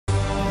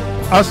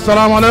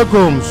Assalamu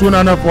alaikum,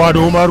 suna na Fuad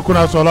Umar,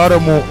 kuna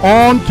sauraron mu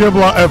on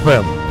Qibla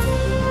FM.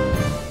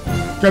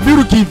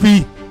 Kabiru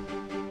Kifi,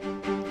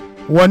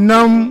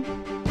 wannan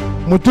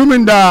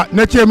mutumin da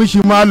na ce mishi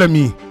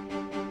malami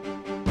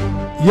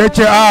ya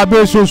ce a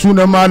bai so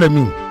sunan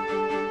malami,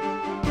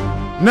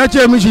 na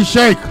ce mishi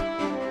sheik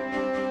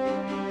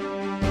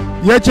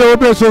ya ce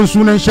bai son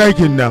sunan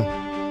shaikin nan.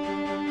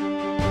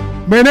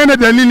 Menene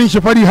dalilin shi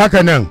fari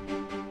haka nan?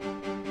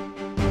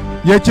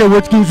 Ya ce wa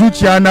cikin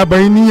zuciya na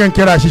bai niyan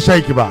kira shi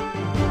shaiki ba,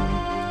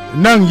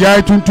 nan ya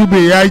yi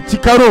tuntube, ya yi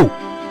karo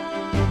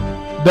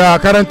da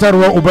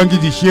karantarwar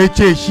ubangiji. Shi ya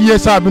ce shi ya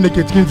sa abin da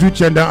ke cikin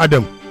zuciyar dan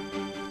adam.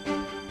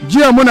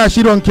 Jiya muna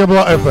shirin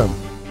Qibla FM,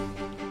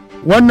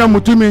 wannan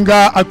mutumin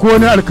ga akwai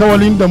wani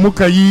alkawalin da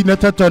muka yi na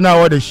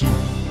tattaunawa da shi,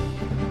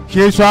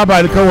 shi saba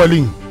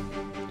alkawalin.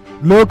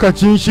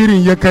 Lokacin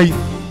shirin ya kai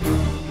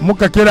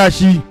muka kira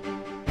shi,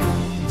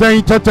 zan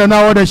yi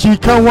tattaunawa da shi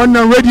kan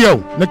wannan radio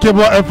na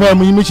Qibla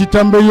FM, yi mishi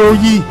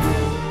tambayoyi,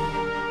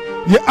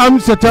 ya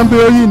amsa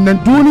tambayoyin nan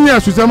duniya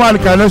su zama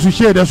alkalan su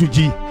shaida su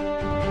ji.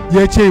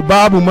 Ya ce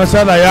babu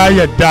matsala, ya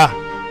yadda.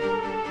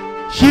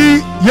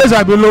 Shi ya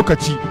zaɓi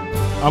lokaci,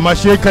 amma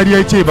shekari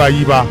ya ce ba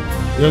yi ba.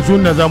 Yanzu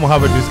nan za mu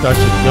have a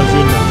discussion.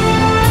 Yanzu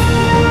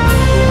nan.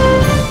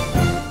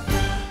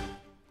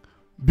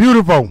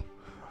 Beautiful.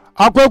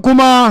 Akwai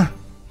kuma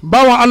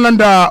bawan Allah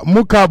da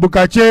muka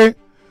bukace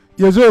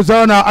ya zo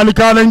zauna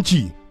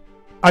alkalanci,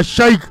 a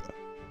Sheikh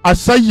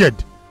Sayyid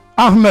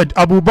Ahmed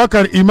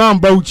Abubakar Imam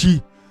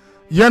Bauchi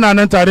yana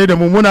nan tare da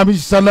mu. Muna mishi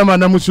sallama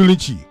na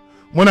musulunci,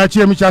 muna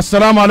ce mishi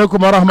assalamu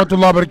alaikum wa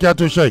rahmatullahi wa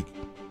barakatuh. Sheikh.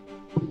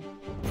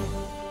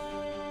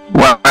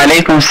 Wa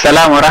alaikum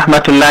salam wa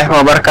rahmatullahi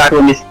wa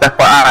barakatuh Mr.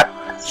 Fuad.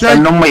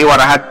 Sannun mu iwar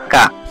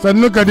haka.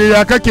 Sannu ka dai,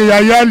 ya kake,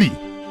 ya iyali?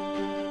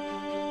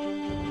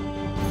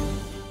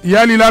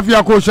 Iyali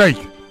lafiya ko Sheikh?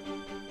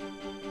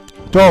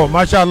 To,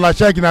 masha Allah,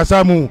 Sheikh na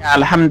samu.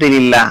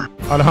 Alhamdulillah.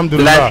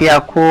 Alhamdulillah. Lafiya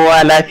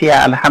kowa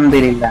lafiya,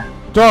 alhamdulillah.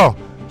 To,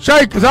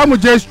 Sheikh, za mu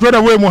je straight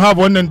away mu have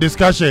wannan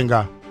discussion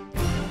ga.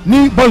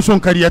 Ni ban son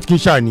kariya cikin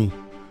shani.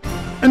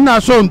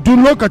 Ina son duk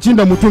lokacin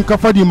da mutum ka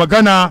fadi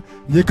magana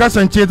ya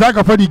kasance za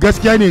ka fadi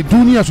gaskiya ne,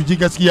 duniya su ji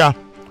gaskiya.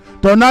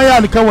 To, na yi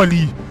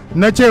alkawali,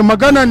 na ce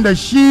maganan da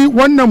shi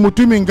wannan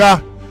mutumin ga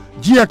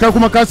jiya kai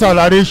kuma ka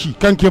saurare shi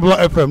kan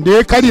Qibla FM da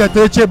ya karya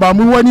ta ce ba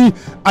mu wani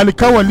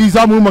alkawali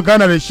za mu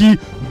magana da shi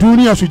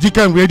duniya su ji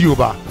kan radio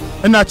ba.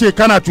 Ina ce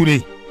kana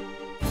ture.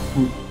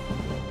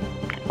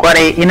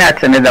 Kwarai ina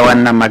tuni da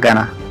wannan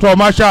magana. To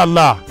masha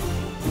Allah,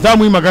 za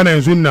mu yi magana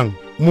yanzu nan,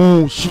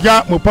 mu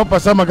shiga mu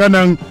faffasa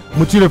maganan,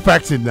 mu cire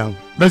facts nan.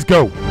 Let's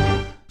go.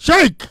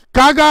 Sheikh,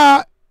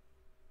 kaga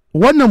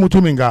wannan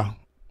mutumin ga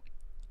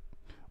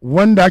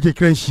wanda ake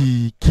kiran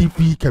shi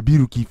Kifi,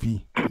 Kabiru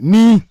Kifi,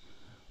 ni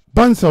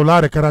ban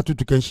saurara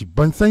karatutukan shi,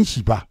 ban san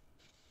shi ba,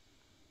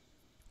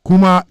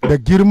 kuma da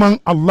girman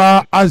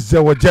Allah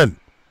azza wa jal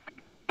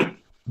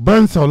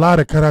ban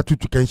saurara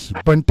karatutukan shi,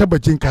 ban taba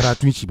jin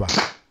karatun shi ba.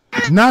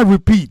 Na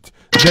repeat,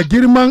 da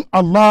girman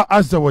Allah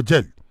azza wa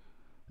jal,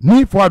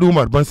 ni Fuad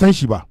Umar ban san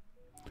shi ba,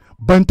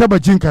 ban taba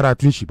jin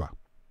karatun shi ba.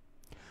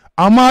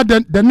 Amma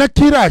da na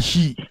kira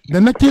shi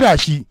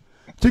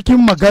cikin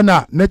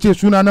magana na ce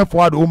suna na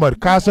Fuad Umar,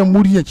 ka san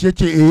murya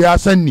ce, ya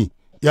san ni,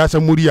 ya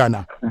san murya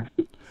na.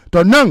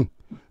 To nan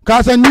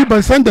ka san ni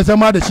ban san da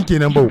zama da shi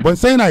kenan ba, ban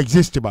san na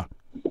exist ba,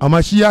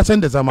 amma shi ya san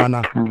da zama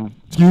na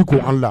cikin ko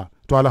Allah.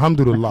 To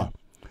alhamdulillah,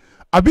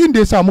 abin da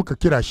ya sa muka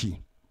kira shi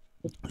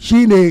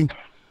shine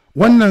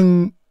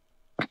wannan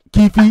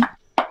Kifi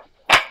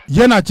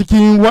yana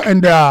cikin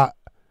waɗanda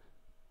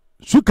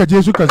suka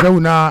je suka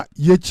zauna,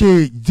 ya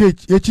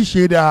ci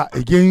shaida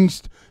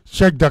against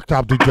Sheikh Dr.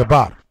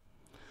 Abdul-Jabbar.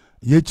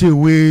 Ya ce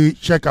wai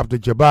Sheikh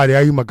Abdul-Jabbar ya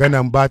yi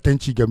maganan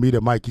batanci game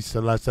da Maki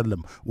sallallahu alaihi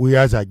wasallam, wai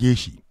ya zage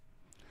shi.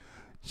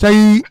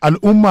 Sai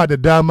al'umma da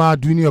dama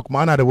duniya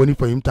kuma ana da wani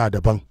fahimta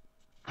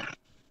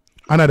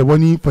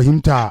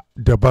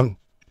daban.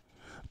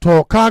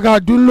 To kaga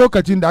duk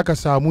lokacin da aka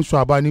samu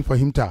sabani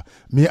fahimta,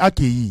 me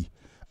ake yi?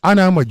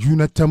 Ana ma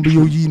juna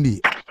tambayoyi ne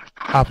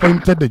a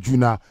fahimtar da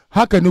juna.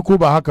 Haka ne ko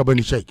ba haka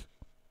bane Sheikh?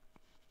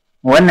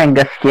 Wannan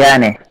gaskiya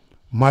ne.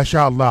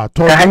 Masha Allah.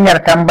 To, ta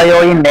hanyar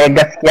tambayoyin da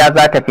gaskiya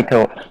za ta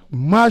fito.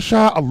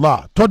 Masha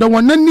Allah. To da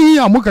wannan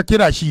niyya muka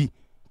kira shi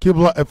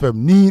Qibla FM,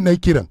 ni na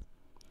kiran,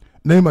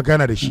 na yi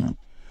magana da shi.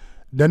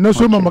 Da na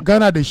so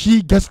magana da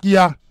shi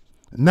gaskiya,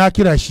 na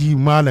kira shi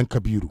Malam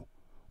Kabiru,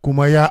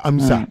 kuma ya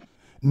amsa.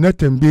 Na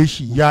tambaye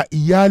shi ya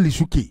iyali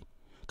suke,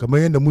 kamar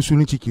yadda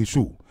musulunci ke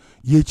so.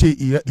 Ya ce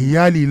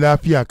iyali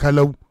lafiya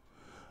kalau.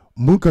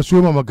 Muka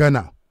so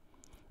magana,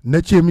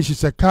 na ce mishi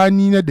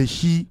tsakani na da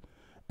shi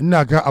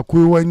ina ga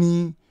akwai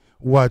wani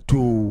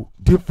wato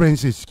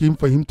differences cikin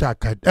fahimta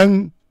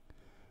kaɗan.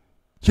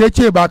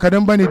 Ce ba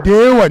kaɗan ba ne, da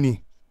yawa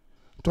ne.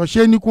 To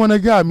she ni kuma na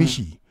ga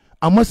mishi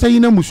a matsayi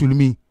na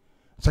musulmi,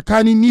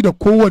 tsakanin ni da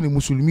kowane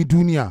musulmi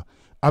duniya,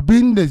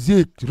 abin da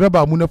zai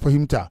raba mu na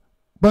fahimta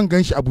ban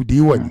gan shi abu da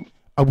yawa ne,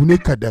 abu ne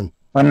kaɗan.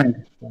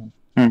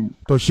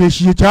 To she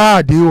shi ya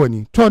ta da yawa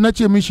ne. To na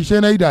ce mishi, she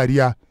na yi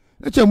dariya,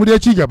 na ce mu dai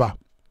ci gaba,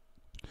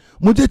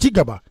 mu je ci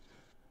gaba.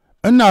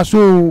 ina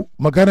so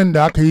maganar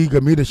da aka yi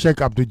game da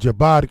Sheikh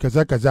Abdul-Jabbar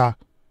kaza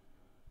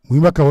mu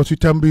yi maka wasu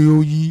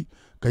tambayoyi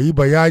ka yi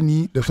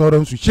bayani da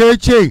sauransu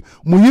ce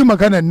mu yi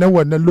maganar na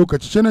wannan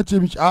lokaci sai na ce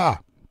mishi a'a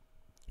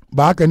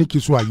ba haka nake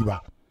so a yi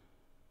ba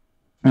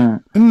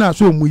ina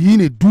so mu yi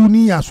ne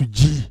duniya su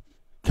ji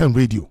kan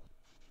radio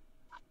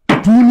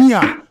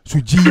duniya su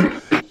ji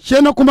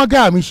sai na kuma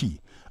gaya mishi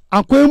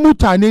akwai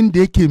mutanen da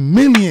yake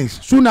millions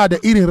suna da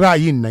irin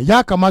ra'ayin nan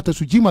ya kamata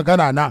su ji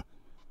magana na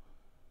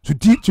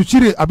su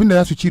cire abin da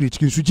za su cire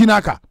cikin su ji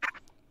naka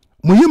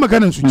mu yi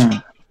maganan su ji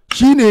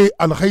shine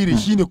alkhairi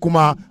shine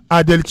kuma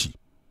adalci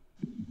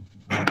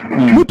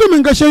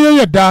mutumin gashe ya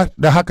yarda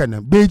da haka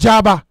nan bai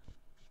ja ba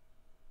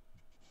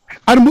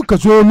har muka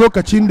zo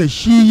lokacin da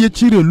shi ya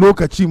cire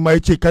lokacin ma ya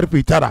ce karfe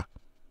 9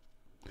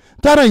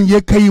 taran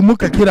ya kai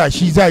muka kira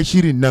shi za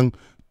shirin nan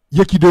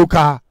ya ki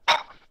doka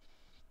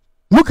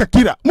muka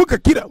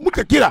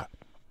kira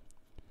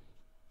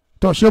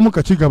to she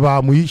muka ci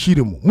gaba mu yi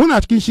shirinmu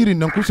muna cikin shirin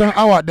nan kusan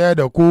awa daya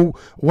da ko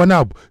wani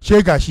abu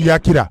she gashi ya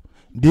kira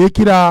da ya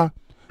kira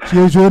shi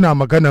ya zo na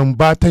maganan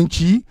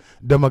batanci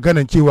da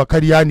maganan cewa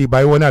karya ne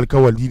bai wani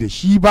alkawali da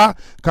shi ba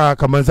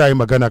kamar za yi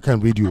magana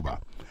kan rediyo ba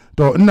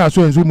to ina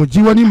so yanzu mu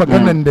ji wani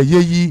maganan da ya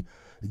yi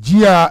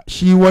jiya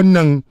shi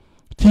wannan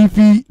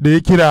Kifi da ya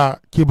kira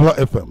Qibla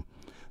FM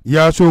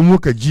ya so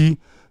muka ji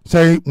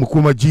sai mu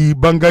kuma ji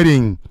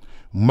bangaren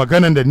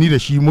maganan da ni da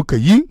shi muka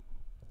yi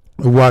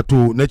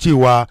wato na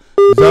cewa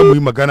za mu yi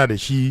magana da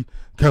shi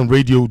kan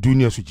radio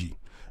duniya su ji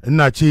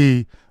ina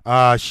ce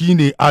shi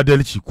ne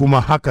adalci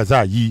kuma haka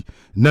za yi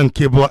nan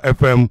Qibla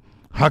FM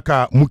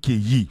haka muke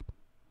yi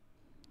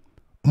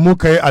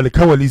muka yi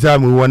alkawali za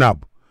mu yi wani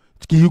abu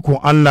cikin ikon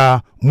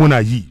Allah muna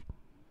yi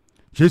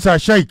shi sa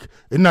Sheikh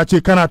ina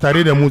ce kana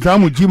tare da mu za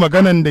mu ji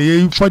maganan da ya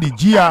yi fadi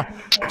jiya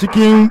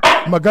cikin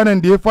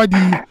maganan da ya fadi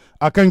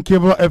akan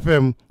Qibla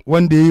FM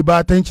wanda ya yi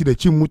batanci da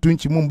cin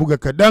mutunci mun buga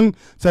kaɗan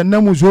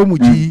sannan mu zo mu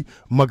ji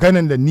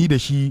maganan da ni da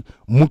shi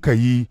muka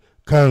yi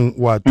kan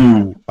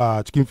wato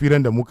a cikin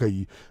firan da muka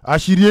yi a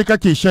shirye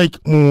kake Sheikh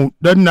mu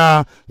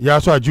danna ya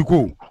so a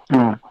jiko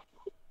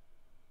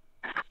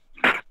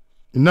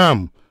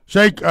na'am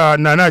Sheikh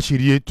na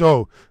shirye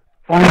to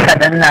kafin ka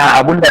danna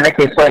abun da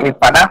nake so in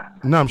faɗa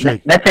na'am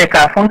Sheikh na ce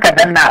kafin ka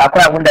danna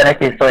akwai abun da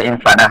nake so in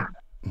faɗa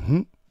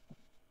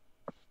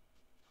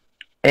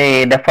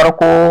da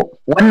farko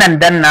wannan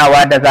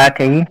dannawa da za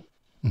ka yi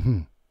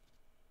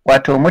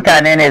wato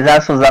mutane ne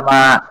za su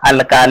zama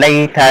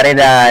alkalai tare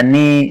da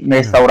ni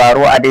mai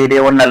sauraro a daidai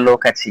wannan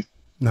lokaci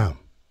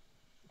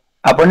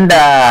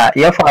abinda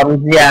ya faru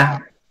jiya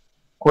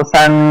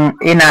kusan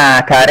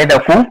ina tare da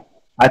ku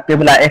a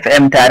Qibla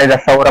FM tare da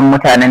sauran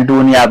mutanen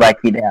duniya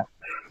baki daya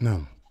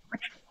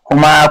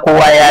kuma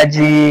kowa ya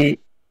ji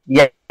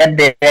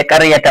yadda ya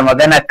karyata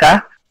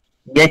maganarka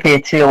yake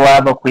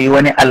cewa ba ku yi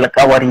wani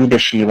alkawari da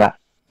shi ba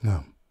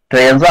to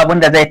yanzu abin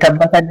da zai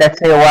tabbatar da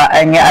cewa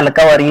an yi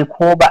alkawari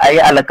ko ba a yi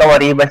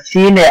alkawari ba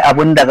shine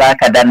abin da za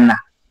ka danna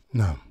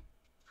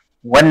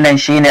wannan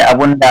shine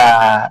abin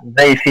da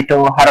zai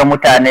fito har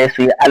mutane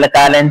su yi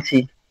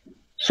alkalanci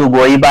su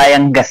goyi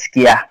bayan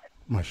gaskiya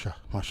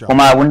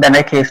kuma abin da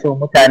nake so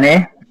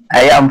mutane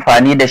a yi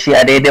amfani da shi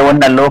a daidai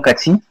wannan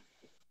lokaci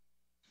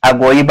a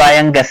goyi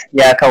bayan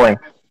gaskiya kawai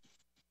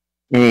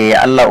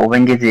Allah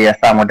Ubangiji ya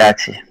samu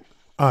dace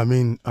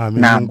amin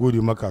mun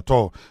gode maka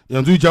to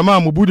yanzu jama'a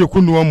mu bude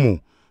kunnuwanmu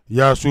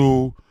ya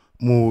so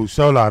mu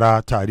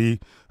saulara tare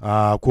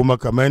kuma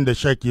kamar yadda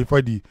Sheikh ya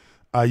fadi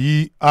a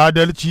yi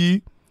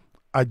adalci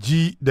a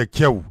ji da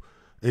kyau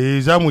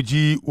za mu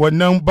ji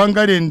wannan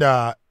bangaren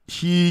da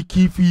shi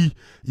Kifi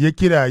ya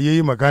kira ya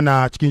yi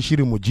magana cikin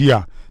shirin mu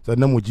jiya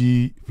sannan mu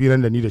ji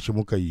firan da ni da shi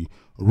muka yi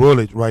roll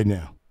it right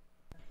now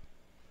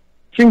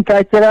shin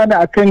ka kira ni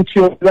akan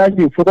cewa za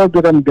ki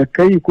program da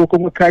kai ko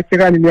kuma ka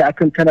kira ni ne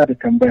akan kana da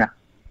tambaya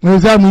mai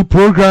za mu yi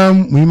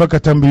program mu yi maka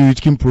tambayoyi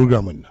cikin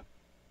programin nan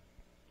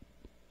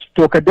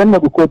to ka danna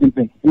recording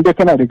din inda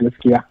kana da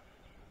gaskiya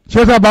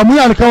sai ba mu yi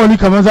alkawari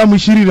kamar za mu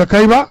shiri da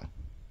kai ba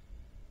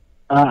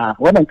a'a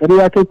wannan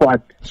ƙarya kai ko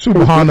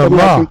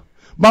subhanallah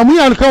ba mu yi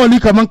alkawari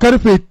kamar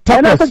karfe 8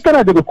 ana san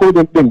kana da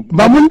recording din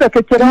ba mun da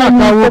ka kira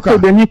ni ka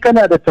da ni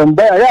kana da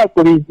tambaya ya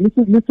hakuri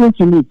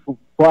mutunci ne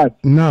Fuad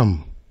na'am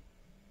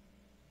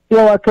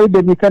cewa kai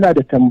da ni kana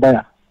da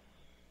tambaya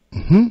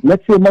na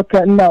ce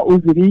maka ina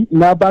uzuri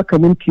na baka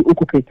minti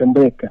 3 kai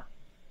tambayar ka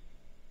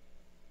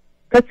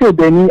kace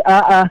da ni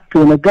a'a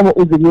to na gama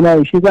uzuri na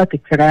yaushe za ka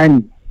kira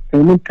ni kai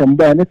mun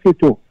tambaya na ce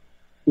to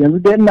yanzu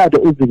dai ina da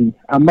uzuri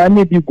amma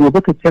ne bi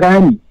gobe ka kira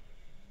ni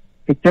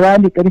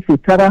karfe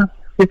 9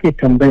 sai kai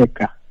tambayar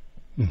ka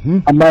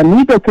amma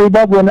ni da kai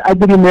babu wani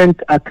agreement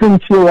akan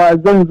cewa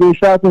zan zo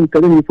shafin ka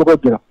zan yi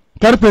program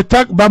karfe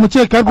ba mu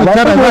ce karfe 9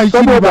 za shi ba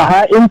saboda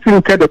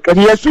ha'intin ka da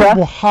ƙaryarka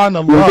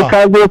subhanallah yanzu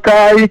ka zo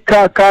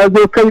ka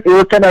zo kai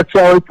tsaye kana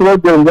cewa wai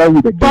program za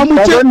mu da ba mu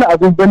ce wannan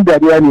abun ban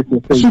dariya ne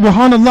sosai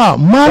subhanallah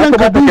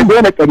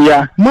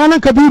malam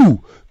kabiru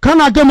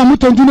kana gama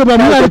mutan duniya ba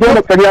mu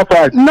yi ƙarya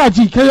fa ina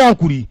ji kai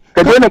hankuri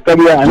ka daina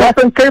ƙarya na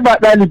san kai ba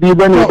ɗalibi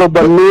ba ne ba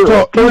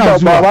balle kai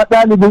ba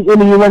ɗalibin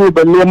ilimi ba ne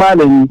balle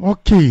malami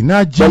okay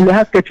na ji balle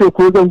haka ce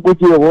ko zan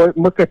guje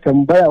maka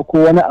tambaya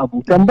ko wani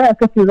abu tambaya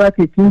kace za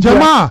ka yi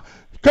jama'a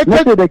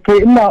nace da kai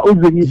ina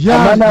uzuri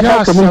amma na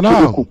baka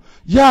minti uku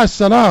ya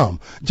salam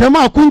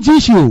jama'a kun ji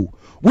shi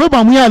wai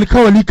ba mu yi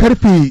alkawali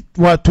karfe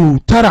wato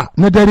 9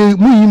 na dare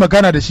mun yi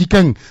magana da shi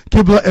kan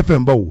Qibla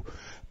FM ba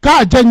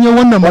ka janye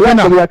wannan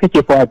magana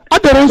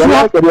adarin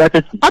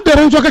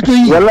zuwa kake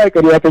yi wallahi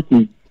ƙarya kake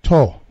yi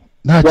to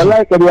naji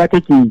wallahi ƙarya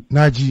kake yi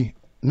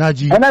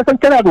naji ana san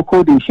kana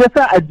recording shi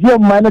yasa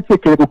ajiyan ma nace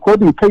kai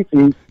recording kai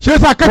tsaye shi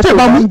yasa kace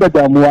ba mu da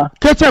damuwa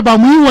kace ba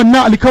mu yi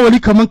wannan alkawali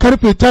kaman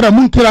karfe 9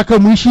 mun kira ka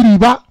mun shiri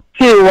ba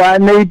cewa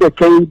nai da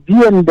kai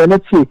biyan da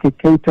nace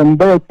kai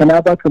tambayar ka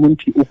na baka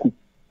minti 3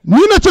 ni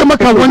na ce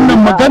maka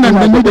wannan maganan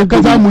da ni da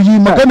ka za mu yi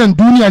maganan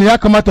duniya ne ya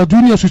kamata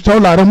duniya su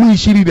saurara mu yi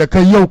shiri da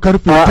kai yau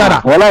karfe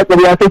 9 wala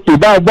ƙarya take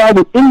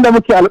babu inda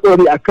muke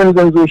alƙawari akan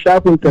zan zo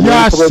shafin ka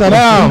ya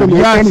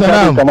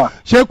salam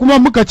sai kuma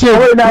muka ce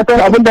wai na san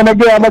abin da na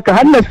gaya maka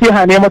har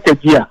nasiha ne maka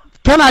jiya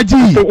kana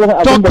ji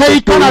to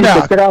kai kana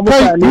da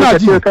kai ina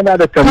ji kana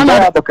da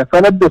tambaya baka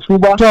sanar da su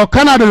ba to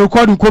kana da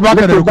recording ko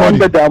baka da recording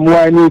da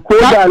damuwa ne ko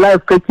da live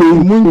kake yi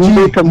mun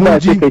ji tambaya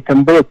ce kai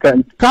tambayar ka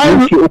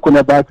minti 3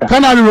 na baka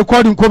kana da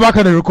recording ko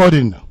baka da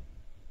recording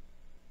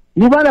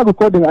ni ba na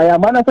recording aya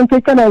ma na san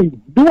kai kana yi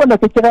duk wanda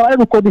ka kira ai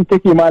recording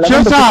take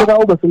malaman da ka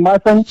kira ba su ma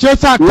san shi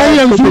yasa kai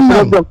yanzu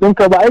nan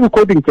ɗinka ba ai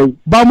recording kai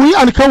ba mu yi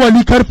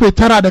alkawali karfe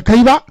 9 da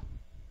kai ba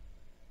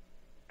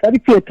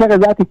karfe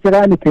 9 za ka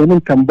kira ni kai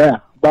min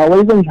tambaya ba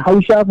wai zan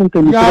hau shafin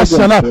ka ne ya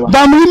salam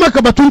ba mu yi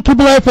maka batun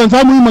Qibla FM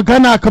za mu yi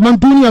magana kamar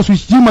duniya su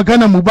ji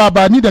magana mu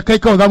ba ni da kai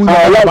kawai za mu yi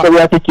magana ba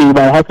ya kake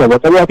ba haka ba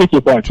ƙarya kake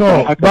ba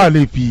to ba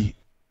laifi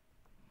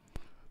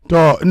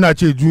to ina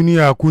ce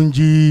duniya kun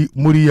ji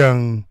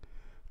muryan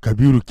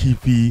Kabiru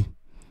Kifi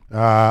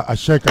a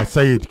Sheikh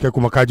Sayed kai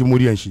kuma ka ji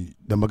muryan shi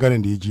da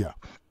maganar da ya jiya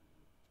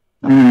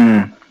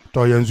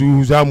to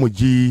yanzu za mu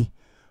ji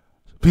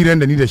firan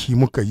da ni da shi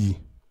muka yi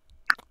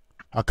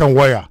akan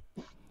waya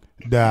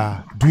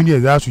da duniya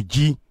za su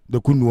ji da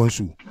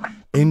kunnuwansu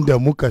inda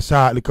muka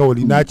sa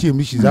alkawali na ce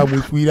mishi za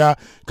mu fira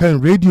kan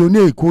radio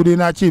ne ko dai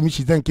na ce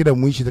mishi zan kira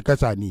mu shi ta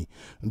kasa ne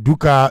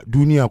duka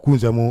duniya kun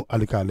zama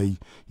alkalai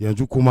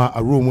yanzu kuma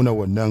a muna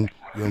wannan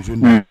yanzu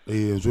na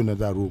yanzu na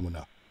za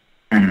muna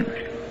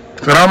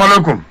salamu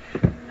alaikum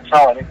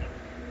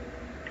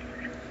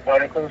wa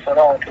alaikum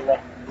salam wa rahmatullah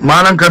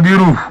malam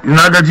Kabiru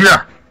ina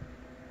gajiya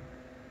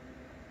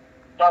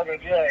ba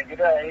gajiya ya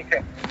gida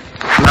yake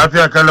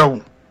lafiya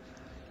kalau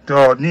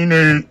to ni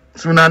ne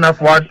suna na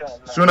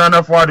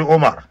Fuad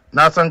Omar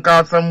na san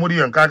ka san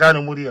muryan ka gane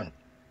muryan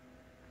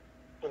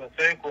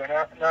sai ko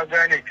na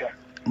gane ka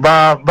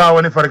ba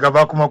wani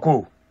fargaba kuma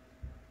ko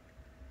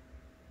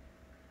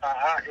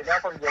a'a ina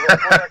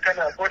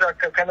fargaba ko da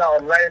kana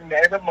online ne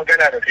idan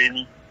magana da kai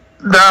ni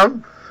da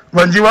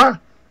ban ji ba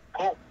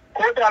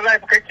ko da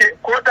live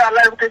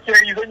kake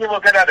yi zan yi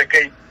magana da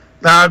kai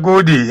na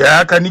gode ya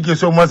haka nike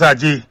so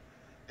masaje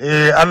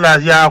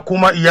Allah ya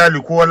kuma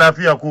iyali ko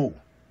lafiya ko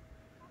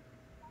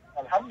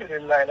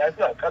alhamdulillah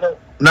lafiya kalau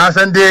na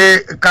san dai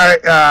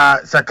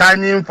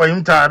tsakanin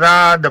fahimta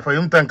da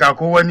fahimtan ka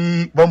ko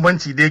wani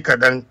bambanci dai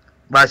kadan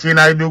ba shi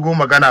na yi dogo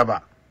magana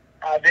ba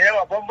a da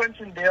yawa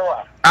bambancin da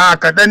yawa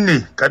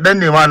kadan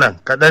ne malam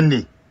kadan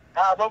ne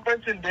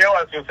bambancin da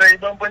yawa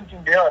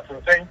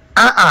sosai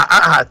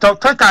a'a ta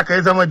kaka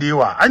ya zama da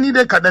yawa ani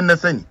dai kadan na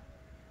sani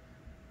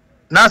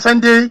na san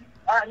dai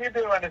ni da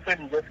yawa na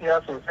sani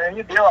gaskiya sosai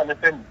ni da yawa na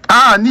sani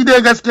ni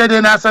dai gaskiya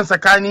dai na san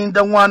tsakanin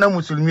dan na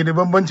musulmi da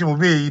bambanci mu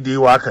bai yi da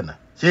yawa haka nan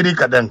sai dai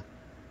kadan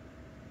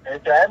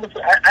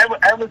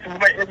ai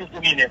musulmai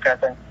iri ne ka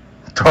san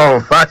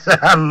to masha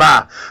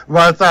Allah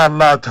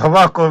to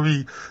ba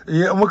komi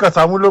muka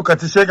samu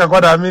lokaci sai ka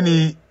gwada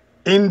mini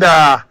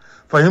inda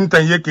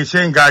fahimtan yake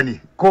shan gane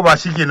ko ba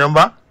shi kenan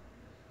ba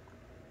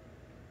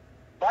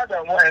ba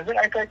da mu yanzu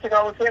ai kai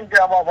kira wasu yin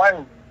gama ba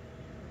yanzu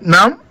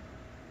na'am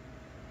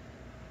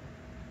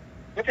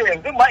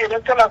yanzu ma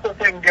idan kana so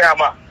sai in gaya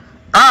ma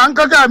an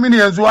ka gaya mini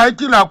yanzu ai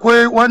kila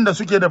akwai wanda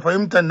suke da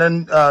fahimtar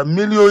nan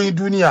miliyoyin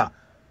duniya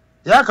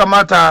ya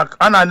kamata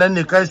ana nan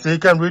ne kai sai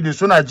kan radio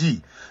suna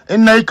ji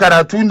in na yi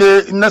karatu ne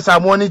in na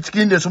samu wani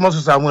cikin da su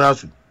masu samu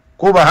nasu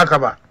ko ba haka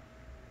ba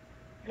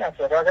ina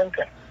sauraron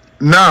ka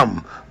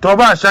na'am to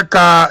ba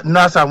shakka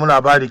na samu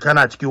labari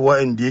kana cikin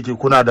wa'anda yake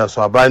kuna da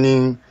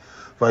sabanin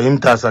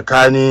fahimta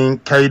tsakanin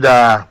kai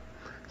da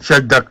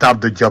Sheikh Dr.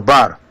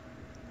 Abdul-Jabbar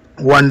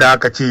wanda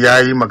aka ce ya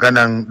yi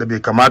maganan da bai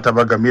kamata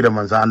ba game da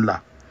manzan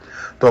Allah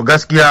to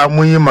gaskiya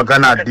mun yi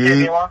magana da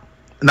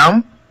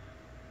na'am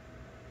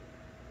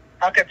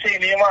aka ce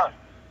ne ma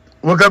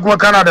waka kuma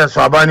kana da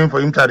sabanin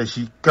fahimta da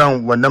shi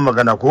kan wannan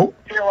magana ko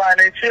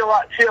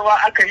cewa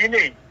aka yi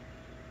ne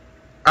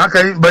aka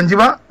yi ban ji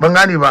ba ban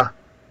gane ba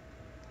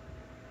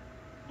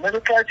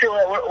ka ce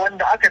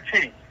wanda aka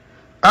ce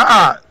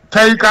a'a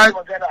kai ka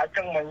magana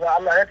akan manzo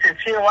Allah ya ce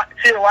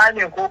cewa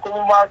ne ko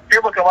kuma ma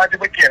kai baka ma ji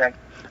ba kenan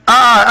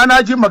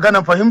ana ji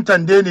magana fahimtar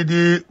dai ne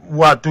dai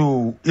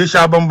wato ya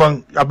sha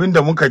bamban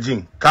abinda muka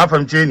jin ka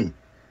fahimce ni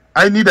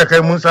ai ni da kai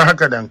mun san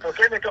haka dan to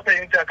kai ne ka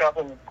fahimta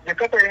kafin ne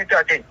ka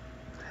fahimta kai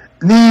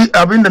ni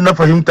abinda na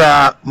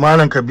fahimta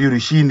malam Kabiru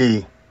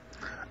shine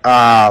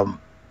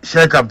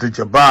Sheikh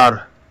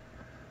Abdul-Jabbar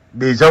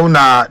bai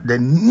zauna da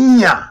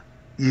niyya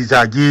yi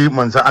zage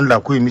manzan Allah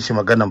ko yi mishi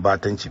maganan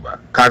batanci ba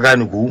ka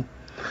gane ku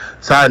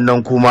sa'an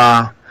nan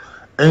kuma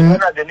in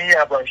yana da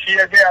niyya ba shi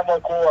ya gaya ma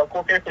kowa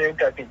ko kai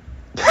fahimta kai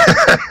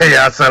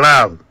ya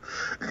salam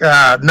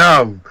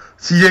na'am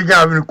shi ya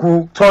ga min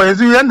ko to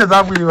yanzu yanda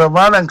za ku yi ba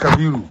malam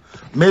Kabiru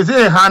me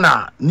zai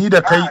hana ni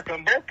da kai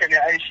tambayarka ne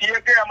ai shi ya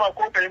gaya ma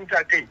ko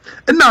fahimta kai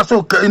ina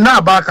so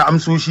ina baka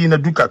amsoshi na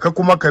duka kai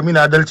kuma ka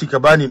mina adalci ka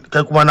bani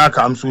kai kuma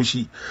naka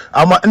amsoshi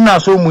amma ina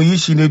so mu yi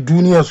shi ne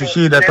duniyar su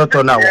shaida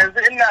tattaunawa yanzu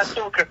ina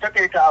so ka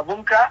takaita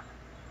abunka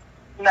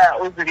ina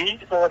uzuri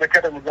saboda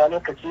kada mu ja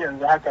lokaci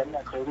yanzu haka ina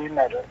sauri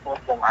ina da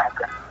wasu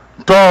haka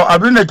to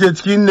abin da ke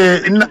cikin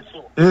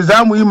ne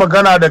za mu yi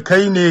magana da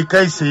kai ne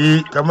kai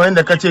tsaye kamar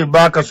yadda kace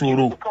baka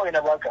tsoro kawai na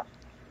baka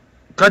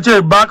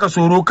kace baka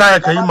tsoro kaya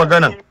ka yi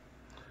magana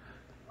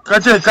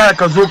kace kaya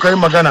ka zo ka yi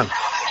magana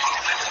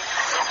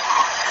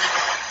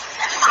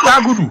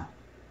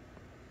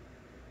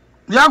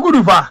ya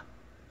gudu fa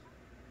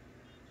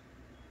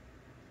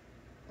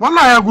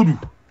wallahi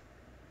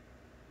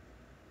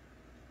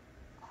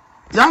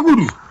ya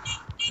gudu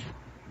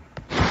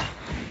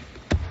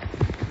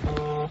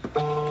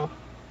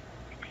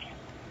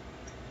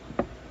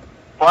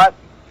what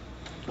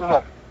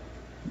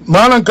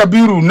Malam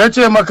Kabiru na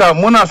ce maka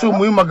muna so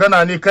mu yi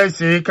magana ne kai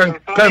sai kan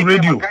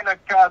radio. Magana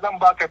ka zan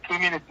baka 2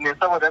 minutes ne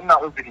saboda ina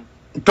uzuri.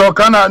 To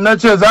kana na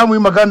ce za mu yi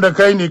magana da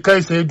kai ne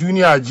kai sai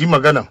duniya ji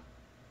magana.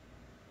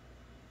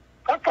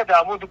 Kakka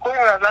damu duk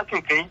yana za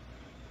ka kai.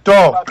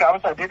 To ka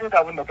amsa daidai da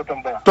abin da ka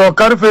tambaya. To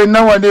karfe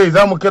nawa ne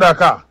za mu kira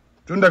ka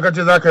tunda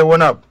kace za ka yi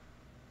wani abu.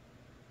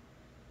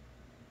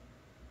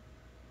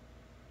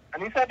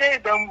 Anisa dai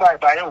dan ba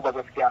yau ba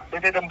gaskiya sai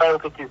dai dan ba yau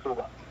kake so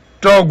ba.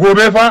 To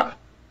gobe fa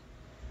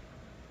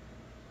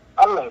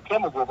Allah ya kai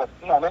mu gobe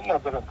ina nan ina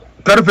jiran ka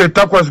karfe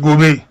 8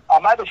 gobe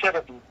amma da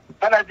sharadi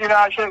kana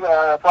jira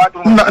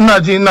Fadu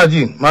ina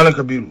ji Malam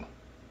Kabiru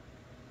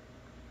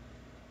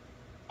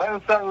ban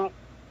san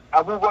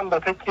abubuwan da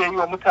kake yi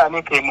wa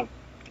mutane kai mu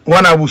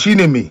wani abu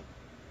shine me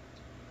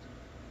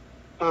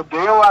to da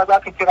yawa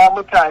zaka kira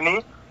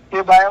mutane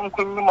sai bayan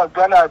kun yi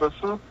magana da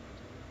su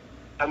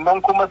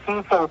sannan kuma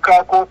sun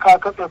sauka ko ka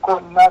katse ko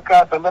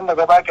naka sannan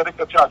daga baka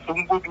rika cewa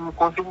sun gudu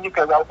ko sun yi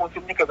kaza ko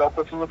sun yi kaza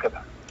ko sun yi kaza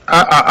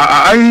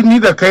ai ni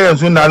da kai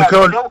yanzu na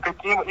alkawari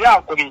ya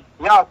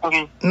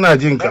hakuri ina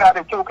jin ka yana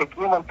da kyau ka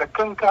kimanta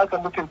kanka ka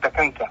mutunta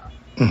kanka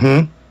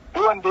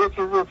duk wanda ya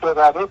ce zai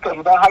saurare ka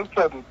idan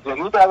harkar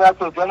jarida za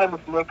ta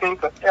journalist ne kai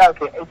ka tsaya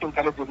kai aikin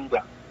ka na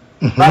jarida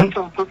ba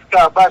cin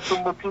fuska ba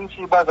cin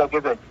mutunci ba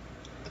zage-zage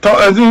to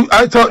yanzu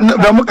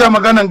da muka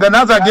maganan ga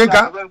na zage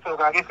ka zan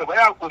saurare ka ba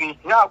ya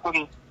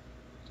hakuri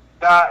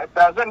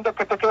da zan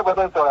daka ta kai ba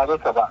zan saurare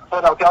ka ba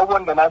saboda akwai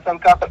abubuwan da na san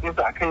ka faɗe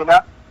su a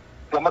kaina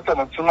da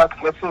makamancin haka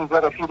na cin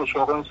zarafi da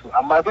shauransu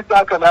amma duk da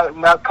haka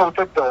na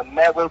kautar da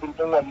wannan ya din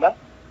wannan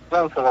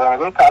zan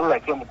saurare ka Allah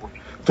ya mu gobe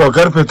to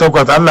karfe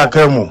 8 Allah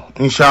kai mu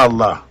insha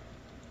Allah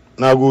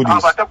na gode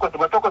ba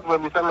 8 ba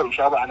misalin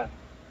insha ba anan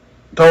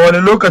to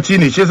wani lokaci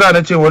ne shi yasa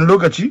na ce wani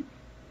lokaci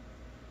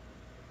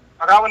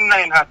around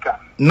 9 haka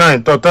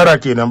 9 to tara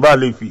kenan ba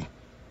laifi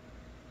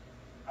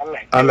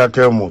Allah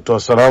kai mu to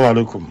assalamu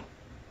alaikum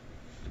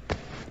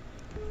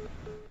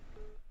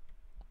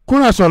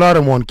kuna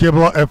sauraron mon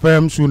Qibla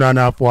FM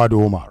sunana Fuad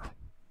Umar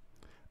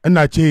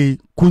ina ce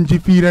kun ji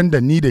firan da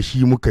ni da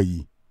shi muka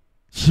yi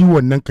shi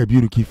wannan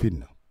Kabiru Kifin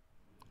nan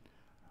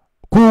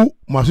ku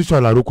masu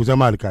sauraro ku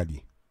zama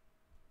alkali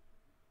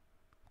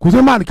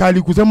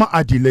ku zama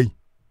adilai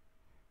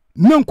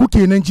nan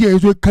kuke nan jiya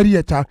yazo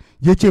karyata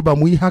yace ba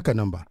mu yi haka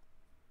nan ba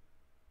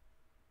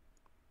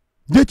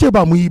yace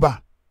ba mu yi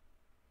ba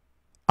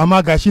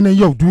amma gashi nan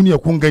yau duniya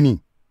kun gani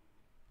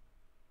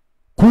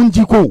kun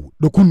ji ko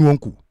da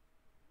kunnuwanku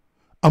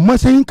a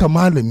matsayinka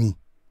malami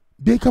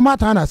bai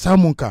kamata ana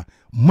samun ka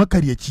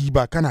makaryaci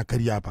ba kana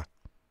karya ba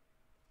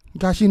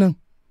gashi nan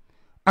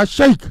a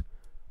sheik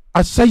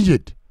a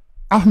sayyid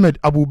ahmed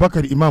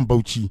abubakar imam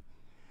bauchi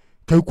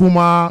kai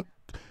kuma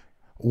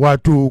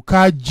wato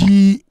ka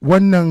ji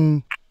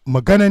wannan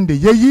maganan da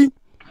ya yi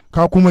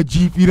ka kuma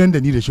ji firan da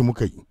ni da shi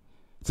muka yi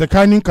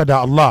tsakaninka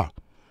da Allah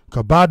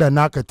ka bada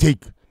naka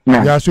take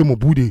ya so mu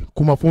bude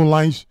kuma phone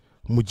lines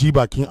mu ji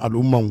bakin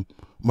al'umman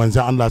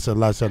manzan Allah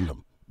sallallahu alaihi wasallam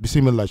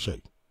bismillah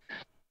shay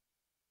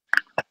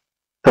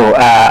to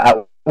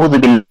a'udhu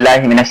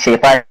billahi minash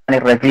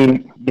shaitanir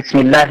rajim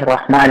bismillahir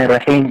rahmanir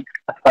rahim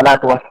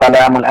الصلاة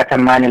والسلام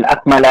الأتمان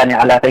الأكملان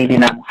على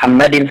سيدنا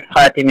محمد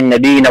خاتم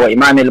النبيين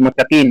وإمام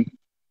المتقين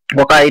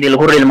وقائد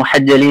الغر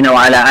المحجلين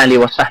وعلى آله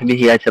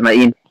وصحبه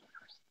أجمعين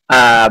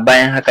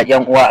bayan haka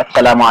yan uwa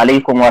assalamu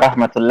alaikum wa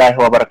rahmatullahi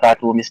wa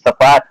barakatuhu Mr.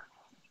 Fat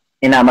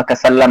ina maka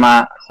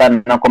sallama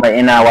sannan kuma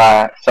ina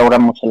wa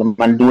sauran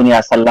musulman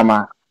duniya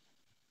sallama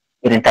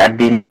irin ta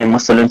addinin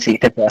musulunci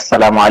ita ce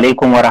assalamu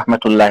alaikum wa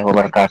rahmatullahi wa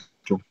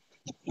barakatuh.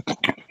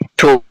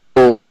 To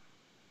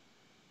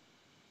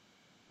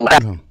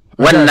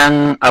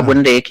wannan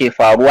abun da yake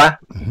faruwa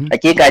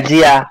hakika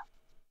jiya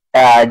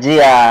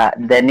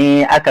da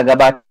ni aka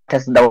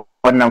gabatar da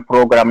wannan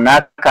program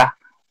naka,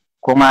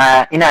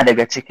 kuma ina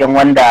daga cikin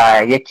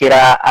wanda ya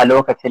kira a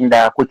lokacin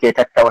da kuke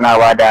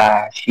tattaunawa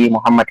da shi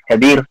Muhammad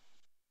Kabir,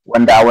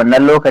 wanda a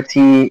wannan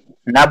lokaci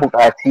na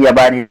buƙaci ya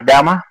bani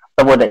dama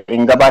saboda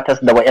in gabatar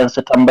da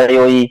wayansu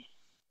tambayoyi,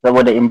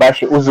 saboda in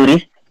bashi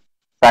uzuri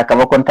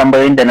sakamakon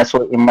tambayoyin da na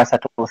so in masa,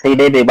 to sai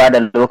dai bai bada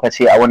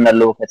lokaci a wannan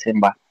lokacin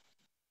ba.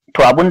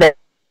 To abunda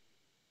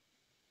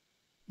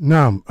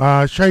na'am,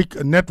 Sheikh,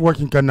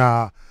 networking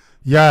kana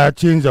ya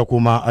canza,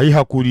 kuma a yi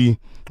hakuri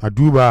a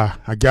duba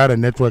a gyara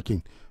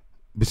networking.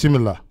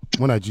 Bismillah,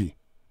 muna ji.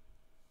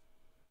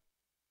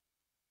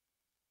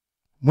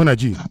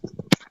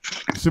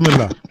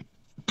 Bismillah.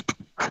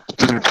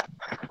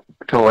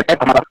 To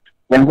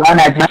yanzu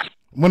ana ji?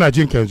 Muna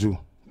jin yanzu.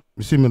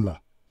 Bismillah.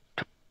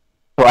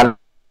 To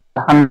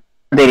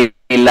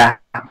alhamdulillah.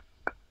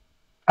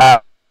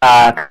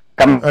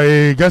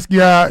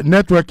 Gaskiya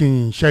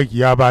networking Sheikh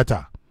ya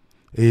bata.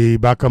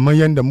 Ba kamar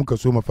yadda muka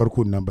so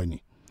farkon nan ba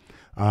ne.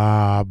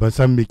 Ban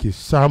san me ke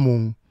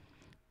samun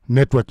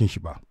networking shi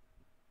ba.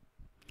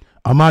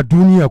 Amma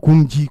duniya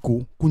kun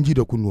ji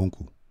da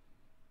kunnuwanku.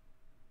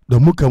 Da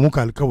muka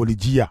alkawali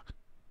jiya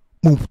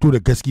mun fito da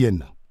gaskiyan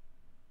nan.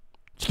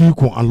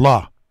 Cikon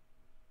Allah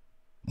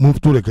mun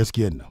fito da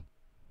gaskiyan nan.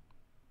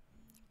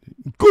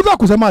 Ko za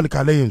ku zama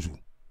alkalai yanzu.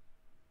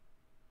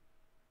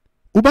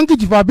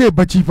 Ubangiji fa bai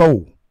bacci fa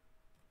o.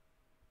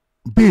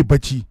 Bai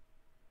bacci.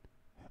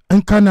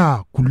 In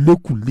kana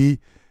kulle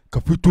ka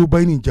fito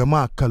bainin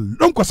jama'a ka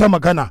lankwasa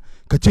magana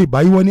ka ce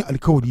ba yi wani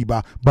alkawari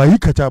ba yi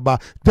kata ba,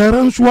 da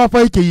rantsuwa fa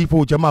yake yi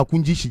fa jama'a,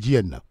 kun ji shi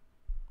jiyan nan.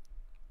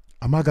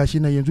 Amma gashi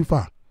nan yanzu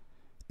fa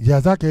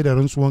ya za ka yi da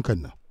rantsuwan kan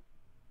nan?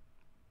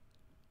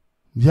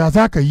 Ya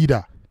za ka yi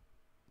da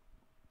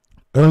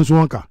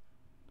rantsuwanka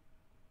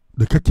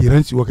da kake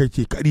rantsuwa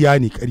kake ƙarya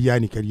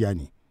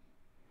ne?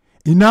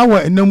 Ina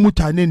wa'annan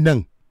mutanen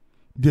nan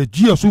da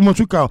jiya su ma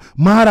suka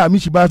mara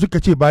mishi ba, suka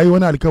ce ba yi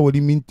wani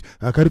alkawari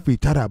a karfe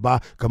 9 ba,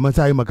 kamar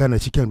sa yi magana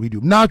cikin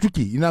rediyo.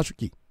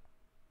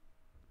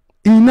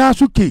 Ina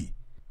suke?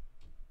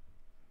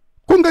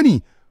 Kun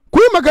gani, ku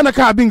yi magana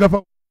ka abin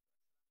gafa,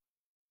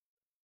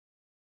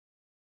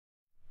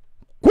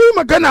 ku yi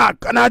magana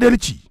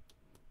kanadalci.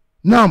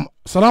 Na'am,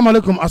 salamu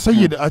alaikum a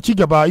sayyid, a ci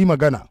gaba yi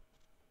magana.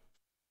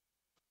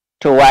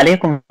 To wa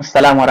alaikum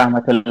salam wa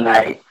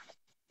rahmatullahi.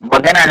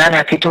 Magana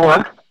na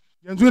fitowa?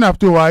 Yanzu na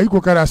fitowa, yi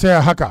kokara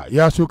sai haka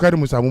ya so kar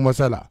mu samu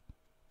matsala.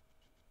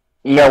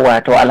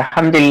 Yawa, to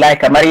alhamdulillah,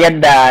 kamar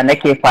yadda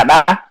nake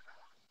faɗa,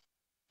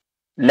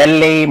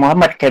 lalle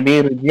Muhammad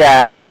Kabiru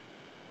jiya.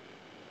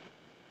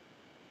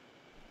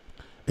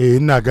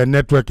 Ina ga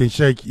networking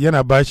Sheikh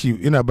ina bashi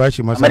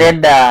matsala. Kamar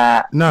yadda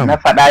na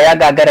faɗa, ya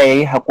gagara ya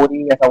yi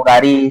haƙuri ya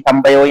saurari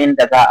tambayoyin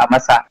da za a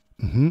masa.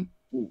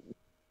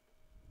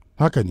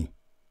 Haka ne.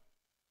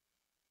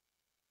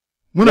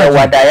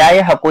 Yawa, da ya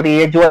yi haƙuri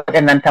ya ji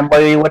waɗannan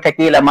tambayoyi,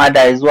 watakila ma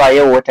da zuwa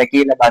yau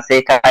watakila ba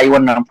sai ka yi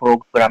wannan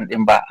program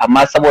ɗin ba,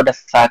 amma saboda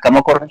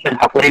sakamakon rashin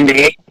haƙurin da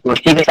ya yi, to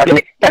shi ga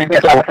sabi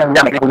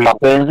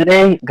to yanzu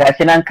dai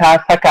gashi nan ka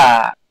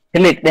saka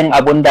clip ɗin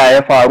abun da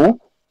ya faru,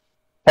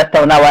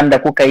 tattaunawa da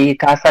kuka yi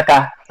ka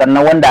saka,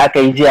 sannan wanda aka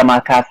yi jiya ma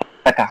ka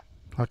saka.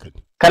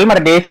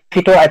 Kalmar da ya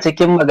fito a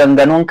cikin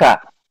maganganunka,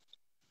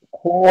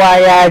 kowa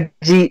ya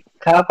ji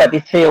ka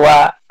faɗi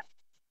cewa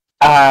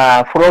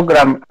a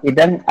program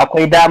idan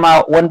akwai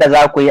dama wanda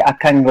za ku yi a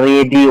kan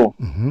rediyo.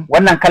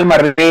 Wannan kalmar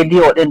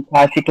rediyo ɗin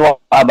ta fito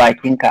a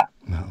bakinka.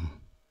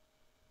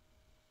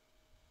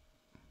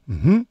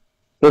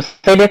 To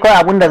sai dai kawai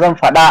abin da zan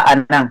faɗa a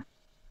nan,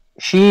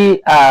 shi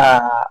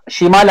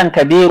Malam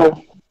Kabiru,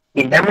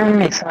 idan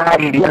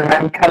misali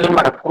wannan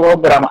kalmar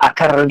program a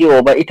kan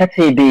rediyo ba ita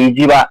ce bai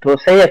ji ba, to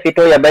sai ya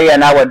fito ya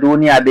bayyana wa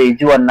duniya bai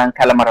ji wannan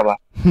kalmar ba.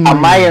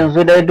 Amma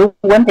yanzu dai duk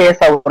wanda ya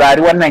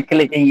saurari wannan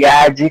kilifin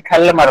ya ji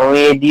kalmar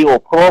rediyo,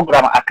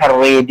 program a kan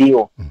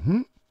rediyo.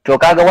 To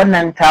kaga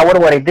wannan ta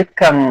warware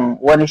dukkan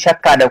wani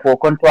shakka da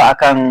kokonto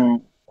akan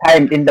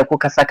time ɗin da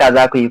kuka saka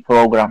za ku yi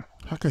program.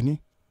 Haka ne.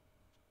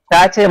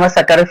 Ta ce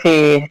masa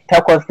karfe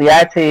 8,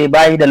 ya ce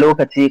bayi da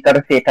lokaci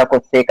karfe 8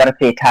 sai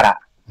karfe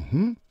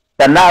 9.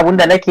 Sannan abin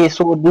da nake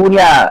so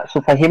duniya su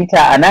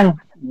fahimta a nan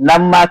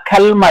ma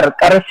kalmar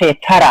karfe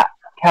 9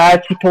 ta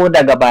fito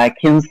daga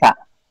bakinsa.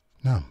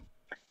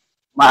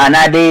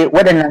 Ma'ana dai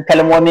waɗannan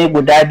kalmomi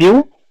guda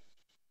biyu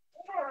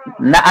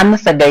na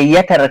amsa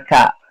gayyatar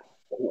ka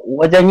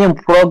wajen yin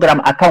program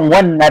akan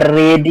wannan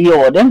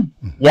rediyo din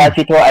ya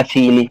fito a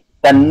fili.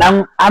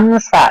 Sannan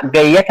amsa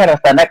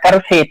gayyatarsa na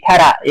karfe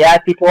 9 ya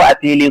fito a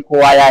fili,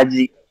 kowa ya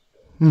ji.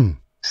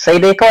 Sai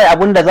dai kawai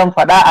abin da zan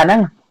faɗa a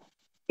nan,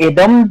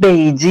 idan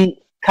bai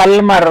ji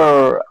kalmar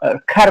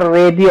kan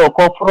rediyo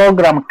ko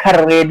program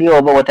kan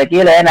rediyo ba,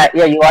 watakila yana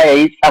iya yiwa ya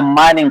yi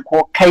tsammanin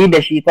ko kai da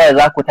shi kawai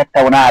za ku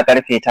tattauna a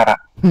karfe 9.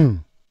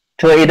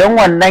 To idan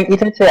wannan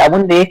ita ce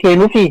abin da yake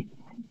nufi,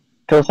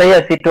 to sai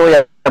ya fito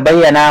ya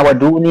bayyana wa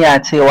duniya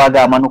cewa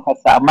ga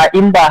manufarsa, amma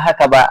in ba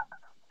haka ba,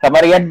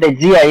 kamar yadda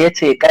jiya ya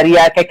ce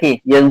ƙarya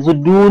kake, yanzu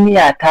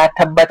duniya ta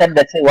tabbatar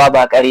da cewa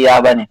ba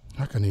ƙarya ba ne.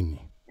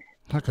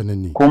 Hakanan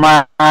ne.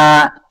 Kuma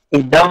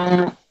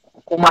idan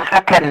kuma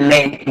hakan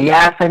ne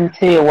ya san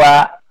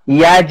cewa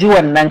ya ji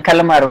wannan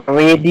kalmar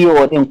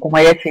rediyo din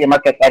kuma ya ce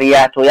maka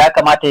ƙarya, to ya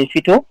kamata ya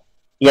fito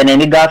ya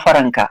nemi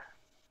gafaranka.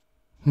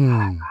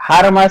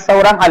 Har ma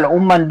sauran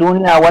al'umman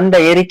duniya wanda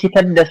ya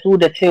rikitar da su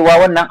da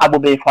cewa wannan abu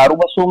bai faru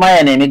ba, su ma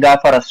ya nemi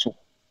gafararsu.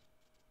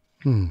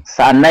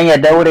 Sa'annan ya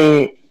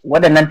daure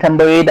waɗannan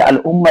tambayoyi da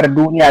al'ummar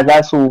duniya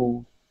za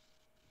su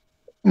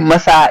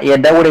masa, ya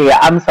daure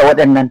ya amsa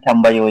waɗannan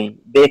tambayoyi.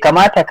 Bai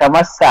kamata ka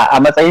masa a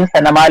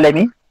matsayinsa na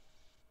malami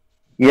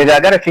ya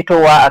gagara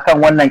fitowa akan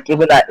wannan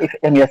Qibla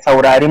FM ya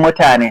saurari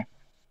mutane,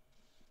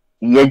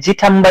 ya ji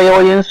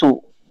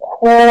tambayoyinsu,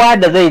 kowa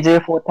da zai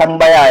jefo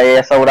tambaya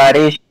ya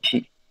saurare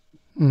shi.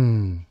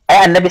 Ai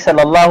annabi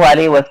sallallahu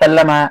alaihi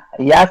wasallama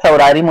ya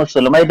saurari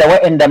musulmai da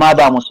waɗanda ma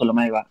ba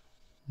musulmai ba.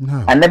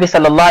 Annabi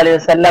sallallahu alaihi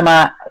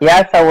wasallama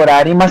ya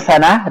saurari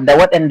masana da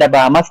waɗanda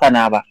ba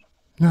masana ba.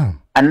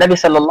 Annabi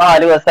sallallahu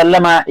alaihi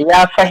wasallama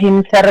ya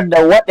fahimtar da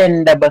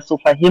waɗanda ba su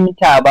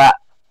fahimta ba,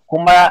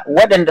 kuma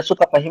waɗanda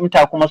suka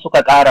fahimta kuma suka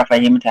ƙara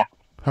fahimta.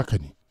 Haka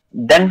ne.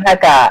 Don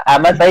haka a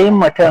matsayin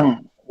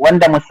mutum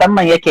wanda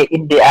musamman yake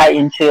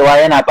iddia'in cewa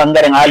yana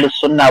ɓangaren ahlus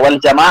sunna wal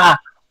jama'a,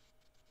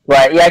 to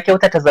ya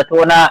kyautata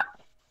zato na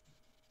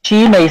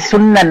shi mai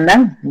sunnan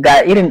nan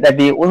ga irin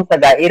ɗabi'unsa,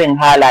 ga irin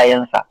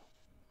halayensa.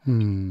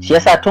 Shi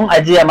yasa tun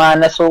ajiya ma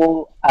na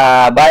so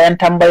bayan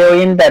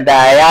tambayoyin da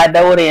ya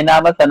daure na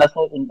masa, na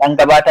so in ɗan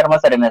gabatar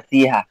masa da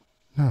nasiha.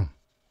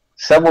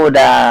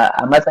 Saboda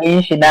a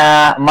matsayin shi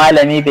na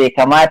malami bai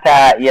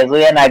kamata ya zo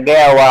yana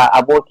gaya wa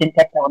abokin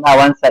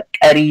tattaunawansa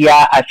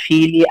ƙarya a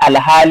fili,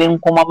 alhalin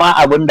kuma ma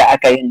abin da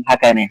aka yin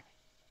haka ne.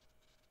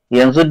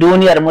 Yanzu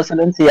duniyar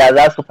musulunci ya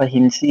za su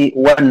fahimci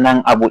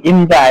wannan abu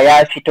in ba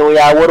ya fito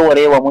ya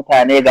warware wa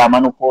mutane ga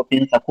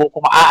manufofinsa, ko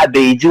kuma a'a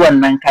bai ji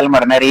wannan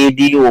kalmar na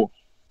rediyo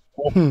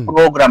ko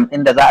program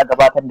ɗin da za a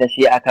gabatar da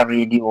shi akan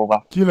rediyo ba.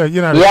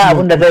 Ya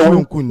abin da zai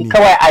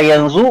kawai a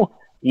yanzu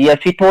ya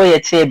fito ya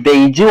ce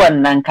bai ji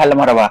wannan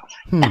kalmar ba.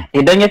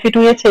 Idan ya fito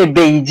ya ce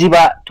bai ji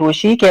ba, to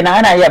shi kenan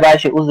ana iya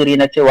bashi uzuri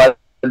na cewa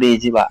bai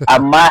ji ba,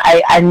 amma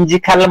ai an ji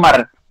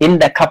kalmar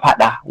inda ka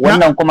faɗa,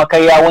 wannan kuma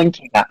kai ya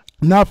wanke ka.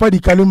 Na faɗi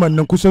kalmar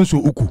nan kusan su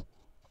uku,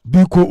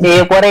 biyu ko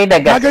uku. Kwarai da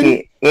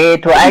gaske.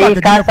 To ai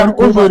ka san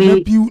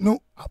uzuri.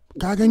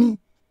 Ka gani?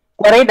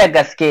 Kwarai da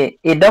gaske.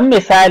 Idan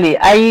misali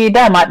ai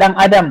dama ɗan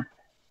adam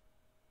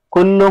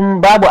kullum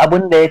babu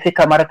abin da ya fi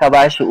kamar ka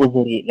bashi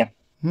uzuri ɗin.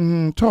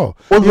 To,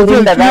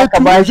 uzurin da za ka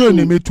ba shi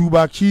ne mai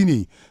tuba shi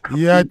ne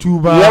ya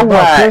tuba.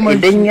 Yawa,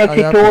 idan ya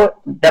fito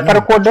da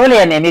farko dole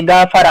ya nemi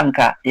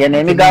gafaranka, ya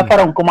nemi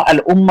gafaran kuma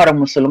al'ummar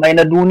musulmai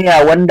na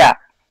duniya wanda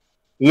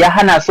ya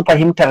hana su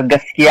fahimtar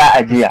gaskiya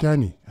a jiya.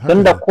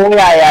 Tunda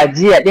koyaya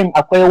jiya din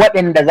akwai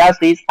waɗanda za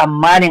su yi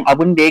tsammanin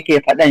abin da yake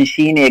faɗan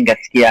shi ne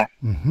gaskiya.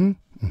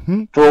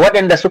 To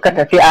waɗanda suka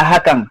tafi a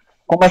hakan,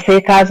 kuma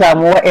sai ka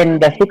samu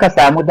waɗanda suka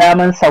samu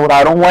daman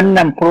sauraron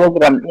wannan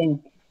program ɗin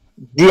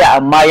jiya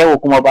amma yau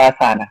kuma ba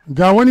sa na.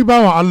 Ga wani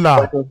bawan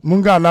Allah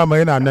mun ga alama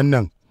yana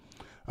nan.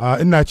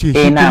 Ina ce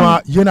shi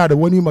kuma yana da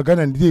wani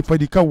magana da zai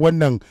faɗi kan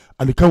wannan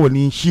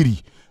alkawalin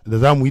shiri da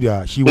za mu yi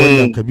da shi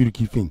wannan Kabiru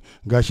Kifin.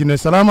 Ga shi nan,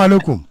 salamu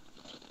alaikum.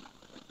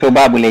 To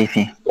babu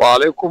laifi. Wa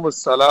alaikum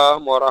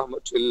salam wa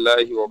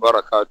rahmatullahi wa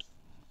barakatu.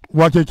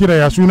 Wa ke kira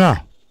ya suna?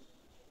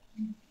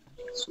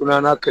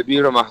 Sunana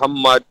Kabiru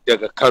Muhammad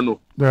daga Kano.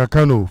 Daga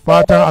Kano.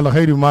 Fatan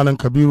alkhairi Malam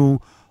Kabiru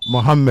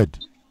Muhammad.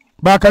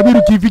 Ba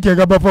Kabiru Kifi ke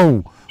gaba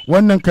fahu,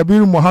 wannan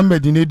Kabiru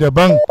Muhammad ne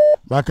daban,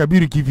 ba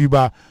Kabiru Kifi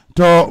ba.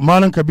 To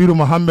Malam Kabiru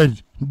Muhammad,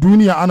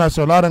 duniya ana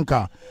sauraron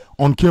ka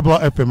on Qibla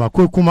FM,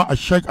 akwai kuma a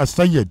Sheikh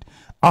As-Sayyid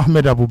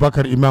Ahmed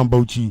Abubakar Imam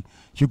Bauchi,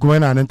 shi kuma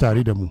yana nan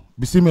tare da mu.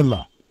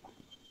 Bismillah.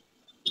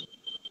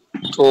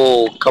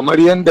 To kamar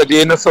yadda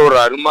dai na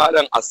saurari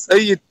Malam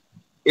As-Sayyid,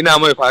 ina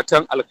mai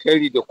fatan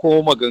alkhairi da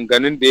kuma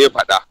maganganun da ya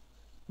faɗa.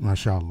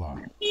 Masha Allah.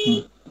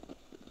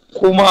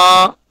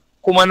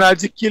 Kuma na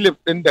ji kilif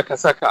ɗin da ka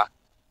saka.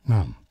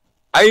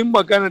 Ai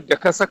maganar da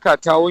ka saka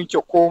ta wanke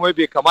komai,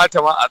 bai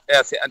kamata ma a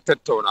tsaya sai an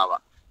tattauna ba.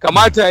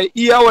 Kamata ya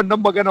iya wannan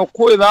magana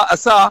ko za a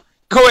sa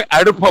kawai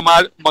a rufe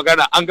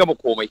magana, an gama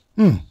komai.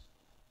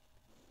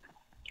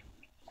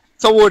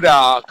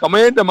 Saboda kamar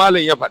yadda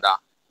malam ya faɗa,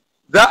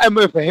 za a yi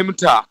mai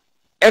fahimta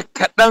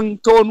kaɗan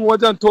ta wani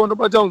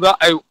wajen za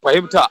a yi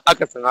fahimta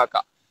akasin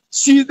haka.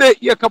 Shi zai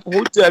iya kafa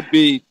hujja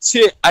bai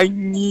ce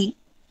an yi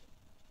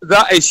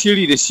za a yi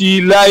shiri da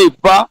shi live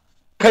ba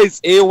kai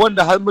tsaye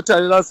wanda har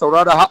mutane za su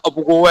saurara har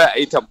abu go waya a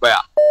yi tambaya.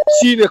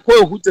 Shi ne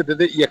kawai hujja da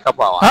zai iya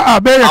kafawa. A'a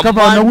bai da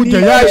kafa na hujja,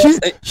 ya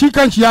shi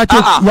kanshi ya ce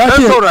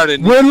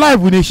wai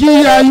live ne, shi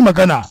ya yi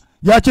magana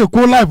ya ce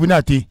ko live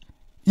na te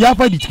ya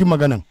faɗi cikin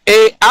maganan.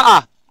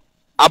 A'a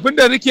abin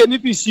da nake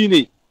nufi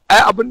shine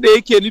abin da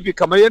yake nufi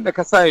kamar yadda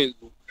ka sa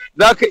yanzu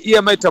za ka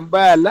iya mai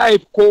tambaya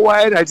live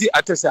kowa yana ji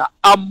a tasha,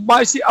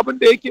 amma shi abin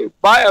da yake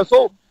baya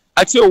so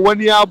a ce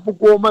wani ya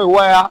bugo mai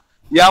waya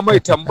ya mai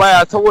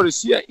tambaya saboda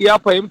shi ya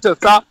fahimtar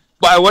sa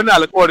ba wani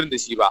alƙawarin da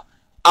shi ba.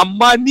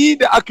 Amma ni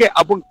da aka yi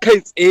abin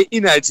kai tsaye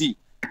ina ji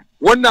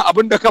wannan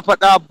abin da ka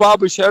faɗa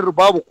babu sharri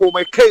babu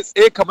komai kai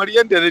tsaye kamar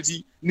yadda na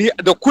ji ni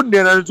da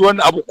kunne na ji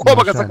wannan abu ko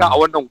baka saka a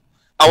wannan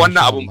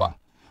abun ba.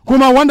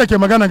 Kuma wanda ke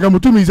magana ga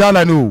mutum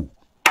izala ne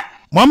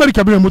Muhammad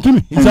Kabir mutum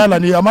izala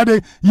ne amma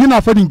dai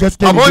yana fadin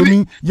gaskiya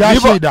domin ya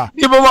shaida.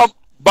 Ni ba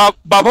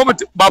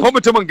fa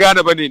mutumin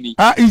Ghana bane ni.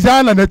 A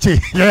izala na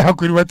ce ya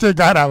hakuri ba ce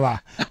Ghana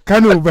ba.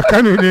 Kano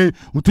ne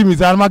mutum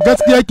izala ma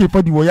gaskiya ke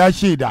fadi wa ya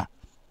shaida.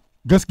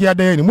 Gaskiya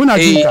daya ne muna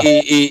jin ka.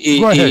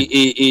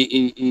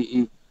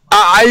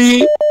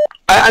 Ai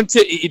an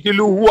ce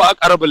idilu huwa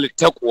aqrabu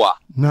littaqwa.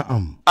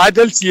 Na'am.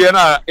 Adalci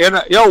yana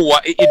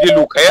yawwa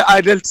idilu kai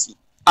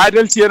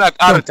adalci yana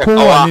ƙara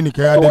takawa.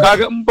 To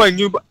kaga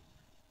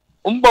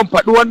in ban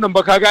faɗi wannan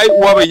ba kaga ai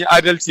uwa ban yi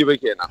adalci ba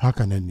kenan.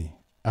 Haka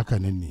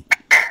nan ne.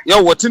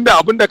 Yawwa tunda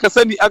abin da ka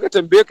sani aka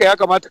tambaye ka ya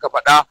kamata ka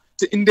faɗa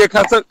in dai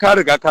ka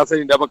riga ka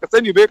sani da baka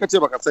sani ba ka ce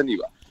baka sani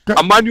ba.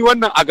 Amma ni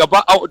wannan a gaba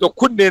da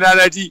kunne na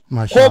naji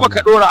ko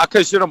baka dora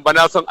akan shirin ba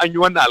na san an yi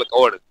wannan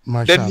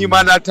alƙawarin. Dan ni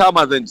ma na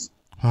tama zan ji.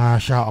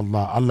 Masha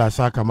Allah, Allah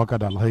saka maka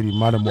da alheri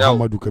Malam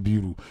Muhammadu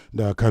Kabiru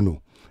da Kano.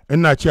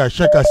 Ina cewa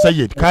Shaka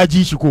Sayyid ka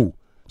ji shi ko?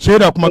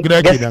 Shaida kuma gida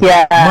kenan.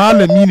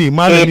 Malami ne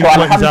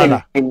kuma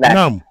izala.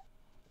 Na'am.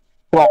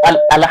 To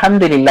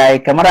alhamdulillah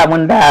kamar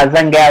abun da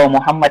zan gaya wa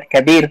Muhammad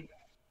Kabir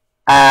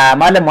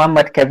Malam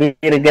Muhammad Kabir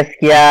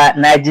gaskiya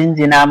na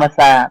jinjina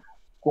masa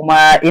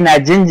kuma ina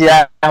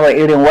jinjina wa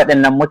irin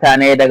waɗannan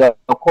mutane daga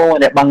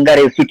kowane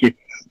ɓangare suke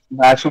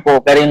masu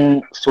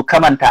ƙoƙarin su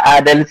kamanta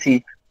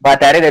adalci ba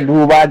tare da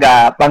duba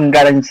ga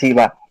ɓangaranci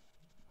ba.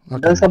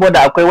 Don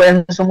saboda akwai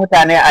wayansu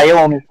mutane a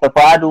yau Mr.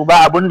 Fuadu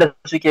ba abun da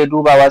suke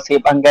dubawa sai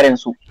ɓangaren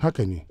su.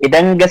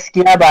 Idan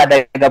gaskiya ba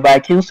daga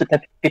bakin su ta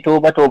fito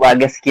ba to ba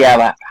gaskiya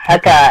ba.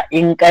 Haka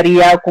in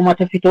ƙarya kuma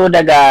ta fito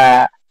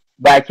daga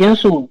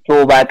bakinsu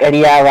to ba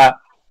ƙarya ba.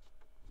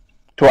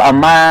 To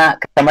amma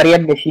kamar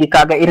yadda shi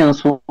kaga irin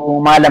su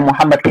Malam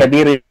Muhammad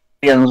Kabir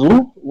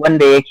yanzu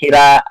wanda ya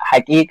kira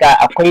hakika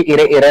akwai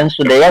ire-iren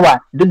su da yawa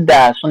duk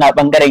da suna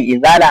bangaren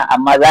izala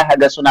amma za ka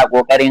ga suna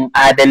ƙoƙarin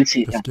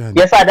adalci.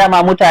 Yasa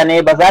dama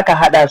mutane ba za ka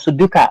haɗa su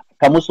duka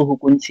ka musu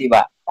hukunci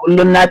ba.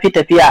 Kullum na fi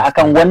tafiya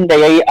akan wanda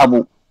ya yi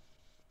abu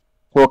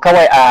to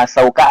kawai a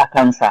sauka a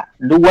kansa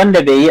duk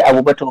wanda bai yi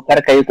abu ba to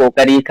kar ka yi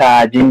ƙoƙari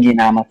ka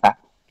jingina masa.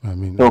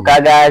 To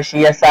kaga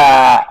shi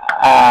yasa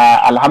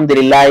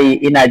alhamdulillah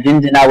ina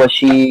jinjina wa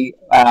shi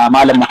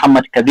Malam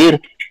Muhammad Kabir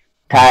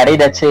tare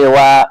da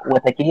cewa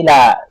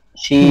watakila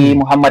shi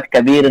Muhammad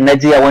Kabir na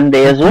jiya wanda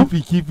ya zo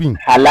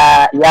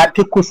hala ya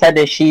fi kusa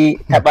da shi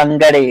ta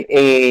bangare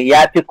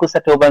ya fi kusa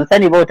to ban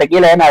sani ba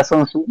watakila yana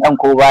son su dan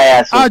ko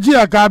baya so. A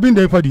jiya ga abin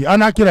da ya fadi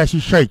ana kira shi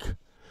Sheikh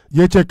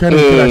ya ce karin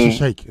kira shi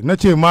Sheikh na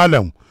ce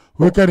Malam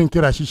wai karin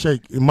kira shi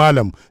Sheikh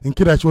Malam in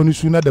kira shi wani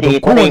suna daban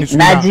kowane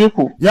suna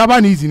ya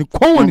bani izini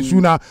kowane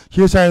suna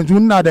shi yasa yanzu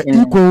ina da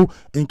iko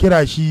in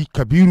kira shi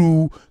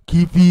Kabiru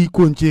Kifi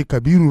ko in ce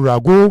Kabiru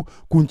Rago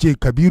ko in ce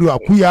Kabiru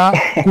Akuya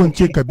ko in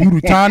ce Kabiru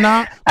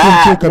Tana ko in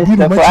ce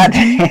Kabiru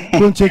Maciji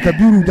ko in ce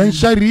Kabiru Dan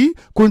Shari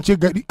ko in ce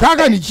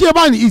kaga ni shi ya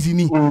bani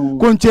izini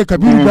ko in ce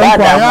Kabiru Dan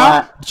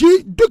Kwaya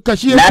shi duka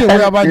shi yake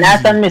ya bani na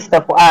san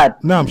Mr. Fuad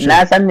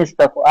na san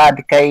Mr.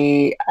 Fuad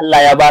kai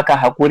Allah ya baka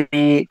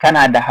hakuri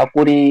kana da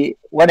hakuri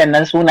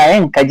waɗannan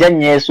sunayen ka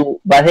janye su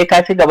ba sai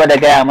ka ci gaba da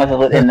gaya masa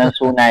waɗannan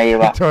sunaye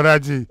ba.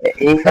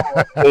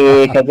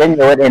 Ka janye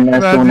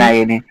waɗannan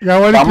sunaye ne.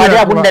 Amma dai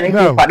abin da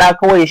nake faɗa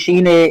kawai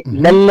shine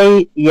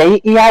lallai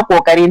yayi iya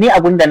kokari ni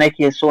abin da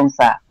nake son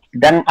sa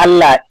dan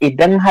Allah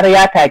idan har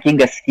ya taki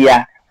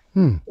gaskiya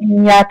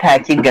in ya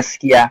taki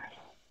gaskiya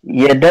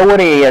ya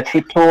daure ya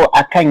fito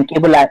akan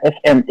Qibla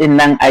FM din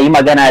nan a yi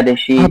magana da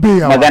shi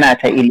magana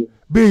ta ilimi.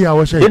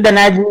 Duk da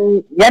naji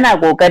yana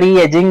kokari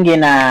ya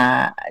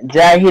jingina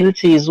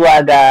jahilci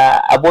zuwa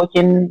ga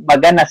abokin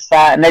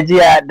maganarsa na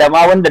jiya da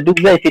ma wanda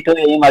duk zai fito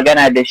ya yi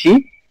magana da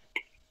shi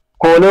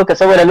ko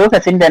saboda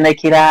lokacin da na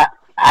kira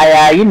a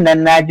yayin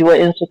nan naji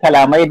waɗansu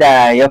kalamai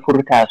da ya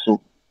furta su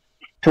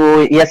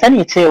to ya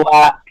sani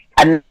cewa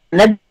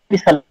annabi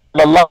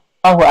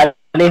sallallahu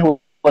alaihi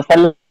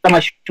wasallama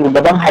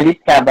shugaban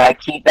halitta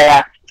baki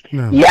ɗaya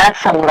ya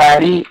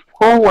saurari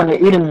kowane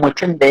irin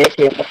mutum da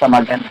yake masa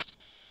magana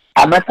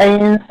a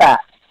matsayinsa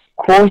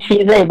ko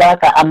shi zai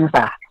baka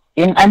amsa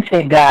in an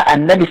ce ga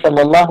annabi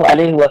sallallahu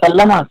alaihi wa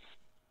sallama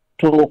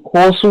to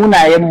ko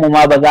sunayenmu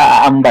ma ba za a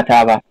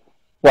ambata ba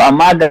to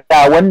amma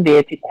ga wanda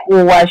ya fi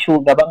kowa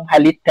shugaban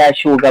halitta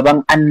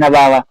shugaban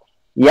annabawa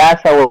ya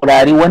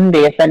saurari wanda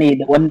ya sani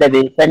da wanda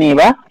bai sani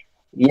ba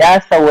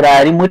ya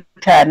saurari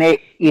mutane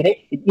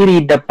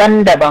iri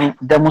daban-daban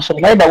da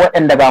musulmai da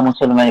waɗanda ba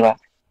musulmai ba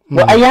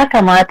to ai ya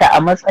kamata a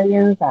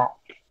matsayinsa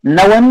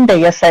na wanda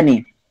ya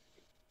sani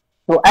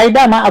to ai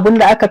dama abin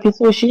da aka fi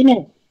so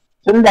shine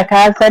tun da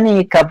ka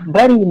sani ka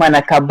bari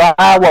mana ka ba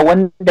wa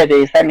wanda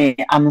bai sani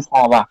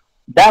amsa ba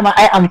dama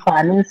ai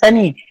amfanin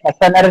sani ka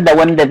sanar da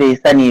wanda bai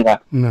sani ba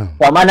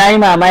amma na yi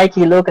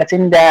mamaki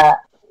lokacin da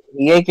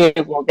yake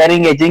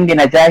kokarin ya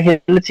jingina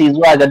jahilci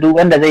zuwa ga duk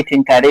wanda zai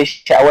tinkare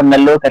shi a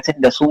wannan lokacin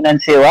da sunan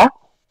cewa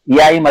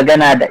ya yi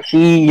magana da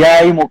shi,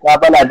 ya yi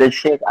mukabala da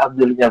Sheikh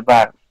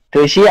Abdul-Jabbar.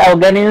 To shi a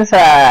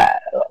ganinsa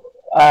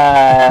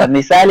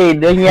misali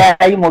don ya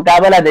yi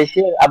mukabala da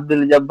Sheikh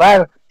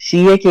Abdul-Jabbar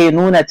shi yake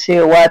nuna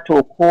cewa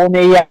to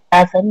komai ya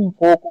sani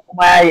ko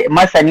kuma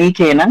masani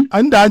kenan.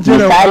 Inda an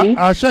jera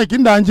a Sheikh,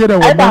 inda an jera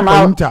wannan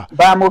fahimta.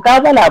 Ba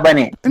mukabala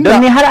bane. Don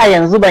ni har a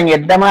yanzu ban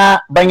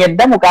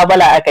yadda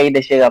mukabala aka yi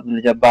da Sheikh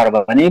Abdul-Jabbar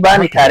ba. Ni ba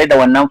ni tare da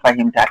wannan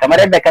fahimta. Kamar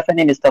yadda ka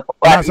sani Mr.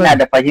 Fuad, ina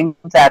da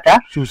fahimta ta.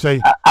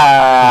 Sosai.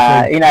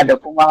 Ina da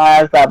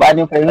kuma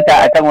sabanin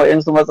fahimta akan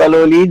waɗansu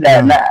matsaloli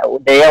da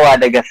yawa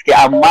da gaske,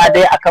 amma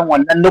dai akan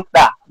wannan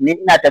nukta ni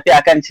ina tafi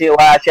akan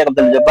cewa Sheikh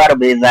Abdul-Jabbar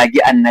bai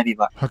zagi annabi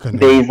ba.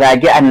 Bai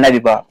zagi annabi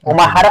ba,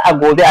 kuma har a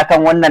gobe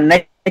akan wannan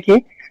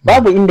nake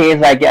babu inda ya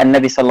zagi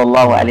annabi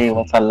sallallahu alaihi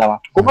wa sallama.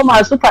 Kuma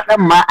masu faɗan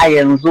ma a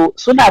yanzu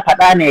suna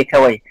faɗa ne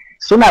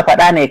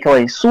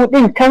kawai su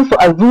ɗin kansu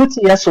a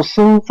zuciyarsu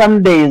sun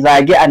san bai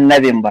zagi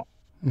annabin ba.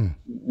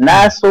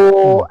 Na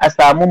so a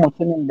samu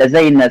mutumin da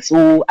zai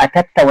natsu a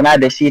tattauna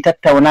da shi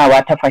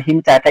tattaunawa ta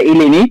fahimta ta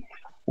ilimi,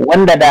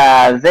 wanda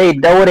da zai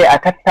daure a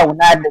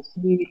tattauna da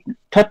shi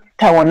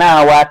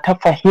tattaunawa ta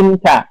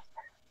fahimta,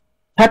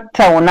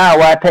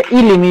 tattaunawa ta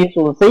ilimi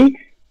sosai,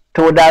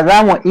 to da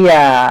za mu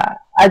iya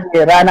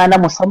ajiye rana na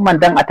musamman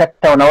don a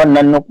tattauna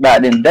wannan nukɗa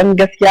ɗin. Don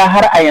gaskiya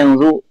har a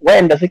yanzu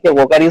wayanda suke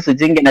kokari su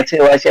jingina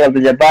cewa Sheikh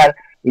Abdul-Jabbar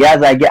ya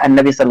zagi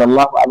annabi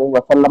sallallahu alaihi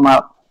wa sallama,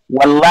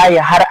 wallahi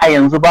har a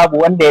yanzu babu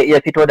wanda ya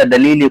iya fito da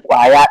dalili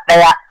kwaya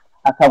ɗaya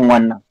akan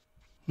wannan.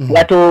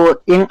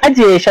 Wato in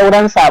ajiye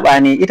shauran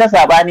saɓani, ita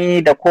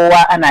saɓani da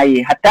kowa ana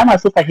yi, hatta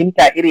masu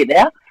fahimta iri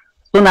ɗaya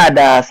suna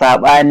da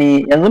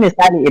saɓani. Yanzu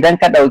misali idan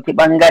ka ɗauki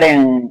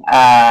ɓangaren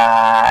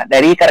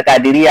ɗarikar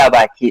kadiriya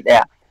baki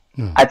ɗaya,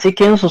 a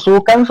cikinsu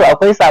su kansu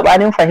akwai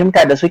saɓanin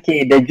fahimta da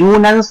suke da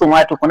junansu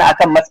ma tukuna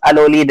akan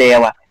matsaloli da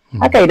yawa.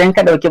 Haka idan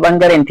ka ɗauki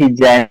ɓangaren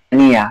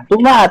tijjaniya,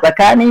 kuma a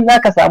tsakani za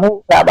ka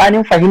samu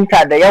saɓanin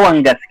fahimta da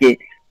yawan gaske.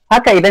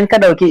 Haka idan ka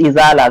ɗauki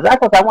izala, za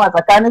ka samu a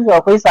tsakanin su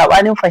akwai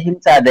saɓanin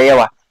fahimta da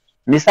yawa.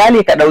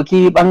 Misali ka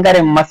ɗauki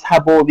ɓangaren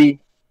mashabobi,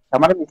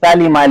 kamar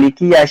misali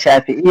malikiya,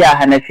 shafi'iya,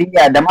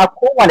 hanafiya da ma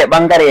kowane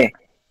ɓangare,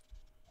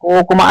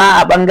 ko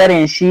kuma a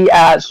ɓangaren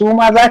shi'a, su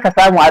ma za ka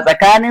samu a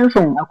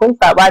tsakaninsu akwai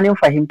saɓanin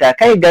fahimta.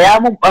 Kai gaya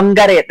mun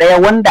ɓangare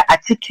ɗaya wanda a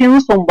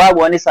cikinsu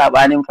babu wani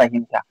saɓanin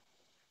fahimta.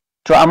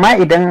 To amma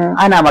idan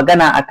ana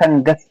magana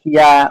akan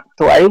gaskiya,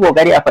 to a yi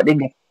ƙoƙari a faɗi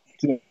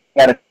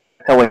gaskiyar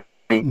kawai.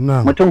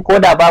 Mutum ko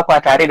da ba kwa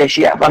tare da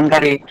shi a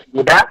ɓangare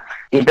guda,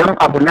 idan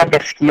abu na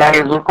gaskiya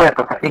ya zo kawai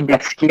ka faɗi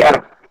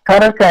gaskiyar,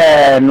 kar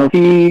ka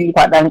nufi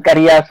faɗan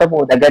ƙarya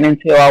saboda ganin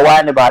cewa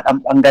wani ba ɗan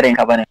ɓangaren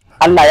ka bane.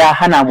 Allah ya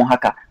hana mu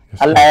haka.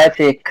 Allah ya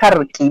ce kar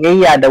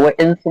ƙiyayya da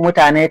waɗansu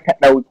mutane ta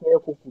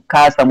ɗauke ku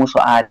kasa musu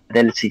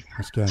adalci.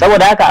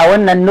 Saboda haka a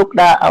wannan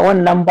nukɗa, a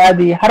wannan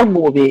babi har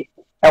gobe,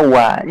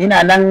 yawwa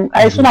ina nan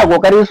ai suna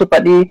kokari su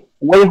faɗi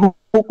wai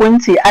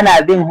hukunci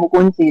ana bin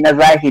hukunci na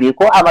zahiri,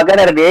 ko a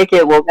maganar da yake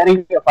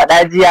kokarin ya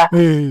faɗa jiya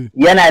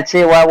yana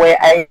cewa wai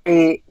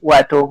ai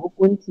wato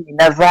hukunci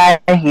na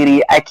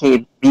zahiri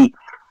ake bi.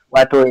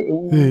 Wato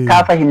in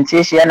ka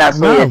fahimce shi yana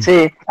so ya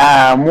ce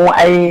mu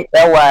ai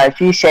yawa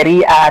shi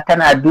shari'a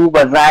tana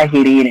duba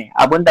zahiri ne,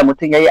 abinda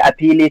mutum ya yi a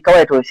fili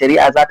kawai to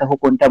shari'a za ta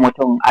hukunta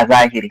mutum a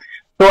zahiri.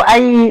 To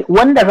ai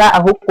wanda za a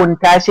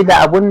hukunta shi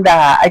da abun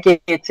da ake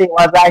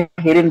cewa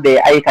zahirin bai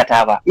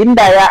aikata ba,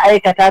 inda ya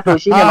aikata to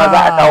shi ne ma za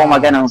a kawo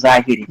maganan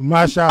zahiri.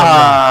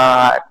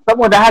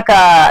 Saboda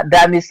haka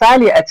da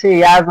misali a ce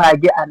ya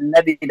zagi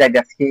annabi da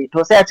gaske,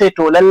 to sai a ce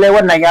to lalle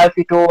wannan ya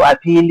fito a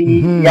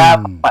fili ya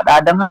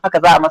faɗa, don haka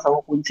za a masa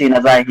hukunci na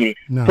zahiri.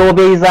 To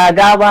bai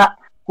zaga ba,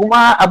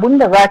 kuma abun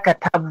da za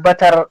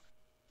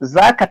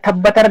ka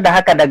tabbatar da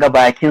haka daga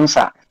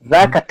bakinsa,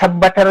 za ka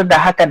tabbatar da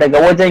haka daga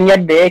wajen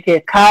yadda yake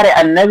kare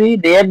annabi,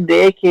 da yadda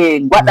yake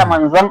gwada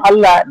manzon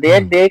Allah, da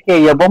yadda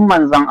yake yabon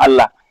manzon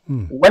Allah.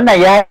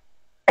 Wannan ya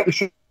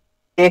ishe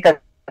ka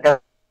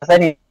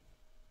sani.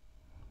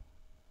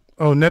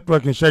 Oh,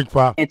 networking shake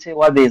fa.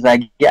 Cewa bai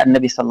zagi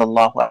annabi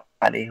sallallahu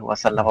alaihi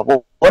wasallam ba.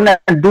 Wannan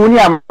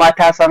duniya ma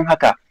ta san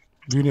haka.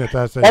 Duniya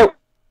ta san.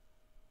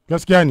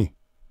 Gaskiya ne.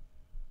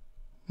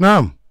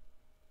 Na'am.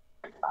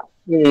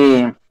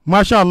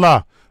 Masha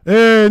Allah.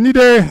 Ni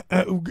dai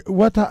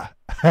wata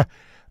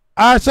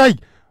sai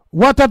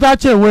wata ta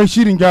ce wai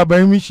shirin ga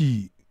bai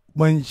mishi,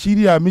 ban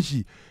shirya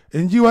mishi,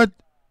 in ji wa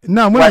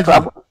na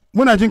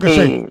muna jin ka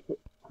shai.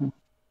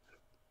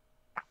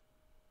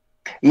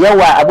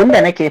 Yawa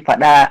abinda nake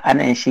faɗa a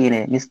nan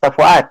shine Mr.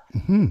 Fuad,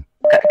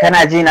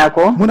 kana ji na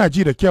ko? Muna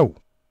ji da kyau.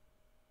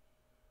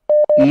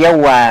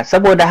 Yawa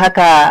saboda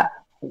haka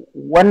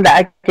wanda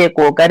ake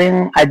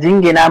kokarin a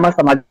jingina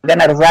masa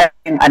maganar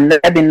zagin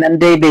annabin nan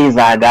dai bai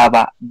zaga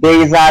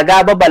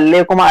ba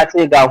balle kuma a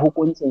ce ga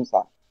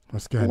hukuncinsa.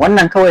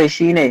 Wannan kawai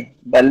shine,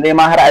 balle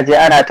ma har aje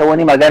ana ta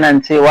wani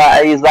maganan cewa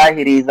ai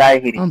zahiri.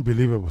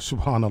 Unbelievable,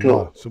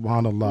 subhanallah,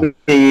 subhanallah.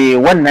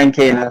 Wannan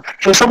kenan.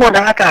 To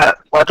saboda haka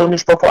wato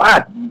Mr.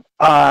 Fuad,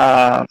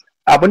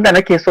 abinda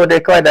nake so dai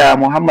kawai da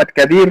Muhammad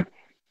Kabir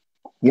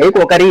ya yi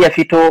kokari ya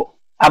fito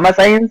a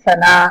matsayinsa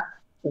na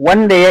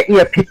wanda ya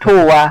iya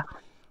fitowa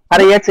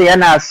har ya ce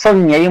yana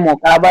son ya yi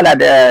muƙabala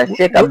da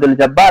Sheikh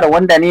Abdul-Jabbar,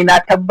 wanda ni na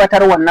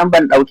tabbatar wannan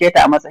ban ɗauke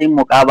ta a matsayin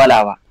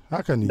muƙabala ba.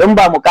 Don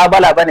ba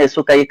muƙabala ba ne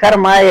suka yi, kar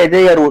ma ya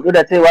je ya rudu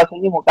da cewa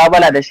sun yi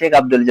muƙabala da Sheikh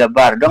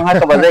Abdul-Jabbar, don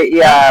haka ba zai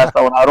iya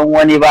sauraron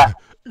wani ba.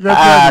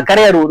 Kar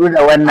ya rudu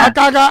da wannan.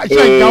 Kaga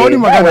ga wani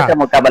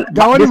magana.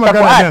 Ga wani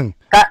magana.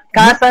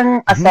 Ka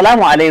san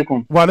assalamu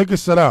alaikum. Wa alaikum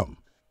salam.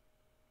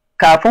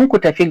 Kafin ku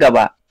tafi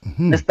gaba,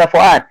 Mr.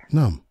 Fuad.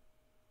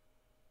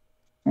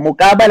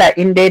 Muƙabala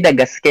in dai da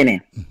gaske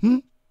ne.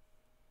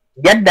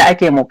 Yadda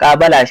ake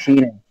muƙabala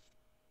shine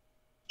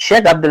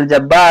Sheikh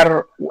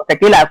Abdul-Jabbar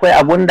watakila akwai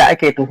abun da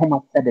ake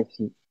tuhumarsa da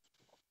shi.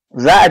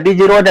 Za a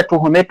bijiro da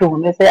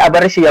tuhume-tuhume sai a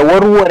bar shi ya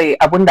warware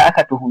abun da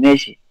aka tuhume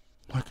shi.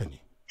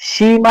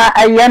 Shi ma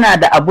ai yana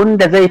da abun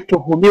da zai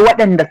tuhumi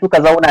waɗanda suka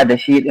zauna da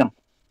shi ɗin.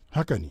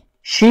 Haka ne.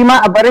 Shi ma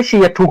a bar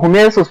shi ya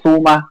tuhume su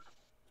suma.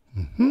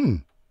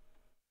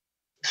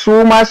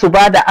 Su ma su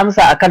ba da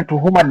amsa akan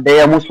tuhumar da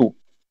ya musu.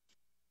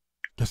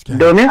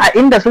 Domin a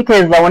inda suke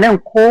zaunen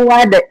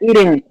kowa da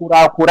irin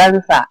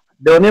kurakuransa,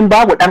 domin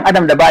babu ɗan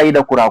adam da ba yi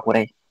da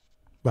kurakurai.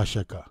 Ba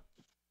shakka.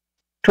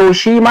 To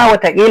shi ma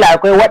watakila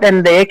akwai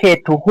waɗanda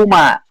yake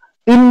tuhuma,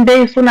 in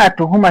dai suna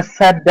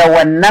tuhumarsa da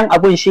wannan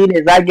abun shi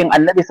ne zagin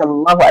Annabi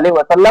sallallahu alaihi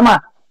wa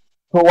sallama,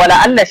 to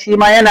wala Allah shi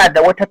ma yana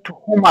da wata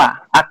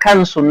tuhuma a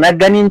kansu na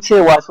ganin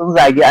cewa sun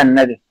zagi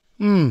Annabi.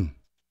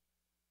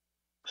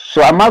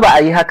 So amma ba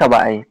a yi haka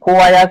ba a yi,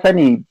 kowa ya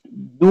sani,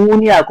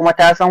 duniya kuma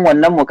ta san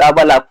wannan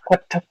muƙabala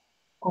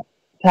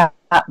kwata-kwata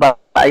ba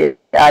a yi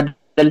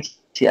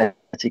adalci a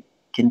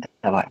cikin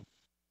ta ba.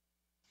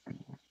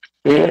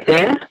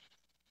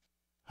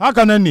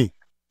 Haka nan ne.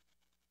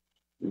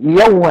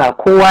 Yawa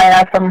kowa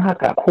ya san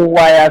haka,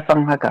 kowa ya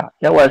san haka.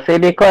 Yawa sai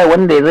dai kawai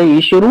wanda zai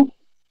yi shiru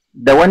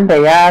da wanda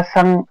ya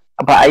san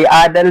ba a yi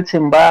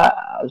adalcin ba,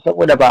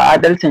 saboda ba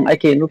adalcin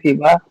ake nufi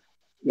ba,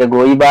 ya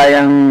goyi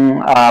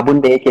bayan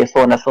abin da yake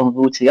so na son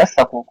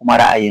zuciyarsa ko kuma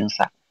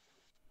ra'ayinsa.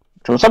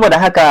 To saboda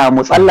haka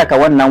mu tsallaka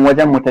wannan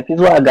wajen mu tafi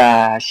zuwa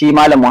ga shi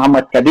Malam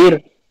Muhammad Kabir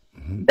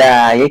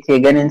da yake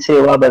ganin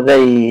cewa ba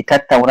zai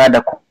tattauna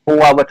da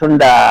kowa ba, tun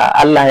da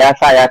Allah ya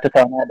sa ya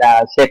tattauna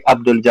da Sheikh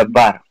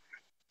Abdul-Jabbar.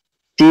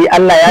 Shi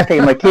Allah ya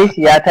taimake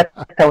shi ya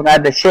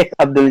tattauna da Sheikh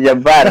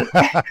Abdul-Jabbar,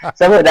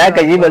 saboda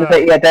haka shi ba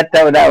zai iya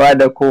tattaunawa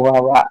da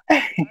kowa ba.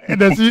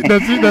 Da shi da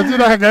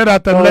haka yana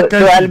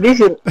tallakan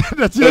shi.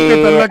 Da shi yake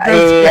tallakan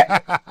shi.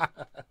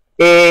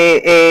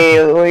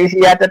 Shi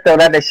ya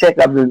tattauna da Sheikh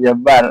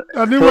Abdul-Jabbar.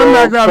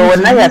 To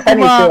wannan ya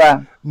sani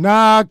cewa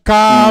na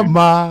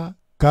kama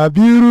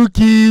Kabiru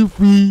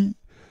Kifi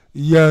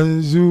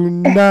yanzu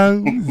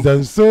nan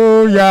zan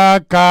soya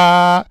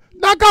ka.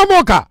 Na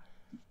kamo ka.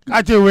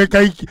 A ce wai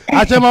kai,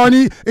 a ce ma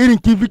wani irin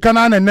kifi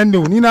kananan nan ne,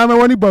 ni na mai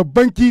wani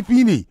babban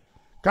kifi ne.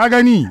 Ka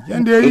gani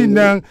yanda yayi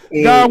nan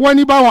ga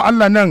wani bawan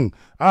Allah nan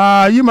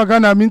yi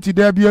magana minti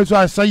da biyar su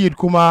a Sayyid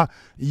kuma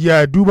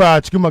ya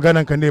duba cikin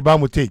maganan ka ne ba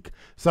mu take.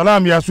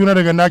 Salam, ya suna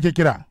daga nake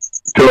kira.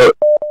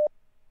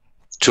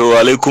 To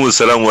alaikum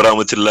salam wa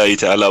rahmatullahi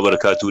ta'ala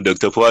barakatu.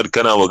 Dr. Fuad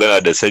kana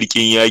magana da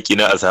sarkin yaki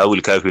na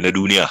ashabul kafi na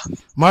duniya.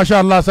 Masha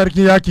Allah,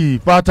 sarkin yaki,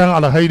 fatan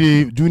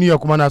alkhairi, duniya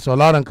kuma na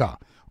sauraron ka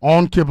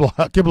on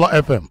Qibla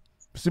FM.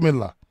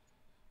 Bismillah.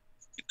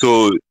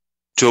 To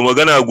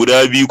magana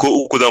guda biyu ko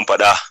uku zan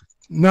faɗa.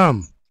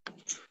 Na'am.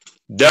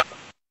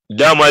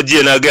 Dama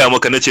jiya na gaya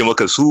maka, nace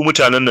maka su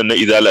mutanen nan na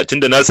izala,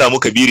 tunda na samu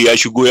Kabiru ya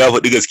shigo ya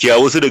faɗi gaskiya,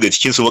 wasu daga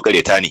cikin su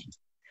makareta ne.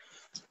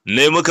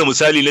 Na yi maka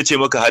misali, na ce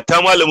maka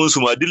hatta malamin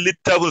su ma duk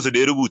littafinsu da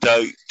ya rubuta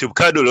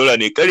tufka da laura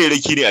ne,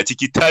 kareraki ne a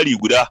ciki tari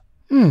guda.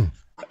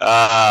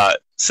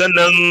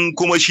 Sannan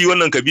kuma shi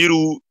wannan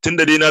Kabiru,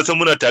 tunda dai na san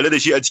muna tare da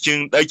shi a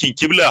cikin ɗakin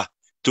Qibla,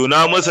 to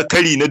na masa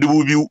kari na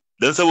 2000,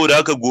 don saboda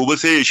haka gobe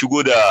sai ya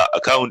shigo da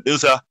akawun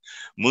ɗinsa.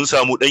 Mun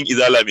samu ɗan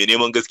izala mai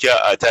neman gaskiya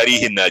a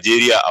tarihin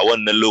Najeriya a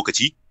wannan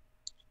lokaci.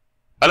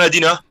 Ana ji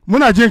na?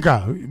 Muna jin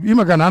ka, yi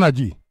magana, ana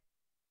ji.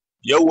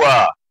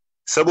 Yawwa.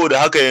 Saboda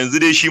haka yanzu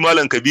dai shi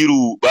Malam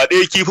Kabiru ba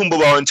ɗaya kifin ba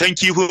wancan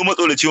kifin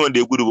matsoraci wanda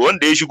ya gudu ba,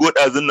 wanda ya shigo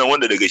ɗazun nan,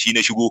 wanda daga shi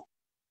na shigo.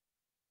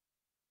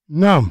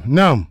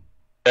 Na'am.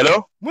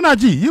 Hello? Muna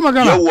ji, yi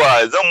magana.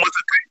 Yawwa,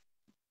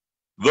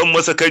 zan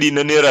masa kari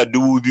na naira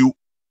 2000.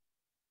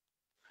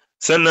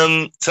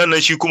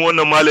 Sannan shi kuma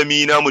wannan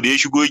malami namu da ya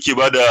shigo yake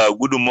ba da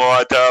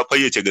gudunmawa ta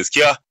fayyace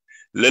gaskiya,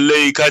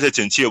 lallai ka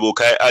cancanci yabo,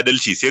 ka yi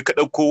adalci, sai ka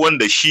ɗauko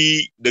wanda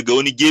shi daga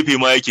wani gefe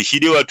ma yake, shi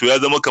dai wato ya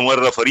zama kamar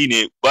rafari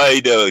ne, ba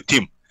yi da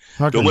tim.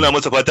 To muna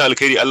masa fatan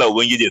alkhairi, Allah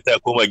ubangiji ya sa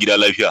koma gida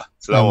lafiya.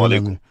 Assalamu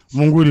alaikum.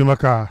 Mun gode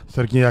maka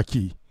sarkin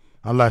yaki,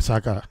 Allah ya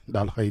saka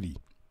da alkhairi.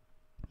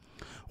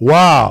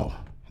 Wow,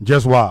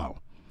 just wow.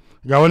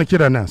 Ga wani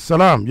kira nan.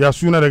 Salam, ya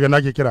suna daga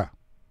nake kira.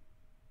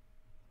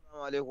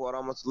 Assalamu alaikum wa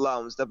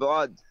rahmatullah, Mustapha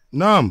Wad.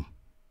 Na'am.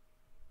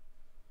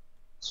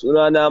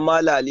 Sunana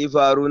Mala Ali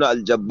Haruna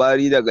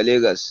Aljabbari daga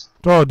Lagos.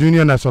 To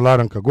duniya na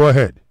sauraron ka, go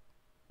ahead.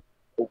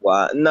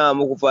 Ina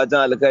muku fatan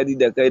alkhairi,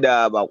 da kai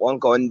da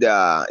bakonka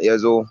wanda ya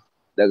zo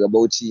daga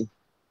Bauchi.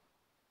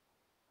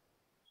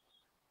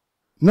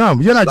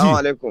 Na'am, yana ji. Assalamu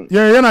alaikum.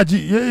 Yana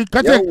ji.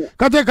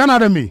 Kace kana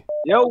da me?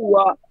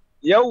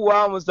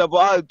 Yawwa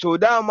Mustapha, to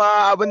dama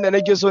abin da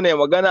nake so ne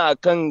magana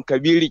akan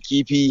Kabiru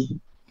Kifi.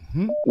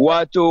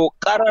 Wato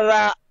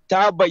karara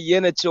ta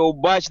bayyana cewa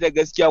ba shi da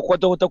gaskiya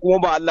kwata-kwata kuma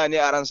ba Allah ne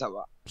a ransa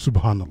ba.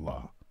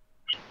 Subhanallah.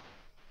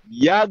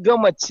 Ya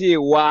gama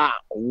cewa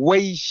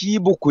wai shi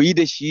ba ku yi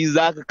da shi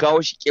za ka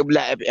kawo shi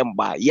Qibla FM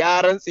ba.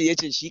 Ya rantse ya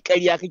ce shi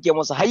ƙarya kake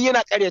masa har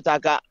yana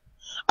ƙaryata ka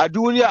a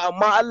duniya,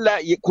 amma Allah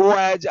kowa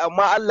ya ji,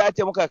 amma Allah ya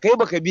taimaka kai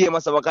baka biye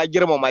masa ba, ka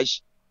girmama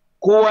shi.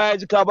 Kowa ya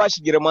ji ka ba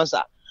shi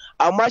girmansa.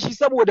 Amma shi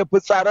saboda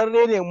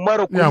fitsararre ne,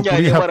 mara kunya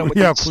ne, mara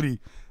mutunci.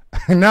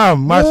 Na'am,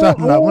 masha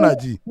Allah, muna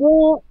ji.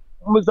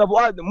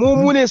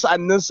 Mu ne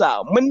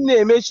sa'anninsa, mun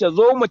neme shi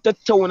zo mu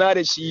tattauna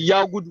da shi,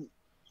 ya gudu.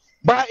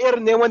 Ba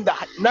irin ne wanda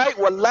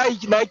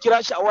wallahi na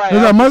kira shi a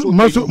waya.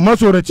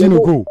 Masoraci ne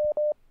ko?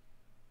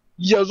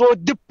 Ya zo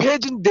duk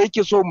pejin da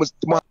yake so mu.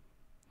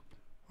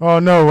 Oh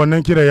no,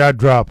 wannan kira ya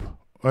drop.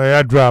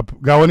 Ya drop.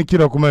 Ga wani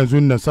kira kuma yanzu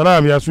nan.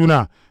 Salam, ya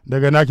suna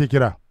daga nake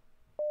kira.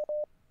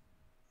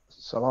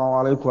 Assalamu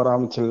alaikum wa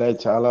rahmatullahi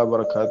ta'ala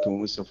barakatuhu.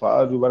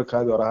 Mustafa Adu,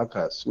 barka da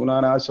warhaka.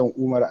 Suna na Hassan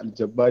Umar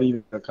Aljabbari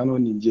daga Kano,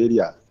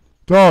 Nigeria.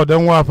 To,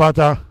 dan wa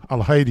fata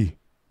alhaidi.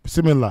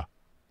 Bismillah.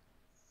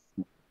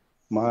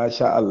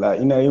 Masha Allah,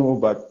 ina yi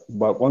mu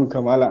bakon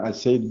Kamalan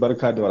Asaid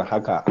barka da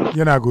warhaka.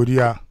 Yana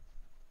godiya.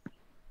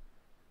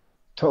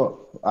 To,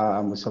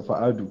 Mustafa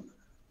Adu,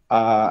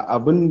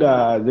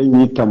 abinda zan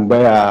yi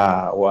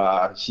tambaya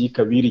wa shi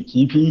Kabiru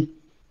Kifi,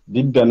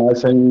 duk da na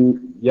san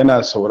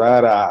yana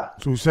saurara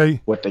sosai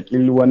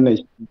watakil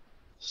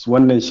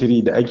wannan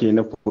shiri da ake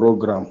na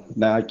program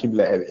na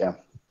Qibla FM.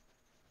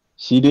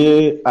 Shi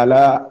dai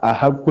a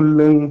har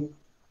kullum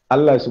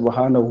Allah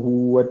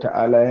subhanahu wa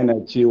ta'ala yana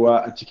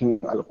cewa a cikin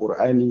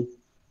alkur'ani,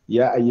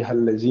 ya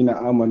ayyuhal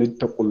ladzina amanu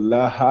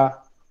taqullaha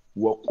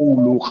wa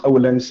qulu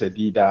qawlan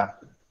sadida.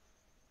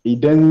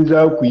 Idan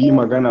za ku yi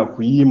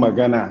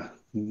magana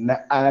na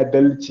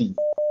adalci,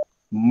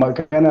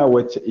 magana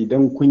wacce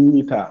idan kun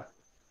yi ta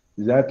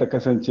za ta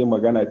kasance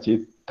magana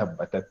ce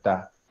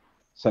tabbatatta.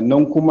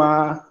 Sannan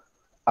kuma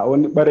a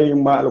wani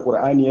ɓarayin ma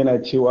alkur'ani yana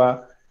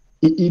cewa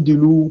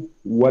i'dilu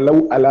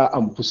walau ala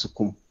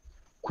anfusikum,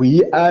 ku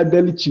yi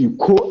adalci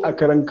ko a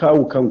karan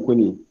kawu kanku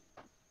ne,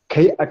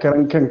 kai a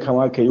karan kanka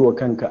ma ka yi wa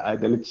kanka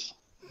adalci.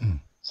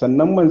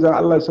 Sannan manzon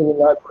Allah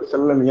sallallahu alaihi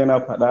wasallam yana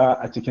faɗa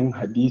a cikin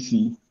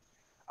hadisi,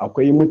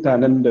 akwai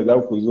mutanen da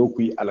za ku zo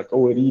ku yi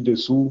alkawari da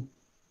su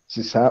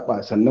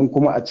saba, sannan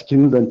kuma a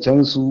cikin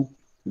zancensu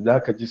za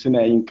ka ji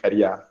suna yin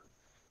ƙarya.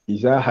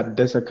 Iza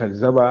haddasa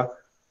kazzaba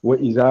wa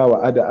iza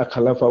wa'ada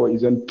akhlafa wa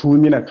izan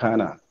tumina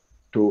kana.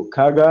 To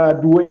kaga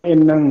duk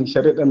wayannan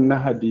sharaɗan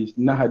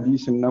na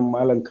hadisin nan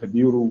Malam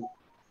Kabiru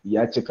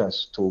ya cika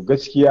su. To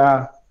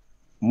gaskiya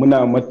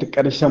muna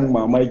matuƙar shan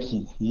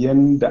mamaki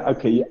yanda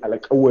aka yi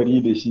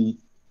alkawari da shi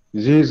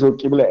zai zo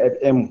Qibla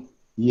FM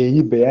ya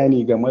yi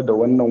bayani game da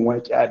wannan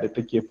waƙi'a da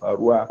take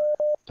faruwa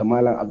ta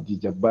Malam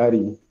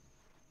Abdul-Jabbari,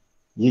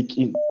 ya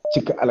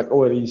cika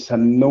alkawari,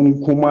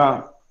 sannan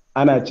kuma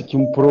ana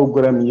cikin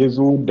program ya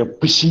zo da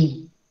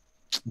fushi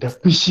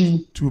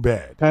too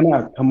bad.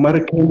 Kana kamar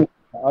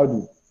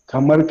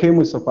kai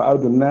Mustafa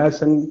Adu, na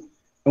san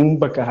in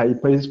baka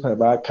haifa shi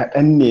ba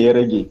kaɗan ne ya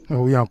rage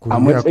a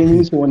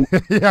matsayin su wani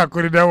ya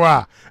kuri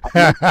dawa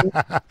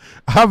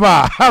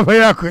haba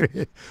ya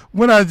kuri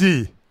muna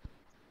ji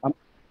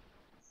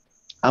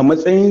a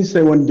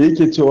matsayinsa wanda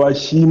yake cewa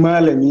shi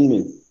malami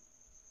ne,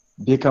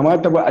 bai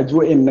kamata ba a ji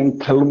wa'annan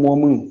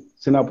kalmomin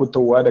suna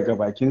fitowa daga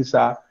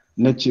bakinsa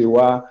na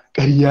cewa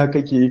ƙarya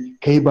kake,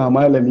 kai ba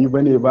malami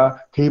bane ba,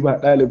 kai ba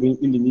ɗalibin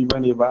ilimi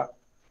bane ba.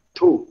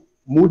 To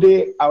mu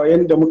dai a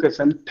yanda muka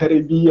san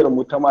tarbiyyar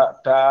mu ta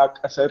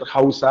ƙasar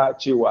Hausa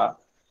cewa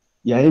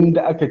yayin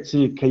da aka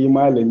ce kai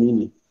malami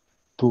ne,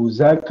 to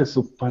za ka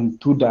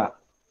siffantu da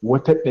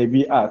wata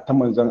ɗabi'a ta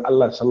manzon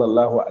Allah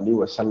sallallahu alaihi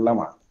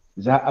wasallama.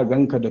 Za a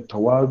ganka da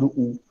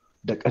tawadu'u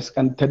da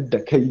ƙasƙantar da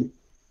kai,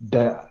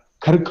 da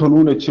karka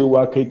nuna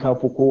cewa kai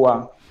kafi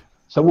kowa,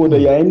 saboda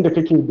yayin da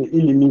kake da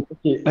ilimi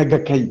kake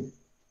ɗaga kai,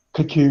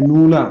 kake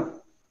nuna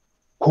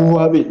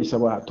kowa bai isa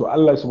ba, to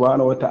Allah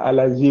subhanahu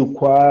wata'ala zai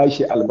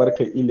kwashe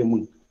albarkar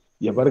ilimin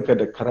ya barka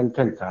da karan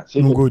kanka,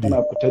 sai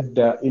kana fitar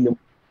da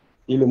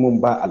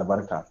ilimin ba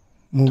albarka.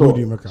 To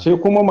sai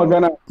kuma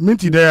magana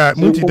minti daya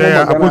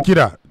akwai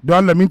kira don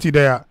Allah, minti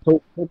daya.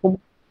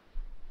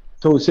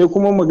 To sai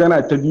kuma magana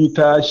ta biyu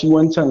ta shi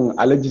wancan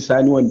Alhaji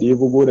Sani wanda ya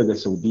bugo daga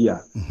Saudiya.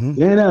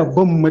 Yana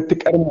ban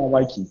matukar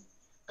mamaki.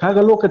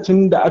 Kaga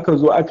lokacin da aka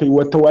zo aka yi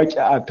wata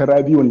waƙi'a ta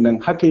Rabiun nan,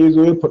 haka ya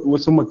zo ya faɗi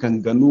wasu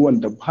maganganu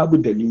wanda babu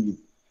dalili.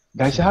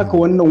 Gashi haka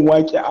wannan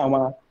waƙi'a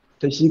ma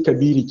ta shi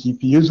Kabiru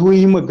Kifi ya zo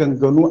yi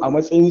maganganu a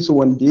matsayinsu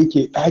wanda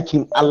yake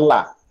ɗakin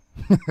Allah.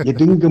 Ya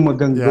dinga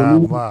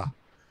maganganu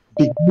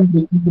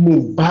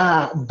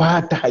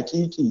ba ta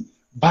haƙiƙi,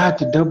 ba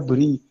ta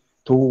dabbiri.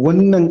 To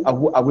wannan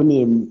abu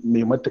ne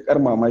mai matukar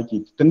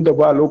mamaki, tunda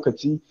ba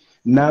lokaci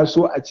na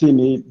so a ce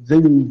ne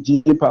zan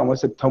jefa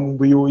masa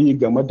tambayoyi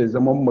game da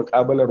zaman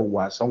muƙabalar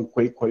wasan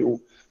kwaikwayo,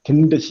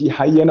 tun da shi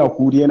har yana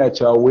kuri yana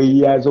cewa wai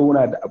ya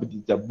zauna da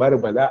Abdul-Jabbar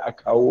ba za a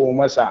kawo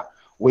masa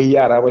wai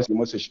yara ba su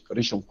masa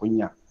rashin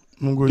kunya.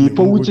 Bai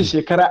fa wuce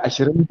shekara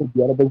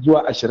 25 ba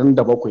zuwa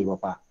 27 ba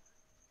fa.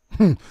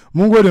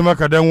 Mun gode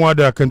maka danwa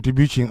da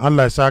contribution,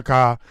 Allah ya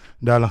saka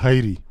da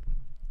alhairi.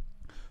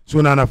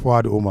 Suna na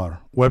Fuad Umar,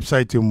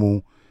 website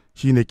mu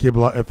shine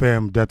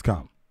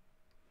kiblafm.com.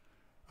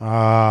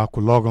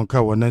 Ku logon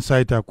ka wannan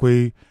site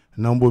akwai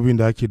nambobin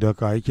da ake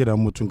daka a kira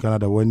mutum kana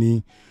da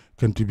wani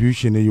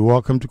contribution, you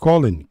welcome to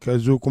call in. Ka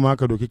zo kuma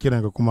ka doki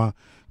kiran ka kuma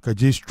ka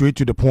je straight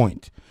to the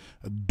point.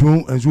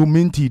 Don yanzu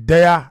minti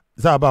daya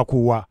za a ba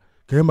kowa,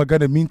 ka yi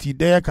magana minti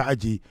daya ka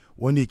aje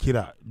wani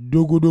kira,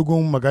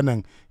 dogon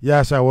maganan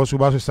ya sa wasu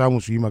ba su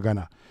samu su yi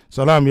magana.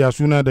 Salam, ya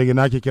suna daga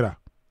nake kira.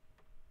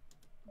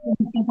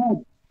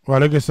 Wa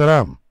alaikum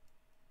salam.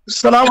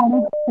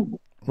 Salamu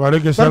Wa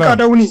alaikum salam. Barka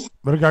da wuni.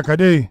 Barka ka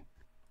dai.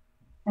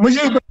 Muje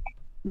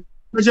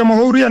da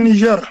jamhuriyar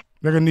Niger.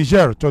 Daga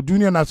Niger, to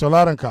duniya na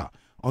sauraron ka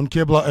on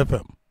Qibla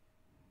FM.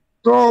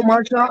 To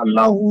masha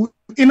Allah,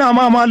 ina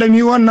ma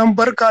malami wannan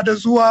barka da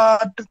zuwa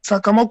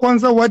sakamakon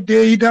zawar da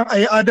ya yi don a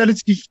yi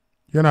adalci.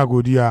 Yana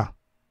godiya.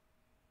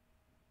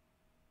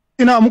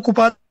 Ina muku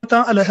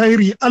fatan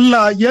alheri,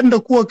 Allah yadda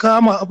kuka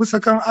kama a bisa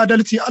kan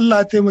adalci, Allah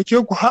ya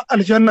taimake ku har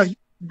aljanna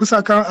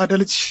bisa kan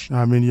adalci.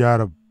 Amin ya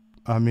rab.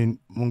 Amin.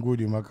 Mun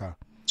gode maka.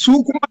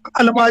 Su kuma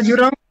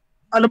almajiran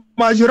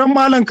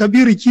Malam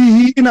Kabiru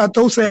Kihi ina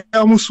tausaya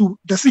musu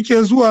da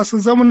suke zuwa su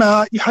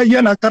zamana har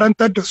yana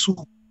karantar da su.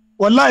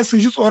 Wallahi su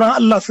ji tsoron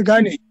Allah su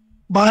gane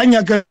ba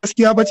hanya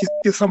gaskiya ba ce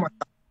suke sama.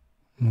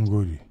 Mun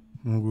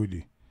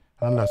gode.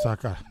 Allah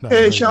saka.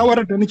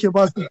 Shawarar da nake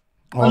ba su.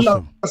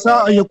 Allah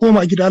sa ya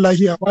koma gida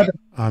lafiya.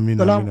 Amin.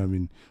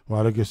 Wa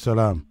alaikum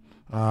salam.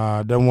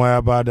 Dan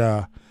waya ba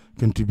da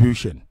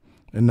contribution.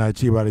 Ina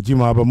ce ba da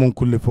jima ba mun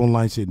kulle phone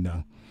lines din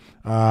nan.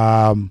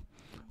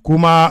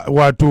 Kuma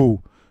wato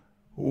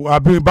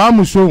ba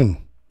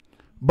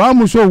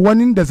mu so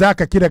wani da za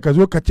ka kira ka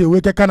zo ka ce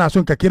wai kai kana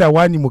son ka kira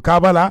wani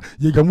mukabala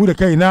ya gamu da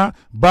kaina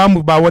ba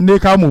wanne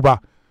kamu ba.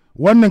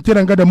 Wannan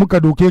kiran ga da muka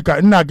doke ka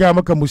ina gaya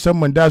maka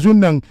musamman da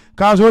nan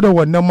ka zo da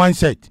wannan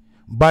mindset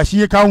ba shi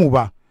ya kamu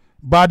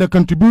ba da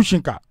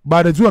contribution ka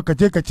ba da zuwa ka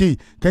ce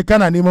kai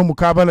kana neman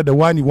mukabala da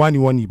wani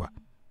ba.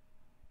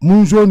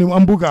 Mun zo ne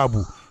an buga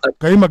abu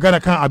ka yi magana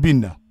kan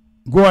abin nan.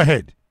 Go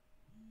ahead.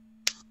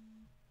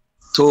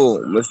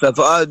 To,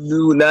 Mustapha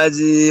Adu, na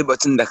ji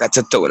batun da ka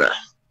tattauna.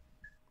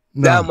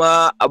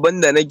 Dama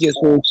abin da nake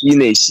so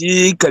shine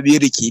shi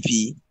Kabiru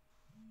Kifi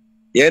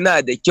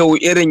yana da kyau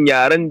irin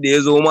yaren da ya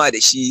zo ma da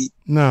shi.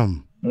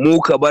 Mu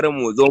ka bar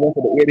mu zo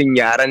masa da irin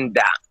yaren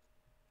da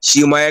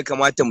shi ma ya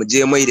kamata mu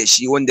je mai da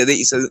shi wanda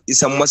zai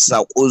isan masa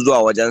sako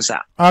zuwa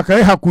wajensa. A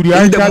kai hakuri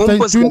ai ka san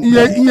tun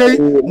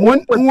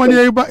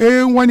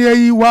wani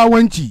yayi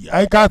wawanci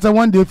ai ka san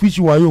wanda ya fi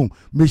shi wayo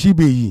me shi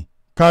bai yi.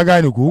 Ka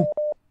gane ko?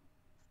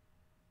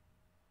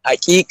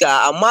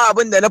 Hakika, amma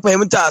abin da na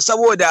fahimta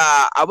saboda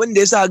abin da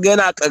yasa ga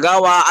yana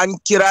kagawa an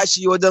kira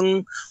shi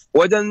wajen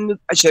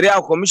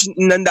shari'a commission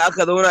din nan da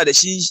aka zauna da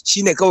shi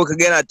shine kawai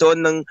kaga yana ta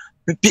wannan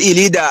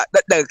fi'ili da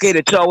daddaga kai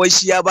da cewa wai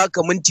shi ya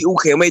baka minti uku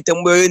kai mai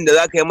tambayoyin da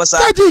zaka yi masa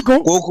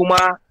ko kuma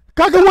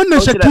kaga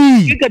wannan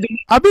shakki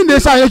abin da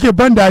yasa yake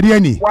ban dariya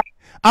ne.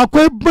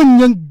 Akwai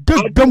banyan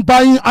gaggan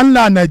bayin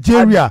Allah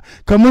Najeriya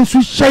kamar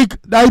su Sheikh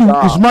Dairu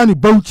Usmani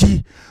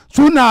Bauchi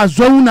suna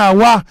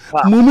zaunawa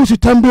mu musu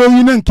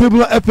tambayoyi nan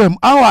Qibla FM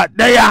awa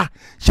daya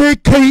sai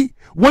kai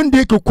wanda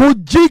yake ko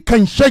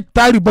jikan Sheikh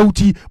Tari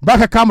Bauchi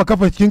baka kama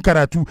kafa cikin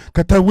karatu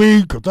ka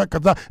tawe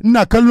kaza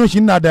ina kallon shi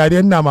ina dariya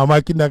ina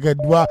mamaki na ga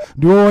duwa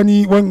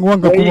wani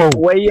wanga kuma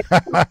wai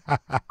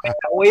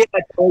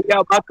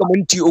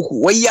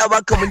ya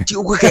baka minti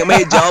uku kai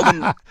mai jawabin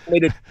mai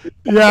da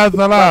ya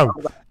salam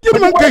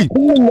girman kai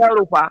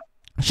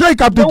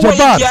Sheikh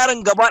Abdul-Jabbar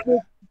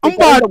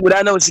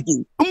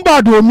in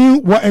ba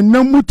domin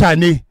wa'annan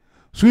mutane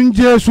sun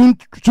je sun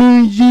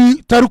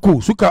yi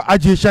tarko suka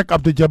ajiye Sheikh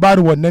Abdul-Jabbar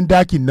wannan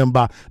dakin nan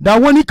ba da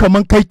wani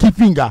kaman kai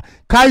kifin ga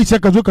kai sai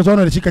ka zo ka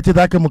zauna da shi ka ce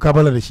za ka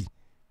mukabala da shi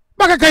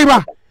baka kai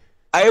ba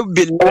ai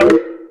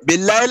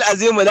billahi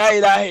alazim la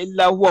ilaha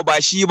illa huwa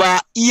ba shi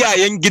ba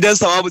iyayen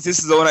gidansa ma ba sai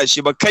su zauna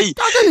shi ba kai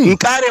in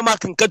kare ma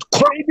kan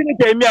ko ibn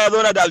taymiya ya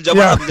zauna da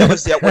Abdul-Jabbar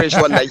sai ya kore shi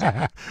wallahi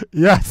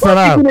ya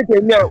salam ibn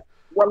taymiya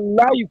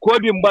wallahi ko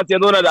bin ba sai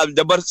zauna da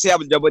Abdul-Jabbar sai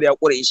Abdul-Jabbar ya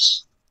kore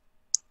shi.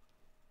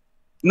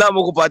 Na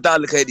muku fata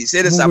alkhairi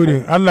sai da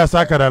sako. Allah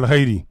saka da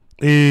alkhairi.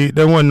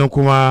 Dan wannan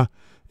kuma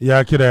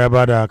ya kira ya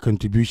bada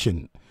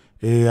contribution.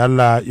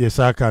 Allah ya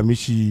saka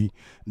mishi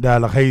da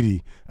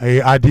alkhairi.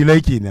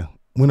 Adilai kenan.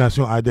 Muna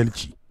son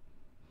adalci.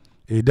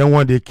 Dan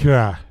wanda ya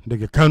kira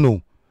daga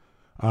Kano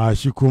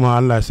shi kuma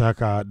Allah ya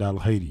saka da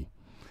alkhairi.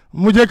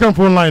 Mu je kan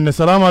phone line.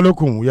 Assalamu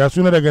alaikum. Ya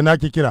suna daga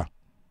nake kira.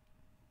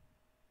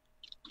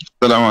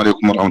 Assalamu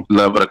alaikum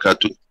warahmatullahi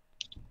wabarakatuh.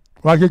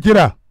 Wa ke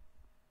kira?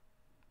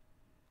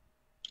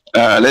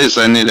 Alhaji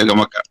Sani daga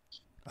Makka.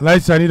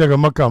 Alhaji Sani daga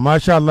Makka,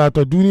 masha Allah,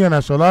 ta duniya na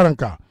sauraron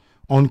ka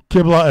on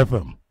Qibla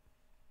FM.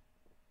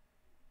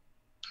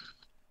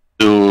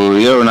 To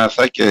yau na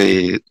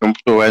sake kan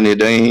fitowa ne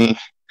don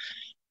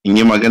in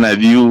yi magana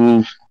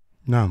biyu.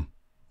 Na'am.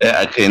 Ɗaya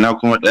a kaina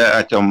kuma ɗaya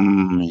a kan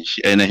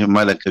shi ainihin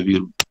Malam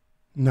Kabiru.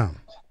 Na'am.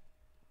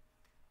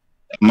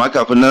 Amma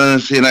kafin nan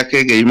sai na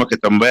kai ga yi maka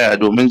tambaya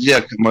domin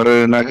jiya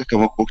kamar na ga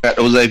kamar ko ka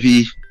ɗau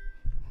zafi.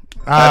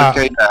 Har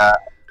kai da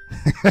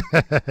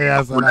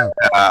ya sana.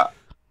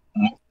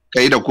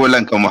 Kai da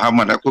kolanka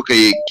Muhammad ko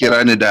kai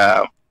kira ni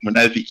da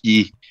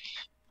munafiki.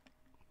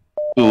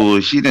 To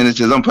shi ne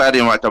nace zan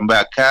fara ma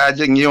tambaya ka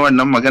janye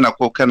wannan magana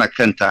ko kana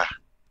kanta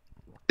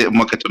sai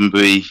maka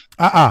tambayoyi.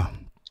 A'a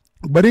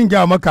bari in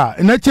ga maka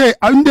na ce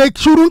an dai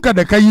shirunka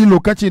da kai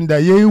lokacin da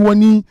yayi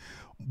wani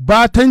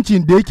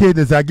batancin da yake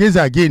da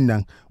zage-zage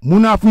nan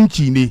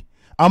munafunci ne,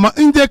 amma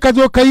in dai ka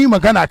zo ka yi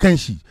magana kan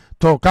shi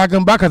to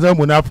kagan baka zama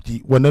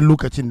munafiki wannan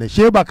lokacin da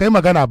she ba kai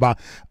magana ba,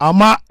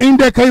 amma in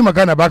dai kai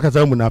magana baka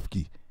zama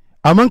munafiki,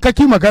 amma ka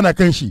ki magana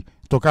kan shi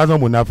to ka zama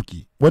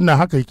munafiki. Wannan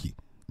haka yake,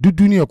 duk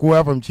duniya kowa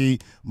ya fahimci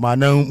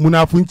ma'anan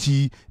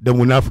munafunci da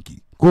munafiki,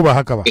 ko ba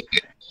haka ba?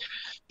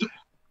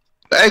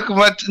 Ai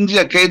kuma tun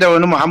jiya kai da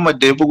wani Muhammad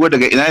da ya bugo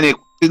daga ina ne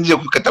tun jiya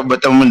kuka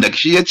tabbatar min da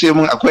shi ya ce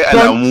min akwai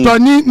alamu. To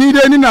ni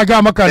dai nina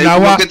ga maka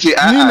nawa,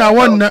 ni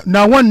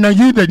na wannan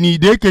yi da ni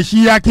da yake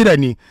shi ya kira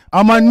ni,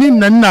 amma ni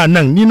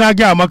nan ni na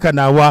ga maka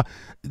nawa,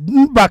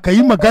 ba ka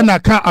yi magana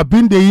kan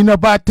abin da yi na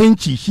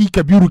batanci shi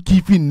Kabiru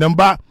Kifin nan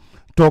ba,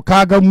 to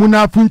kaga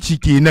munafunci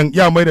kenan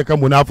ya mai da kan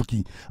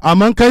munafuki,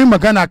 amma ka yi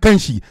magana kan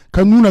shi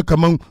ka nuna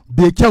kaman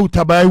bai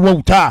kyauta ba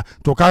wauta,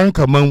 to kaga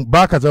kaman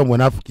baka zama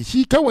munafuki,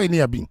 shi kawai ne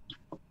abin.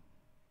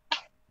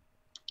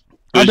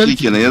 To shi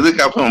kenan yanzu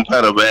kafin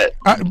fara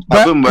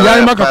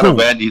bayani maka ko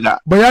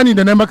bayani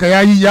da na maka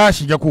yayi ya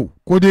shiga ko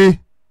dai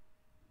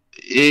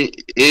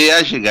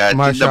ya shiga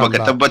tunda baka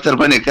tabbatar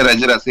bane kana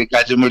jira sai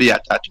ka ji murya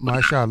ta.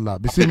 Masha Allah,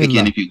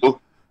 bismillah.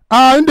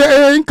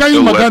 Inda in kai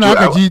magana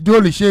haka ji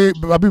dole she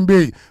abin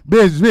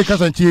bai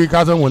kasance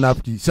ka san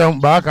munafiki san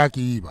ba haka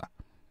ake yi ba.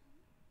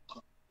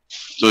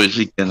 To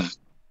shi kenan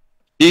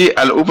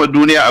al'ummar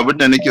duniya abin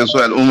da nake so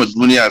al'ummar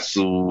duniya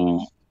su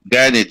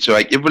gane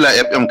cewa Qibla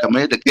FM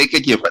kamar yadda kai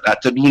kake faɗa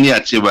ta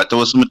duniya ce ba ta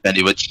wasu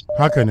mutane ba ce.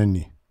 Haka nan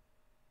ne.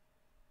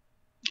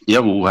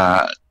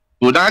 Yawwa,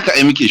 to don haka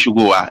ai muke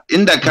shigowa,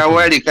 inda ka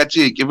ware ka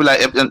ce Qibla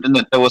FM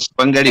ɗin ta wasu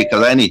bangare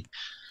kaza ne,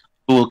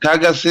 to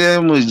kaga sai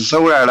mu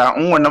saurara,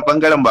 in wannan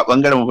bangaren ba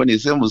bangaren ba ne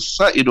sai mu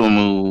sa ido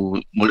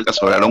mu rika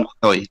sauraron ku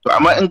kawai. To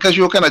amma in ka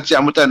shigo kana ce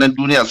a mutanen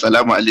duniya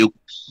salamu alaikum,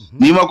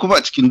 ni ma kuma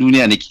a cikin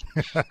duniya nake,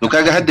 to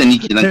kaga hadda ni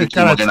kenan kake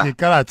magana.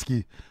 Kana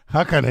ciki,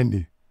 haka nan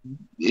ne.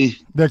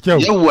 Da kyau.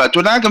 Yawwa,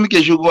 to na haka muke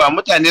shigowa,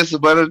 mutane su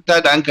bar ta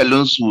da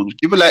hankalinsu.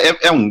 Qibla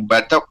FM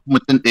ba ta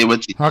mutum ɗaya ba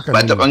ce,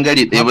 ba ta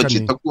bangare ɗaya ba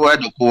ce, ta kowa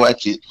da kowa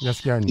ce,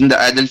 inda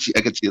adalci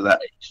aka ce za a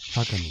yi.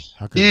 Haka ne,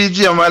 haka ne.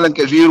 Jiya Malam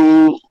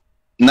Kabiru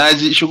na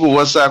ji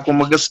shigowarsa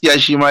kuma gaskiya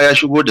shi ma ya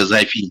shigo da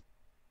zafi.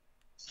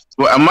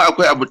 To amma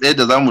akwai abu ɗaya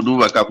da za mu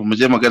duba kafin mu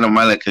je maganar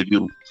Malam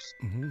Kabiru.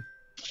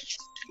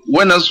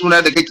 Wannan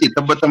suna da kake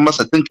tabbatar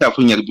masa tun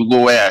kafin ya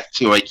bugo waya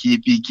cewa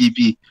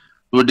kifi.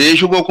 To da ya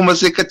shigo kuma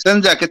sai ka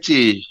canja ka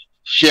ce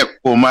Sheikh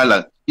ko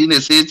Malam,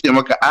 shine sai ya ce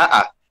maka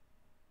a'a,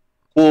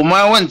 ko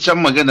ma wancan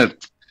maganar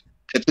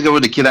ka ci gaba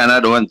da kirana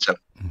da wancan.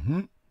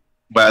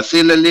 Ba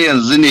sai lalle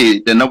yanzu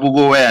ne da na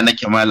bugo waya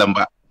nake Malam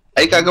ba.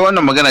 Ai kaga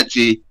wannan magana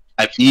ce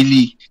a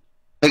fili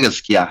ta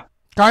gaskiya.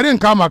 Karin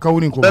kama ka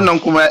wurin kuma. Sannan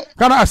kuma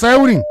kana a sai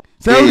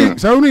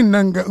wurin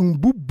nan ga in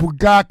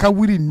bubbuga ka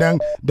wurin nan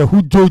da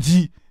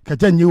hujjoji ka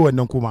janye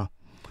wannan kuma.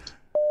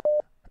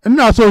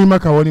 Ina so yi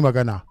maka wani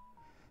magana.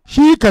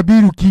 Shi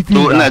Kabiru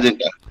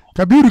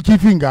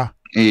Kifin ga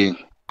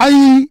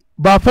ai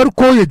ba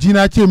farko ya ji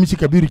na ce mishi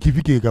Kabiru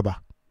Kifi ke gaba,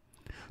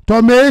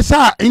 to me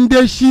yasa in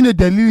dai shine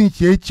dalilin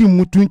shi ya cin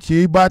mutunci ya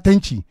yi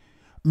batanci,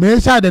 me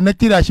yasa da na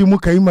kira shi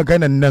muka yi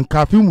maganan nan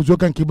kafin mu zo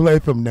kan Qibla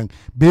FM nan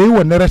bai yi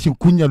wannan rashin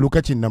kunya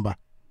lokacin nan ba?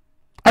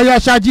 Ai ya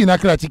sha ji na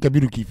kira shi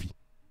Kabiru Kifi,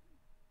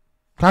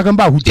 kagan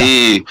ba hujja.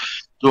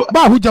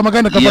 Ba hujja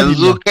magana ka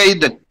yanzu kai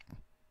da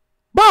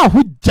ba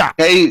hujja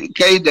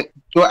kai da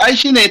to ai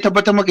shine ya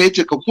tabbata maka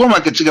yace ka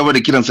koma ka ci gaba da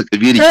kiransa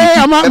Kabiru Kifi,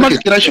 amma ka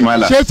kira shi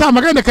Malam. Sai sa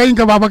magana kai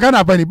ga ba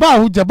magana bane, ba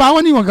hujja, ba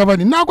wani wanga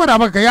bane, na gwada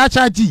maka ya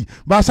caji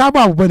ba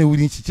saba abu bane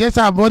wurin shi. Sai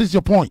sa what is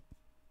your point?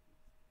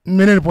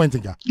 Menene point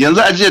ga?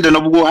 Yanzu ajiya da na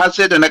bugo har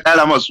sai da na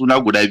kara masa suna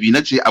guda biyu,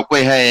 nace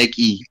akwai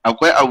hayaki,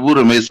 akwai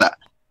Aburu Maisa.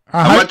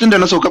 Amma tunda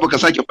na sauka baka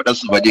sake faɗar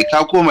su ba dai,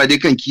 ka koma dai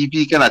kan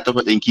kifi kana ta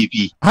faɗin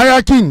kifi.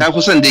 Hayakin ka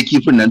kusan dai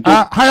kifin nan to.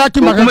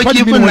 Hayakin ba ka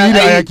faɗi min wani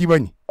irin hayaki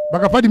bane.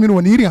 Baka faɗi min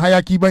wani irin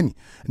hayaki bane.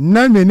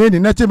 Na menene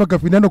na ce maka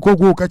finana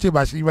kogo ka ce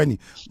ba shi bane.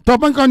 To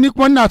ban ka ni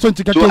kuma ina son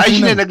cikakken sunan. To ai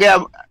shine na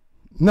ga.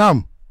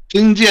 Na'am.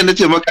 Tun jiya na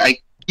ce maka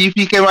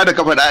kifi kai ma da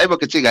ka faɗa ai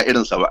baka ce ga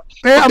irinsa ba.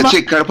 Baka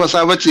ce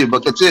karfasa bace,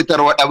 baka ce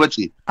tarwada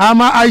bace.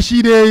 Amma ai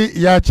shi dai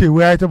ya ce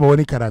wai ya taba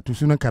wani karatu,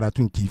 sunan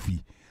karatun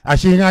kifi.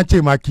 Ashe ya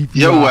ce ma kifi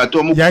ya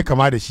yi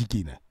kama da shi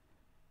kenan.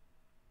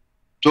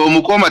 To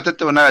mu koma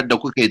tattauna da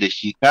kuka yi da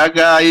shi,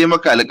 kaga yi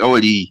maka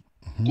alƙawari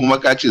kuma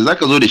ka ce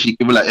zaka zo da shi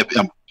Qibla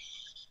FM.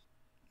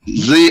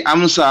 Zai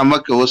amsa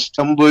maka wasu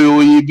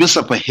tambayoyi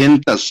bisa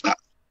fahimtarsa,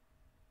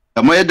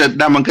 kamar yadda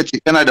daman ka ce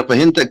kana da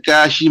fahimtar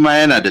ka, shi ma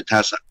yana da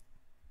tasa.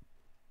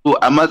 to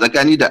amma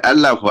tsakani da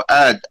Allah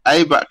Fuad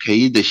ai ba ka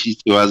yi da shi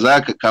cewa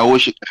za ka kawo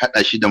shi ka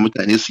haɗa shi da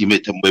mutane su yi mai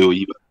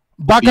tambayoyi ba.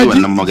 Ba ka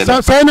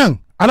ji sai nan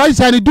Alhaji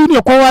Sani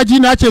duniya kowa ji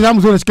na ce za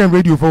mu zo da cikin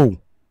radio fa.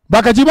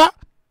 Ba ka ji ba?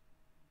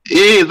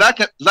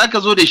 Za ka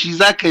zo da shi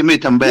za ka yi mai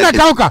tambaya. Ina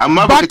kawo ka.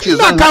 Amma ba ka ce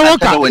zan haɗa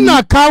ka da wani.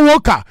 Ina kawo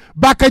ka.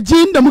 Ba ka ji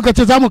inda muka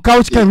ce za mu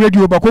kawo cikin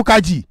radio ba ko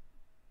ka ji?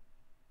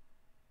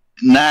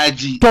 Na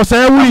ji. To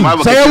saye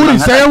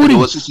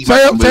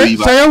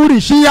wurin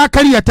shi ya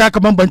karyata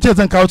kaman ban ce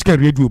zan kawo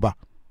cikin radio ba.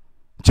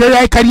 Ce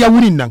ya yi karya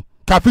wurin nan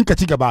kafin ka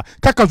ci gaba.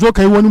 Kaka zo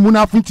ka yi wani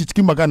munafunci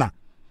cikin magana.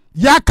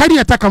 Ya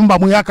karyata kaman ba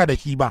mu yaka da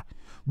shi ba.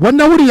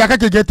 Wannan wurin ya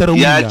kake getare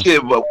wurin ya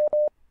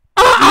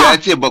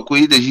ce ba ku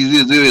yi da shi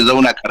zai zo ya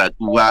zauna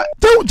karatu ba.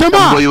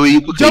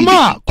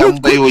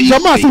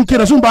 Jama'a sun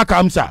kira sun baka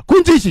amsa.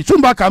 Kun ji shi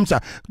sun baka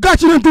amsa.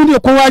 Gaci nan duniya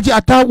kowa ji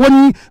a ta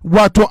wani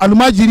wato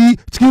almajiri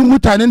cikin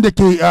mutanen da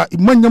ke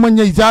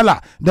manya-manya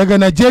izala daga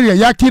Najeriya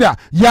ya kira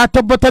ya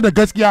tabbatar da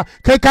gaskiya.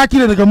 Kai ka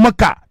kira daga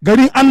Makka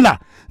garin Allah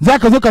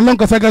zaka zo kallon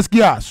kasa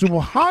gaskiya.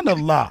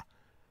 Subhanallah.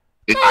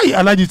 Ai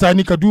Alhaji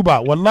Sani ka duba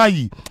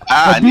wallahi.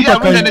 Ni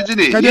abin da na ji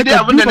ne. Ni dai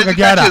abin da na ji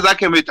ka ce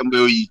zaka mai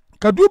tambayoyi.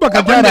 Ka duba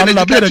ka gyara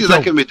Allah bai da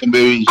kyau.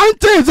 An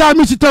ce za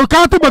mu shi ka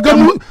taba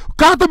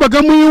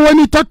ga mu yi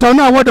wani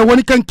tattaunawa da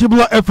wani kan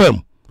Qibla FM.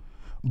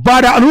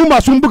 Ba da al'umma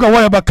sun buga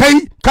waya ba kai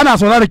kana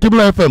saurara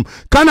Qibla FM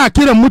kana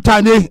kiran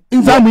mutane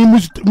in za mu yi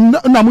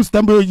musu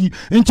tambayoyi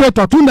in ce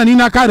to tunda ni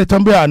na kare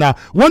tambaya na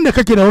wanda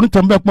kake da wani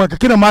tambaya kuma ka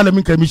kira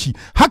malamin ka mishi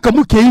haka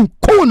muke yin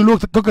kowane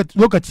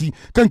lokaci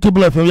kan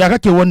Qibla FM ya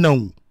kake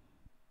wannan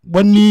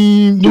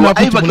wani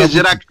ai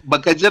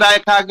baka jira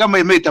ka ga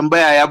mai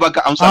tambaya ya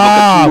baka amsa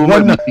baka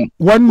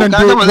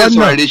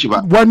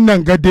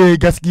wannan gade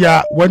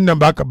gaskiya wannan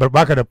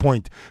baka da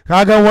point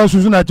kaga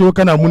wasu suna cewa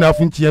kana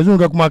munafunci yanzu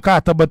ga kuma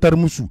ka tabbatar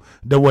musu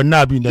da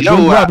wannan abin da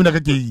don abin da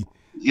kake yi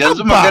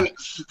yanzu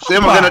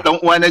magana dan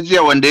uwa na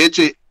jiya wanda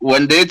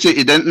yace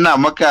idan ina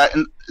maka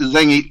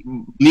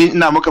ni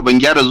ina maka ban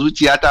gyara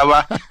zuciyata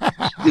ba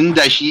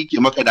inda shi ke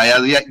maka da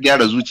ya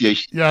gyara zuciyar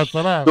shi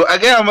to a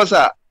gaya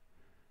masa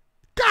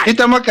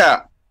ita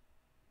maka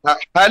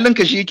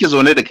halinka shi yake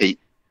zaune da kai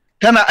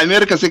kana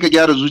America sai ka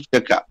gyara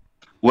zuciyarka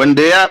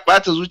wanda ya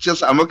bata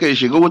zuciyarsa a maka ya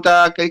shiga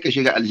wuta kai ka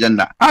shiga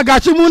aljanna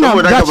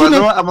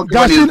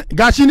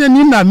gashi ne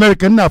ni na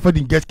America ina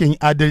fadin gaskiyan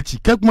adalci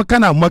kai kuma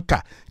kana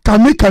Makka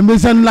kame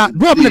zanla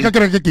duk abin da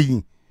kake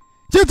yi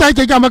ce ta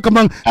yake ga maka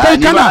man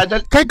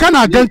kai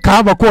kana gan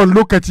ka ba kowane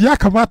lokaci ya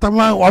kamata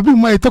ma abin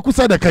mai ta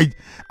kusa da kai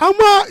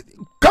amma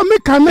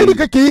kame da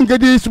kake yin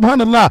gade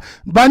subhanallah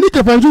ba ni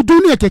ka fahimci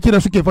duniya ke kira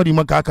suke fari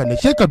maka haka ne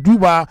sai ka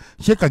duba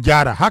sai ka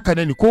gyara haka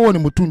ne kowane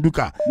mutum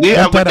duka ni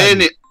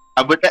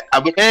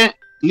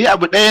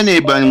abu ɗaya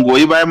ne ban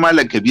goyi bayan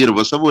malam Kabir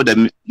ba saboda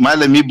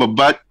malami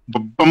babban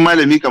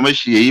malami kamar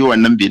shi yayi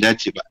wannan bai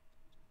dace ba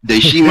da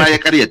shi ma ya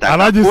karyata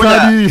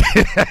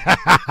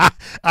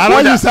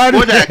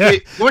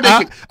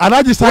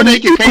Alhaji Sani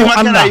yake kai ma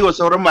kana yi wa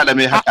sauran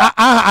malamai haka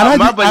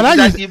amma ban ji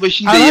daɗi ba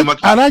shi da yi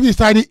maka Alhaji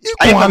Sani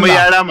iko Allah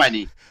ya rama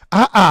ne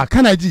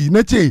kana ji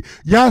na ce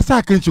ya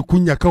sa kan shi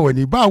kunya kawai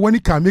ne ba wani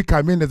kame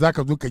da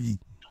zaka zo ka yi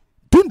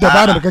tun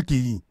dabara da kake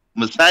yi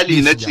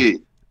misali na ce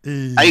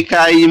ai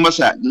ka yi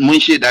masa mun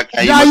shaida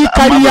ka yi masa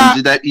amma ban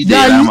ji daɗi da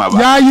ya rama ba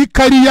yayi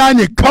kariya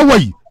ne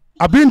kawai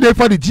abin da ya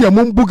fari jiya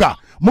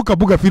muka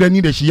buga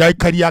firani da shi yayi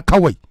kariya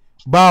kawai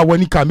ba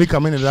wani kame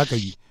da zaka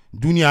yi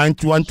duniya an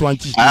ci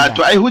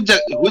to ai hujja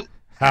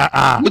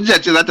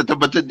ce za ta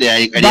tabbatar da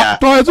yayi kariya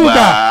to yanzu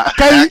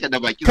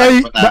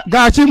kai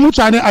gashi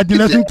mutane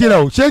addinai sun kira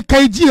sai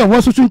kai jiya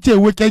wasu sun ce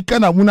wai kai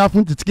kana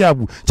munafunci cikin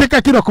abu sai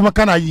ka kira kuma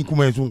kana yi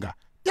kuma yanzu ga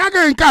ya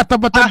ga in ka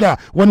tabbatar da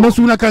wannan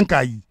suna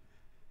kanka yi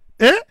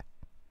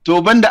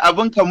to banda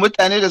abin kan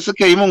mutane da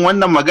suka yi min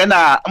wannan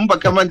magana in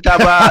baka manta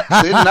ba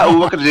sai na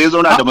Abubakar da ya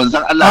zauna da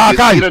manzon Allah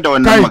bai tsira da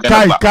wannan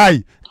magana ba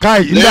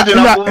kai ina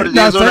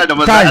da ya zauna da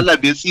manzon Allah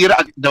bai tsira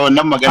da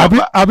wannan magana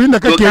ba abin da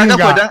kake yin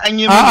ga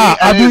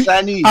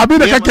abin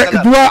da kake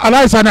duwa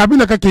Alhaji Sani abin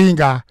da kake yin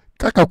ga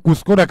kaka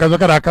kuskura ka zo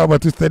kana kawo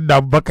batu sai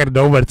da Abubakar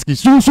da Umar ciki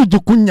su ji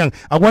kunyan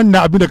a wannan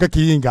abin da kake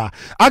yin ga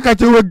aka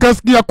ce wai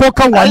gaskiya ko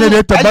kan wane ne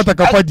ya tabbata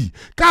ka fadi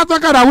ka zo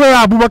kana wai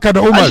Abubakar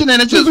da Umar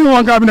su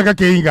wanka abin da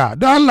kake yin ga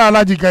dan Allah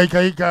Alhaji kai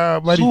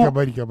ka bari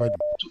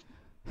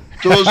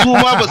to su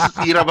ma ba su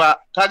tsira ba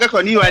kaga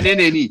ko ni wane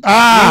ne ni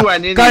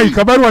kai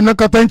ka bar wannan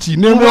katanci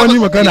nemo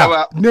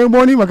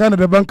ni magana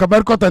daban ka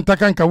bar kwatanta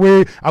kanka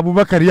wai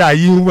Abubakar ya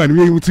yi wani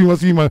wai mutum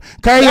wasu yi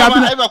kai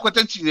abin ai ba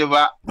kwatanci ne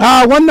ba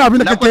wannan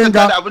abin da kake yin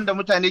ga abin da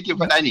mutane ke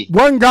faɗa ne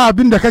wanga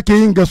abin da kake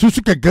yin ga su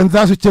suke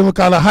ganza su ce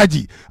maka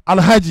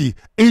alhaji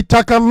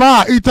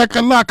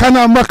itakalla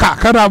kana maka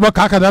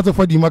haka za su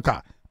faɗi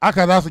maka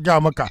haka za su ga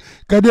maka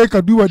ka dai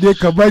ka duba dai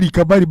ka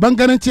bari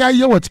bangaranci yayi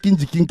yawa cikin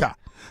jikinka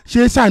shi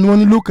yasa ni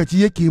wani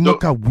lokaci yake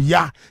maka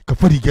wuya ka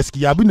fari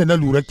gaskiya abinda na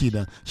lura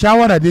kenan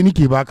shawara dai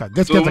nike baka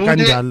gaskiya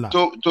tsakanin da Allah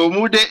to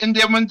mu dai in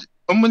dai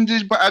mun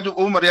ji Fa'adu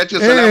Umar ya ce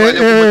salamu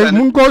alaikum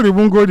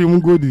mun gode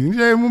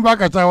mun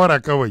baka shawara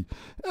kawai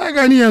ya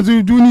gani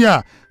yanzu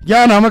duniya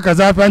yana maka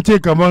zafi an ce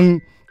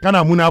kaman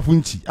kana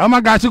munafunci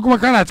amma gashi kuma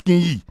kana cikin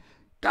yi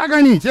ka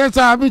gani sai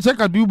sa abin sai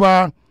ka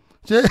duba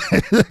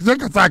sai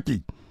ka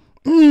sake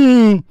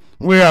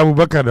wai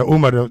Abubakar da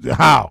Umar da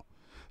how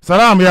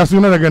salam ya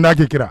suna daga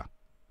nake kira.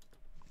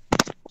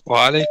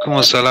 Wa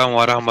alaikum salam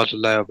wa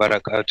rahmatullahi wa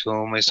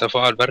barakatuh. Mai safa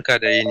albarka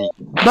da yini.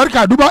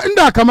 Barka duba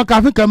inda kama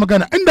kafin kai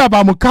magana inda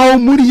ba mu kawo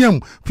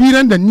muryan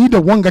firan da ni da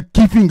wanga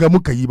kifin ga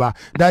muka yi ba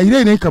da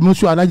ire ne kamar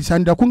su Alhaji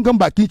Sani da kun gan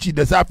bakin ci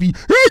da safi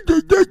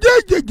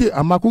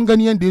amma kun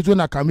gani yanda yazo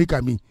na kame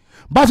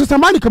ba su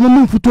samani kamar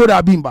mun fito da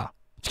abin ba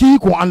cikin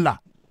ikon Allah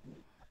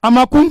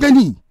amma kun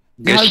gani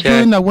ya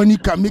zo na wani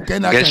kame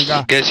na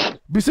kanga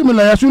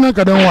bismillah ya sunan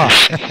ka dan wa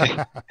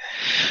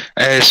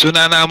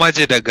sunana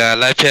Maje daga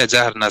lafiya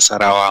jihar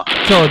Nasarawa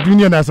to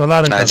duniya na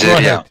sauraron ka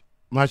Najeriya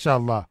masha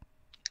Allah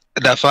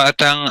da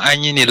fatan an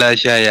yi ni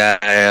lafiya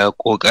ya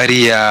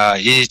kokari ya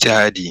yi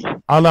jihadi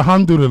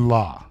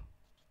alhamdulillah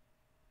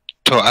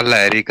to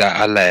Allah ya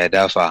rika Allah ya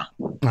dafa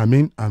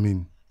amin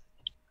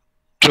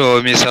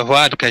to mi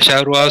Safwat ka sha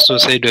ruwa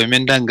sosai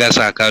domin dan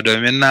gasa ka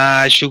domin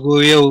na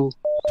shigo yau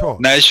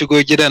na shigo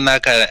gidan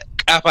naka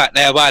kafa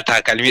ɗaya ba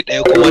takalmi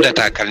ɗaya kuma da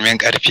takalmin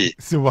karfe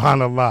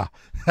subhanallah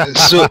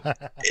so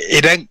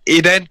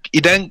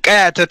idan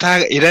kaya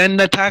idan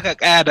na taka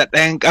kaya da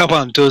ɗayan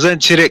kafan to zan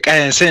cire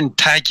kayan sai in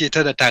take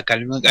ta da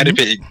takalmin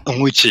karfe in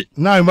wuce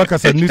na yi maka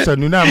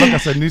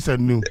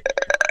sannu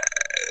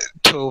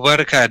to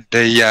barka da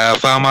ya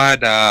fama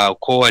da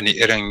kowane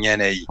irin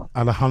yanayi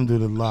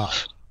alhamdulillah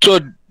to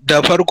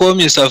da farko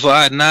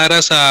Safa na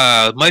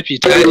rasa mafi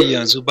tari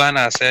yanzu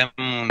bana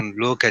samun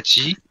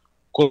lokaci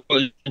ko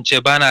in ce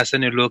bana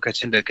sanin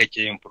lokacin da kake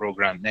yin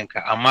program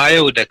ɗinka amma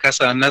yau da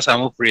na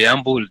samu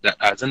preamble da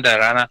ɗazun da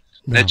rana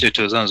na ce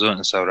to zan zo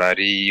in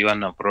saurari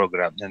wannan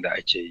program ɗin da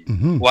ake yi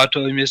wato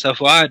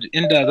Safa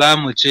inda za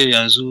mu ce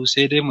yanzu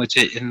sai dai mu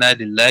ce inna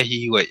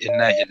lillahi wa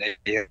inna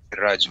ilaihi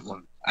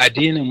raji'un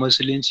addinin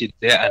musulunci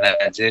dai a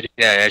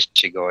Najeriya ya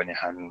shiga wani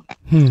hannu.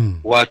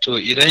 Wato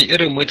idan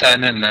irin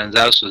mutanen nan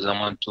za su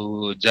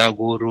zamanto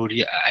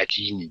jagorori a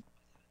addini,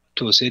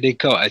 to sai dai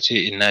kawai a ce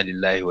inna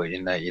lillahi wa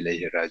inna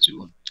ilaihi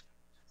raji'un.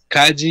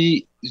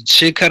 Kaji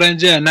shekaran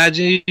jiya na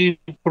ji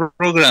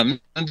program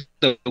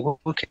da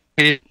kuka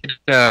yi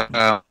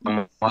da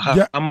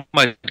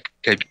Muhammad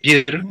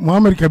Kabir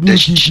da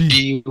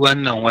shi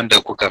wannan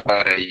wanda kuka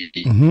fara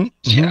yi.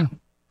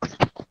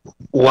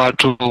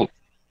 Wato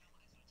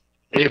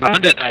ba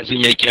da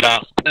ɗazin ya kira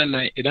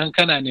sannan idan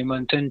kana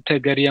neman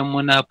tantagaryen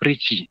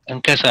munafurci in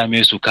ka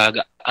same su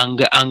kaga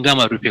an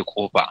gama rufe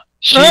kofa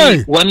shi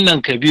wannan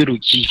Kabiru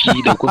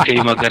Kifi da kuka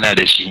yi magana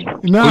da shi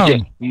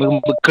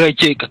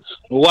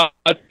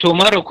wato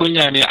mara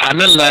kunya ne a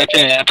nan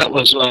lafiya ya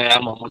taɓa zuwa ya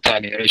ma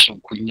mutane rashin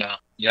kunya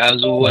ya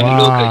zo wani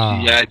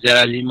lokaci ya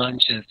ja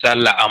limancin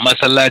sallah a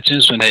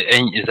masallacinsu na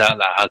 'yan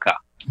izala haka.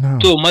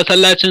 To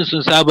masallacin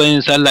sun saba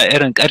yin sallah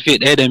irin karfe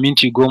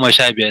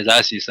 1:15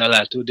 za su yi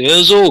sallah to da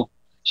ya zo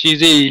shi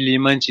zai yi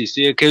limanci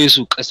sai ya kai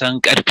su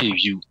kasan karfe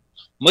 2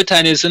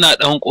 mutane suna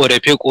dan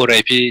korafe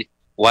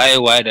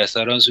waye da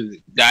sauransu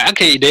da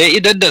aka yi da ya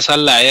idar da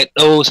sallah ya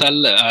dau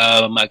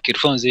sallah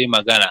microphone zai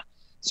magana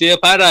sai ya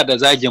fara da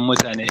zagin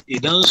mutane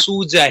idan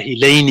su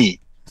jahilai ne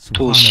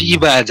to shi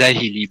ba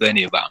jahili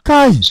bane ba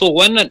so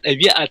wannan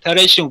ɗabi'a ta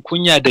rashin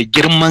kunya da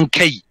girman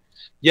kai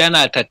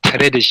yana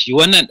tattare da shi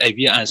wannan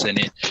ɗabi'ansa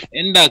ne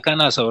inda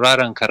kana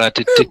sauraron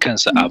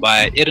karatuttukansa a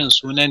baya irin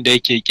sunan da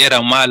yake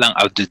kira malam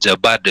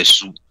Abdul-Jabbar da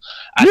su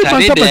a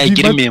tare da ya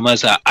girme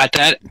masa a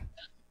tare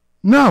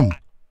na'am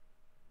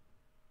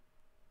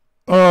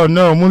oh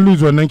no mun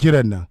lose wannan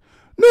kiran nan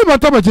ni ba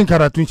taba jin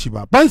karatun shi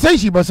ba ban san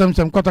shi ba sam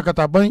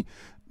kwata ban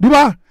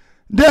duba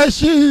da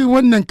shi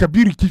wannan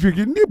Kabiru Kifi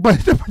ni ba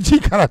taba jin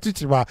karatun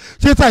shi ba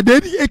sai ta da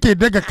yake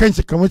daga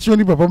kanshi kamar shi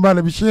wani babban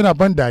malami shi yana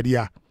ban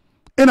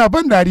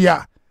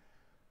dariya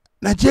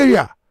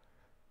Nigeria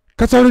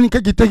ka saurin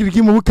kake ta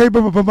girgi mu kai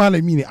babban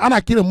malami ne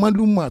ana kiran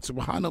mallumma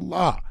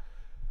subhanallah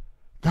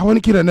ga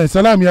wani kiran nan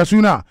salam ya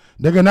suna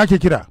daga nake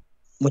kira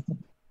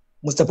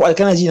Mustapha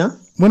alkana ji na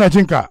muna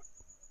jin ka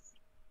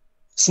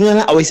suna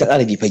na Awaisa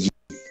Arabi fage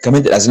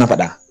kamar da dazu na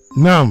faɗa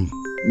na'am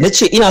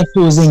nace ina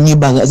so zan yi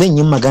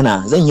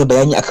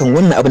bayani akan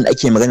wannan abin da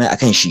ake magana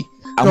akan shi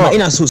amma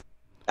ina so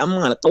an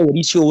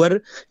alƙawari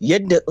cewar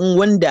yadda in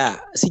wanda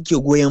suke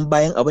goyon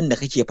bayan abin da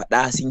kake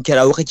faɗa sun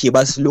kirawo kake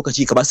ba su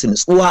lokaci ka ba su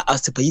nutsuwa a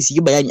su yi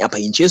bayani a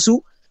fahimce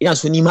su ina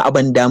so nima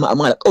abin dama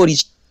amma alƙawari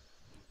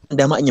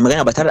dama in yi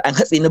magana ba tare da an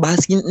hatsi ni ba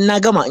haskin na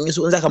gama in yi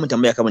so in zaka mun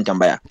tambaya ka mun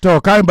tambaya to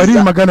kai bari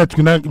magana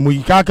tukuna mu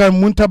ka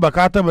mun taba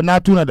na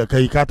tuna da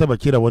kai ka taba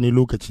kira wani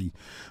lokaci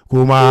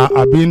kuma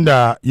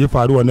abinda ya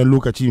faru wannan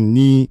lokacin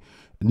ni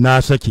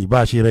na saki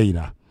ba shi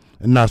raina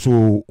ina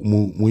so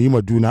mu yi ma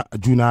juna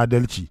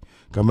adalci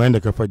kamar yadda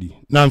ka faɗi.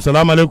 Na'am,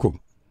 salamu alaikum.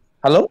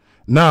 Hello?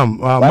 Na'am,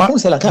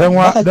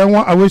 dan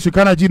wa Awesu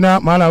kana ji na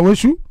mala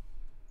Awesu?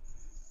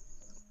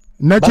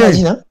 Na ce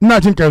ina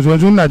jin ka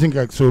yanzu ina jin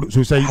ka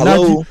sosai.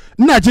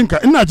 Ina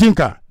jin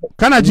ka.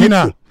 Kana ji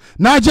na?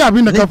 Na ji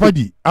abin da ka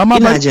faɗi, amma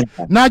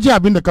na ji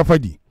abin da ka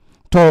faɗi.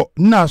 To,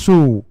 ina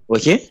so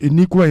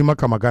ni kuma yi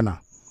maka magana.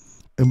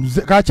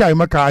 Ka ce yi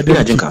maka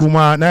adalci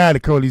kuma na yi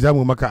alkawari za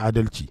mu maka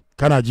adalci.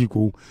 kana ji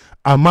ko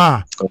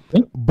amma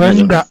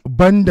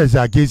banda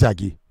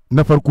zage-zage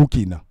na farko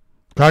kenan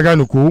ka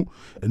gane ko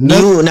na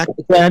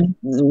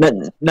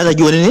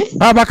zage wani ne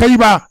ba ka yi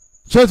ba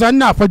sai san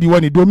na fadi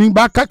wani domin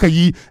ba ka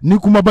yi ni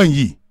kuma ban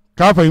yi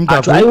ka fahimta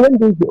ko ai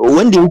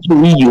wanda yake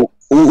yi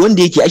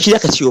wanda yake shi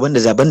zaka ce banda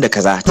zaban da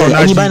kaza to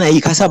ai ba na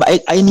yi ka saba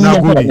ai ni na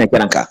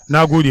kiran ka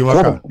nagode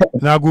maka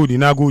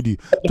nagode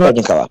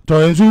to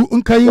yanzu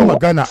in kai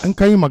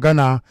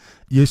magana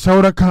ya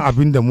saura kan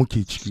abin da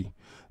muke ciki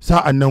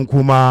sa'an nan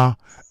kuma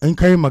in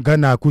kai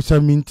magana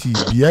kusan minti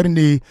 5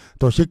 ne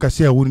to shi ka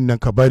saya wurin nan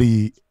ka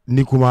bari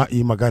ni kuma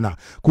yi magana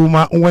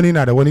kuma in wani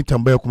na da wani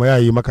tambaya kuma ya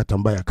yi maka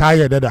tambaya ka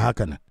yarda da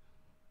haka nan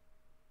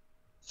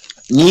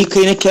ni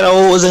kai na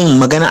kirawo zan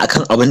magana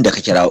akan abin da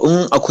ka kirawo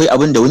in akwai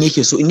abin da wani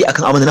yake so in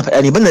akan abin da na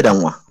faɗa ne ban da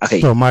damuwa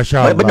akai to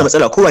masha Allah ban da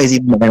matsala kowa zai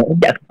magana in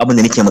akan abin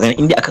da nake magana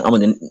in akan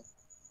abin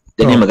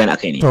da ne magana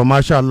akai ne to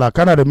masha Allah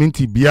kana da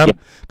minti 5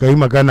 ka yi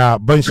magana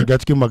ban shiga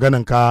cikin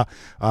maganan ka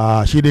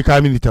shi dai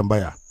ka mini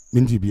tambaya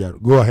minti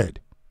 5 go ahead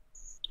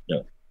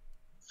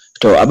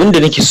to abin da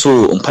nake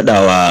so in faɗa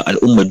wa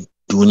al'ummar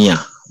duniya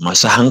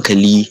masu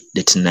hankali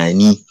da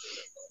tunani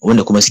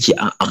wanda kuma suke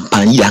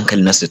amfani da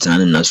hankalin nasu da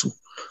tunanin nasu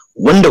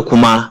wanda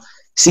kuma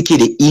suke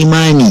da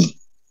imani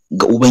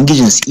ga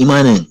ubangijinsu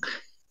imanin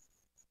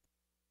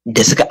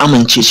da suka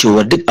amince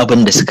cewa duk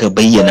abin da suka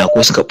bayyana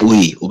ko suka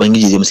ɓoye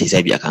ubangiji zai musu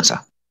hisabi a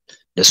kansa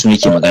da su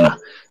nake magana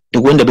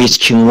duk wanda bai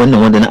cikin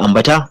wannan wanda na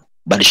ambata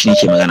ba da shi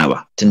nake magana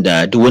ba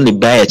tunda duk wanda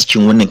baya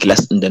cikin wannan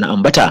class din da na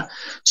ambata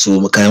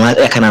so kama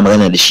tsaya kana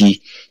magana da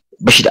shi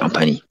ba shi da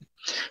amfani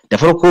da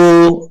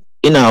farko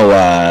ina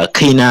wa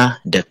kaina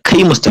da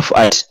kai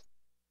Mustafa'at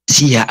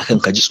siya akan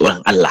ka ji tsoron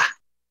Allah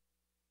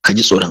ka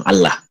ji tsoron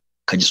Allah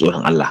ka ji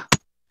tsoron Allah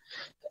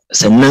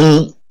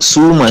sannan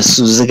su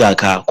masu ziga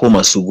ka ko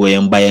masu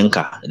goyon bayan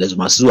ka da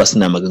masu zuwa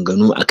suna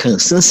maganganu akan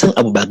sun san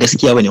abu ba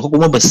gaskiya bane ko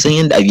kuma ba su san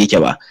yanda abu yake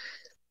ba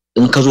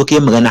in ka zo kai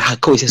magana har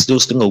kawai sai su zo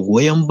su dinga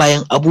goyon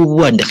bayan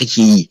abubuwan da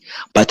kake yi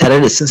ba tare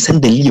da sun san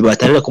dalili ba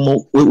tare da kuma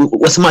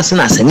wasu ma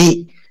suna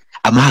sane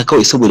amma haka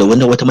kawai saboda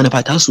wannan wata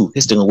manufa ta su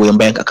sai su dinga goyon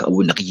bayan ka akan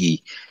abubuwan da kake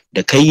yi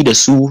da kai da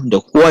su da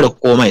kowa da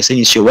kowa ma ya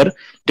sani cewar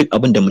duk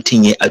abin da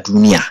mutum ya yi a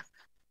duniya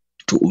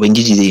to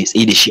ubangiji zai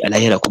tsaye da shi a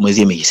lahira kuma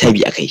zai mai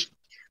hisabi akai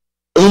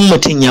in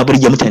mutum ya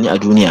burge mutane a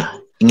duniya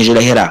in ya ji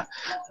lahira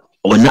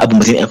wannan abin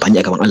ba zai amfani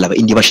a gaban Allah ba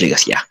in dai ba shi da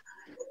gaskiya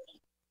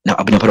na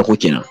abu na farko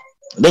kenan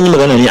dan yi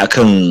magana ne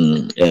akan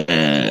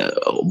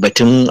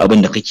batun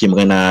abin da kake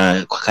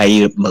magana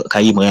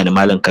kayi magana da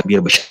Malam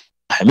Kabir Bashir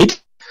Hamid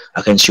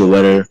akan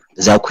cewar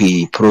za ku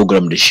yi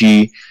program da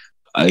shi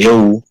a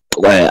yau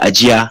a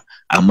jiya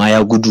amma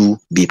ya gudu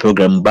bai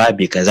program ba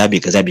bai kaza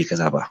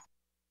ba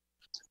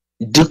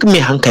duk mai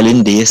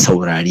hankalin da ya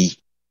saurari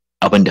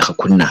abin da ka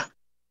kunna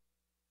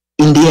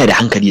in dai yana da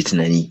hankali da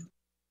tunani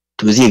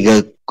to zai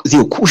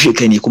kushe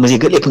ka ne kuma zai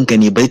ga laifin ka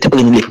ne bai taɓa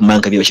ganin laifin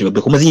ma Kabir Bashir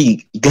ba kuma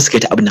zai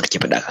gaskata abin da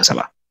kake faɗa kansa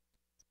ba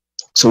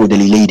saboda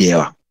dalilai da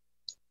yawa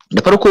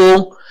da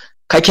farko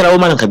ka kirawo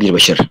Malam Kabir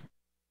Bashir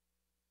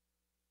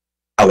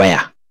a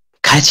waya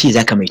ka ce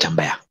za ka mai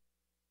tambaya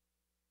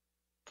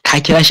ka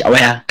kira shi a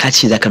waya ka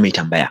ce za ka mai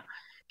tambaya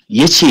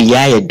ya ce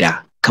ya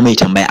yadda ka mai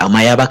tambaya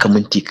amma ya baka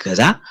minti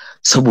kaza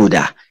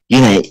saboda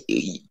yana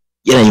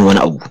yin wani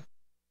abu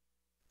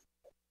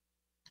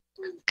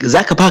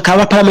za ka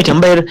fara mai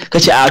tambayar ka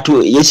ce a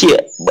to ya ce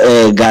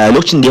ga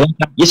lokacin da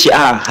ya ce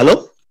a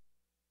hello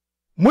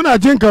muna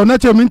jin ka na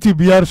ce minti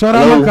 5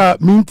 sara maka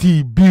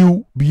minti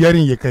 2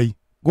 biyarin ya kai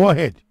go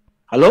ahead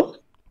hello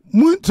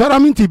sara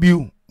minti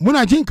 2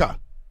 muna jin ka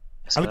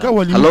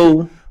alkawali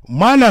hello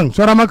malam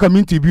sara maka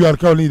minti 2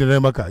 alkawali da na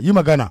maka yi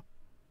magana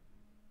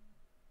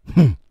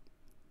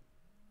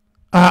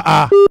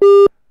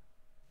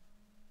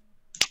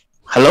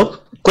hello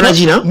kuna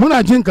ji na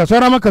muna jin ka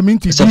sara maka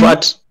minti 2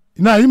 Mustafa'at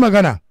na yi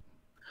magana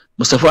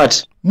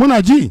Mustafa'at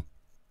muna ji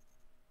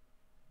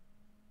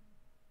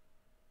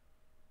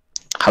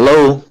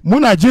hello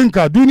muna jin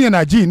ka duniya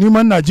na ji ni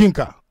man na jin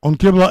ka on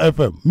Qibla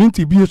FM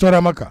minti 2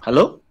 sara maka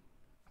hello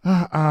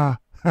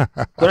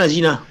kuna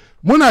ji na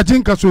muna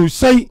jin ka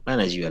sosai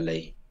ana ji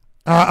wallahi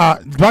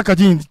baka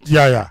jin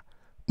yaya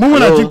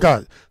muna jin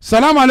ka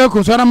salamu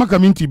alaikum sara maka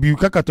minti 2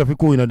 kaka tafi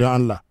ko ina don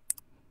Allah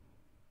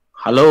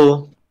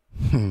hello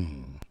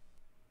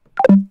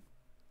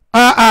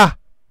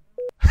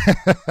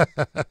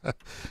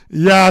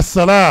ya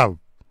salam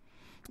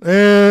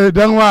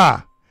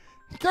danwa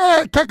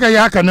kaka yi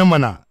haka nan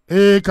mana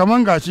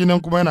kaman gashi nan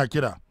kuma yana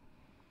kira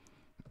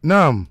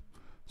na'am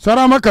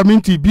sara maka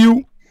minti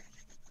 2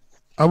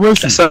 a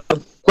wasu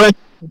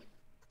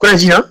kuna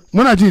ji na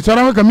muna ji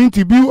sara maka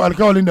minti 2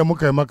 alkawalin da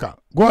muka yi maka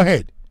go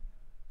ahead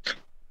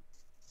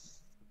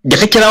da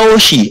ka kirawo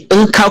shi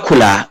in ka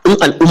kula in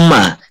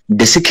al'umma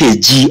da suke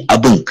ji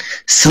abin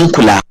sun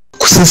kula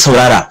sun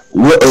saurara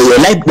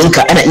live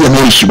ɗinka ana iya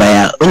mai shi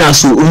baya ina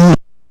so in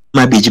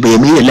ma bai ji ba ya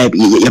mai da live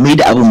ya mai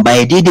da abin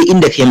baya daidai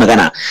inda kai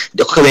magana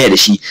da kuka bayar da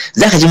shi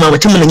zaka ji ma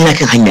mutumin nan yana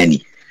kan hanya ne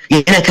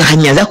yana kan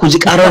hanya za ku ji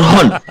karar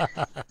horn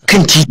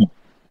kan titi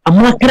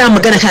amma kana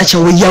magana kana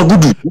cewa ya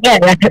gudu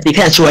ya katse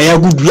kana cewa ya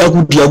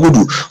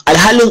gudu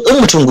alhalin in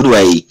mutum gudu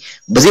waye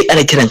ba zai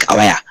ƙara kiran ka a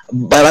waya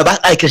ba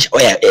ƙara kiran shi a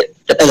waya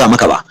da daga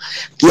maka ba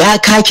ya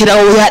ka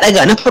kirawo ya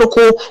daga na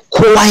farko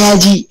kowa ya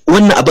ji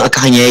wannan abin aka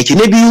hanya yake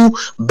na biyu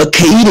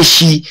baka yi da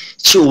shi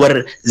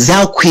cewar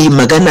za ku yi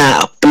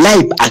magana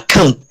live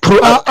akan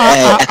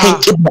akan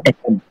Qibla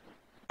FM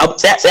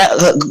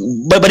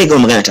bari ga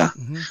magana ta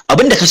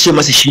abinda ka ce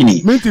masa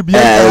shine minti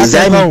biyar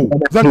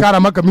zan kara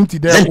maka minti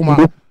daya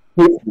kuma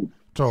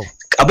to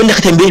abinda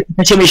ka tambaye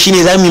ka ce mai shine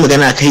zamu yi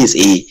magana kai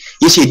tsaye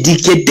yace duk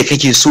yadda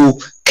kake so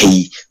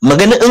kai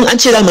magana in an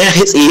ce zamu yi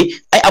kai tsaye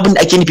ai abinda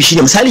ake nufi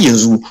shine misali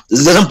yanzu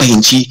zan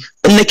fahimci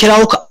in na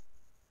kirawo ka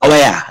a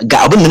waya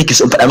ga abin da nake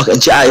so in faɗa maka in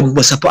ce a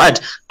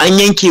Musafa'at an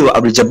yanke wa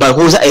Abdul-Jabbar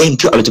ko za a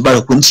yanke wa Abdul-Jabbar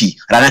hukunci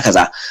rana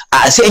kaza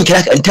a sai in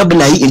kira ka in ta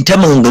bulayi in ta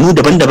maganganu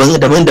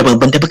daban-daban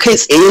ban tafi kai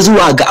tsaye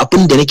zuwa ga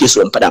abin da nake so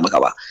in faɗa maka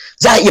ba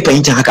za a iya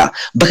fahimtar haka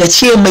baka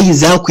ce mai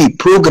za ku yi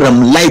program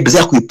live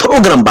za ku yi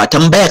program ba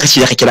tambaya kace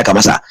da ka kira ka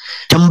masa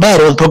tambaya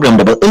da wani program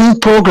daban in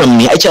program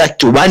ne a kira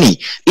to ba ne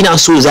ina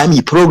so za mu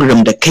yi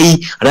program da kai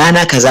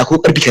rana kaza ko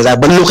karfi kaza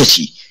ban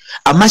lokaci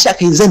amma shi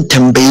akai zan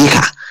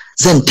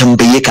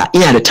tambaye ka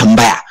ina da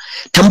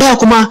tambaya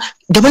kuma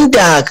daban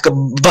da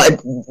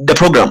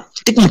program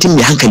duk mutum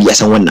mai hankali ya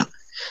san wannan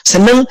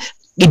sannan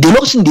da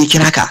lokacin da ya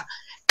kira ka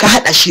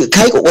haɗa shi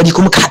ka yi ƙoƙari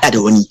kuma ka haɗa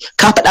da wani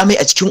ka faɗa mai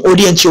a cikin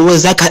audiyon cewa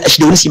za ka haɗa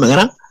shi da wani su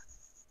magana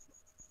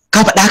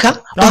ka faɗa haka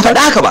ba faɗa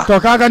haka ba to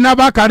kaga na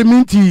ba ka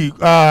minti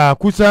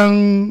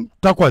kusan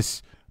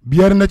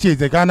 8 na ce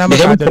zaka na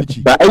maka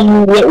adalci ba ai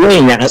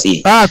wayan ya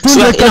katse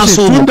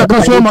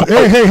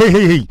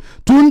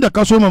tun da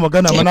ka so ma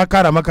magana mana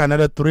kara maka na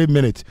da 3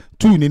 minutes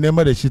 2 ne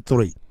nema da shi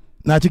 3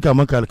 na cika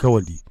maka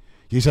alkawali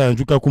yasa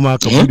yanzu ka kuma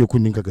ka bude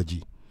kunnin ka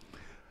gaji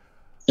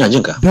ina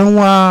jin ka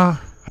danwa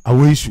a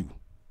waisu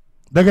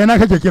daga ina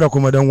kake kira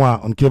kuma danwa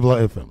on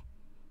Qibla FM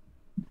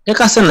kai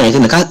ka san na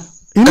yanzu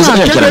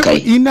ka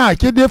ina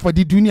ke dai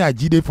fadi duniya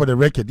ji dai for the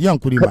record yan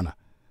kuri mana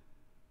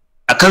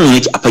a Kano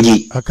yake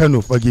a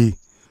Kano fage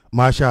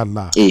masha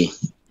Allah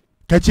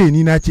ka ce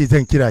ni na ce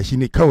zan kira shi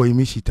ne kawai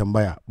mishi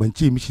tambaya ban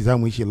ce mishi za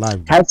mu yi shi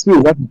live ka ce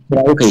za ka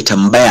kira kai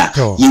tambaya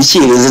yin ce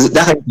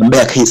za ka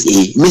tambaya kai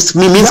tsaye miss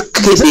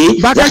kai tsaye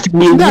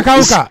da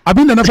kawo ka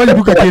abinda na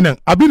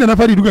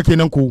fari duka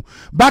kenan ko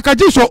ba ka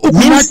ji so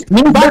uku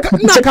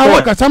ina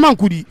kawo ka saman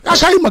kudi ka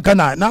kai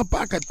magana na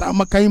baka ta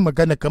maka yi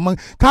magana kaman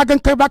ka gan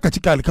kai baka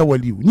cika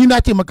alkawali ni na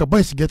ce maka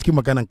ban shiga cikin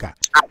maganan ka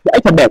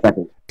ai tambaya ka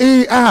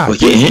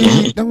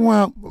dan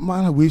wa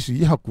mana wai su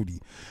yi hakuri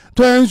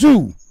to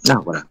yanzu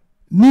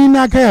ni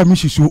na gaya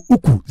mishi so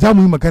uku za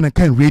mu yi magana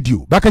kan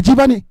radio baka ji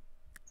ba ne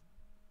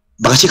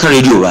ba ka ce kan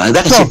radio ba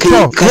za ka ce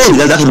kai kashi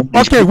za ka yi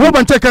okay wo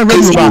ban ce kan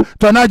radio ba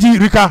to na ji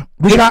rika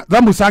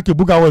za mu sake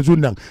bugawa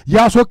nan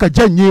ya so ka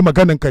janye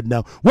maganan kan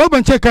nan wo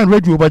ban ce kan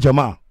radio ba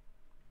jama'a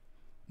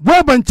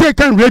wo ban ce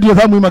kan radio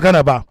za mu yi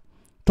magana ba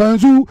to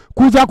yanzu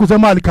ku za ku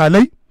zama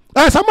alkalai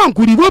saman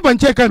kuri wo ban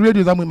ce kan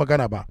radio za mu yi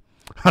magana ba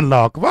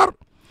Allahu akbar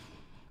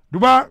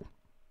duba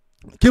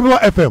Qibla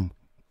FM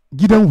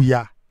gidan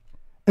wuya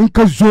in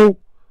ka zo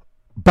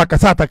baka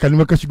sa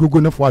takalmi ka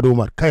shigo na Fuad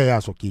Umar kai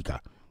ya soke ka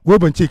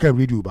ban ce kan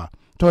radio ba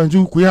to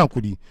yanzu ku yi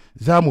hankuri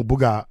za mu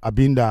buga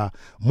abinda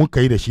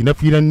muka yi da shi na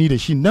firan ni da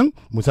shi nan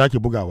mu sake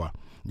bugawa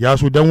ya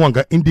so dan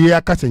wanga inda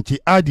ya kasance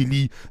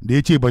adili da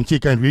ya ce ban ce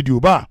kan radio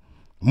ba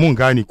mun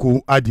gane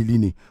ko adili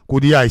ne ko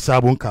da ya yi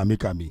sabon kame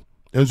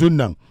yanzu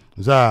nan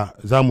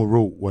za mu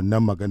ro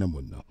wannan magana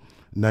mun nan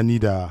na ni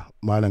da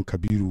Malam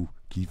Kabiru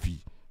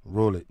Kifi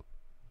roll it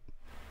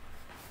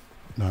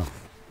now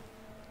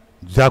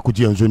za ku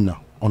ji yanzu nan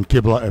on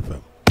Qibla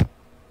FM.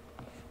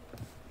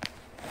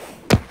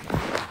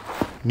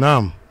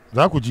 Na'am,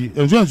 za ku ji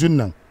yanzu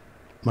nan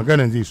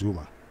maganan zai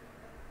soma.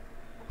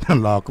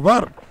 Allah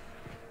akbar.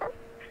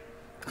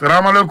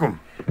 Assalamu alaikum.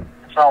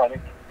 Assalamu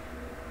alaikum.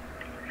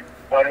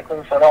 Wa alaikum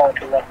assalam wa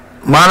rahmatullah.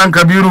 Malam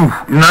Kabiru,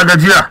 ina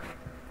gajiya?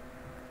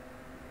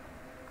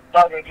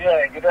 Ba gajiya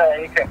ya gida ya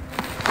yi kai.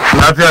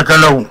 Lafiya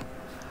kalau.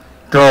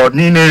 To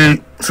ni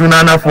ne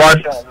suna na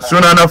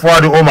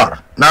Fuad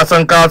Umar. Na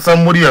san ka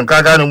san muryan,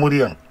 ka gane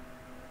muryan.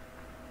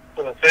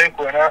 Sai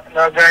ko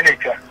na gane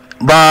ka.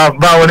 Ba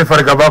wani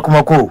fargaba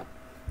kuma ko?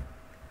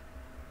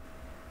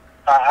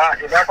 A'a,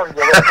 ina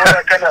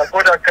fargaba ko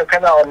da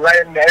kana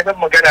online ne ai zan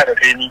magana da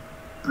kai ni.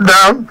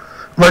 Da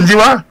ban ji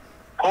ba?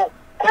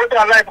 Ko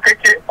da live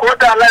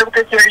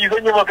kake yi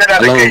zan yi magana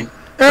da kai.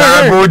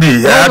 Na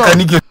gode, ya haka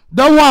nike.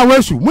 Dan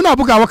wawe su muna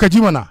bugawa ka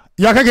ji mana.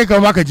 Ya kake ka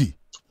ba ka ji?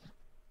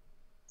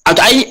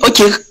 Ai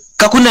okay,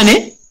 ka kunna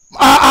ne?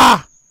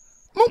 A'a.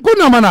 Mun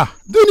kunna mana.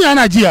 Duniya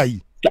na ji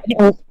yayi.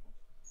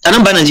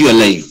 Anan ba na ji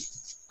wallahi.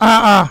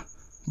 A'a.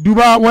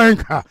 Duba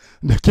wayanka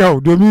da kyau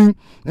domin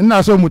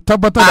ina so mu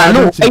tabbatar da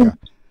halin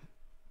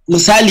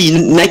misali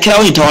na kira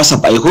wani ta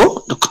WhatsApp ai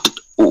ko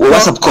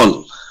WhatsApp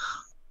call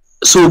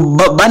so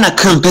bana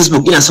kan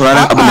Facebook ina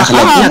sauraron abin da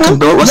halal ina kan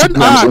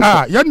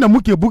WhatsApp yanda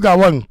muke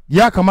bugawan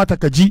ya kamata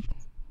ka ji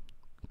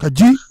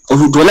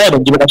wallahi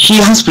ban ji ba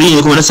shi hands free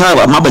ne kuma na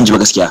saba amma ban ji ba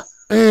gaskiya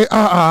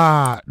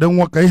dan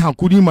wa kai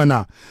hankuri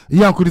mana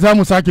yi hankuri za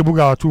mu sake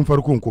bugawa tun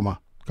farkon kuma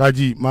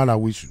kaji mala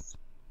wisu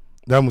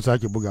za mu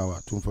sake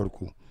bugawa tun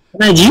farko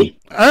kana ji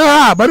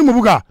bari mu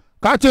buga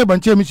ka ce ban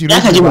ce mishi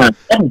ya kaji ba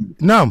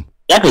na'am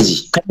ya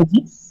kaji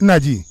ina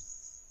ji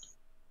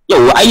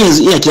yau ai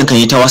yanzu iya kiran ka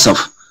ne ta WhatsApp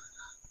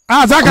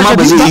za ka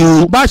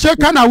ba she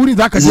kana wurin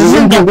za ka je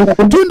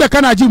tun da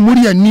kana jin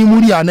muryan ni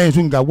murya na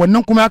yanzu ga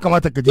wannan kuma ya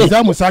kamata ka je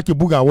za mu sake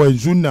bugawa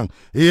yanzu nan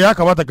ya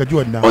kamata ka ji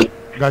wannan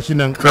gashi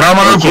nan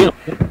salamu alaikum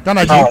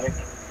kana ji wa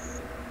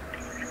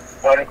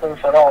alaikum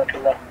salam wa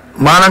rahmatullah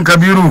malam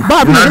kabiru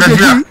ba abin da kake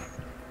ji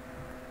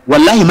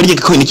wallahi murya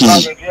ka kawai nake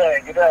ji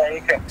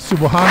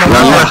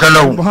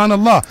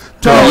subhanallah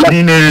to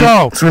ni ne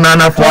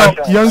sunana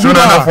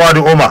Fuad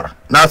Umar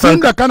na san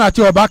tunda kana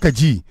cewa baka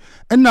ji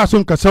ina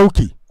son ka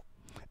sauke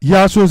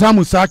ya so za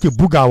mu sake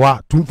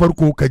bugawa tun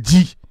farko ka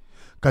ji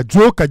ka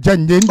zo ka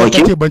janye inda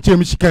kace ban ce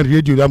mishi kan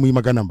rediyo za mu yi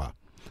magana ba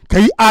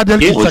kai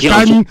adalci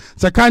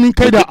tsakanin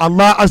kai da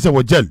Allah azza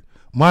wa jal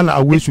mala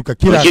awesu ka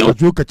kira ka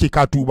zo ka ce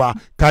ka tuba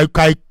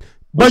kai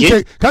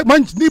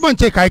ni ban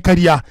ce kai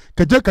kariya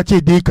ka je ka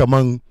ce dai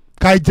kaman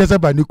kai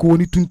jazaba ne ko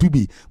wani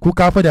tuntube ko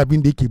ka fada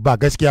abin da yake ba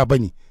gaskiya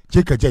bane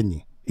ce ka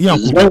janye iyan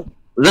ku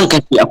zan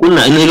kace a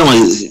kunna ina gama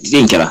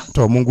zan kira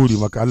to mun gode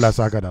maka Allah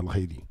saka da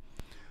alkhairi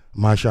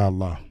masha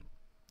Allah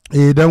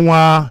dan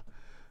wa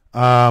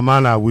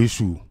mana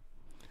wisu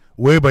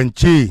wai ban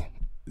ce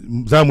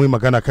za mu yi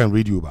magana kan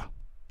rediyo ba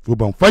ko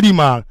ban fadi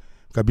ma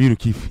kabiru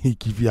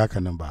kifi haka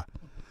nan ba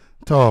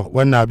to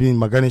wannan abin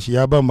maganin shi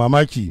ya ban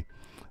mamaki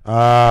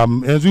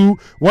yanzu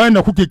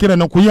wayanda kuke kira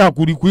nan ku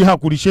yi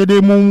hakuri sai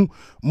dai mun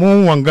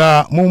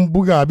wanga mun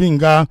buga abin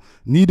ga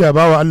ni da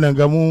bawa Allah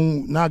ga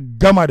mun na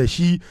gama da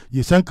shi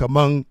ya san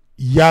kaman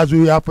ya zo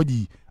ya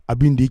fadi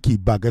abin da yake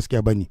ba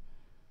gaskiya bane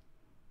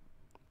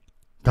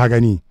ka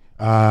gani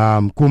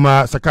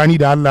kuma tsakani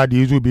da Allah da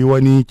ya zo bai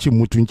wani cin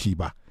mutunci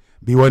ba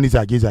bai wani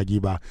zage-zage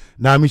ba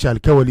na mishi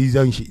alkawali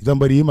zan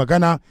bari yi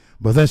magana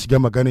ba zan shiga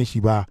maganin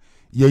shi ba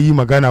ya yi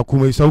magana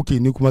kuma ya sauke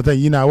ni kuma zan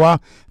yi nawa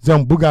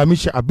zan buga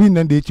mishi abin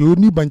nan da ya ce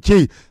ni ban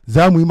ce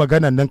za mu yi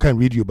magana nan kan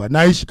rediyo ba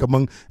na yi shi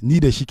kaman ni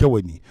da shi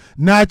kawai ne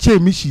na ce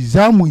mishi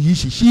za mu yi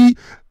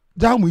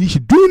shi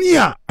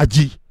duniya a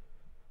ji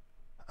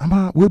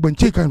amma wai ban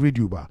ce kan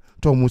rediyo ba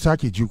to mu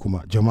sake ji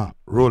kuma jama'a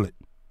roll it.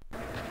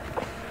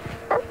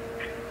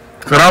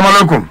 Salamu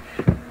alaikum.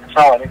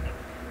 Salamu alaikum.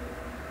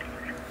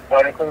 Wa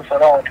alaikum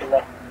salam wa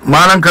rahmatullah.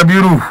 Malam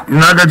Kabiru,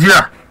 ina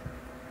gajiya?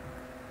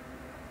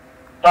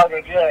 Ba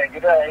gajiya ya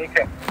gida ya yi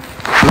kai.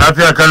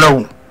 Lafiya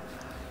kalau.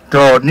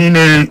 To ni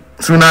ne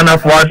sunana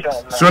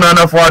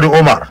Fuad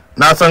Umar.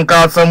 Na san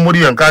ka san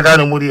muryan, ka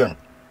gane muryan.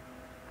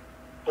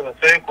 To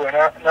sai ko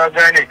na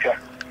gane ka.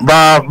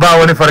 Ba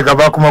wani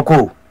fargaba kuma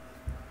ko?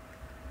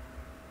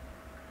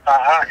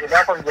 A'a,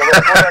 ina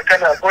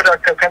fargaba ko da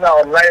kana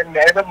online ne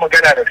ai zan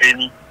magana da kai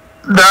ni.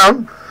 Da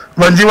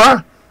ban ji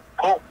ba?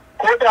 Ko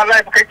da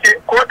live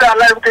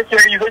kake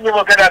yi zan yi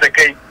magana da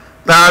kai.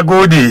 Na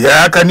gode, ya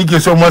haka nike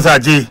son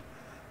masaje.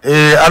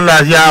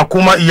 Allah ya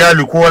kuma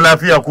iyali ko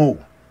lafiya ko.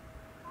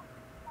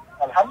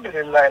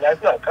 Alhamdulillah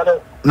lafiya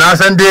kalau. Na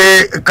san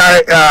dai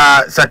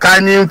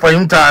tsakanin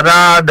fahimta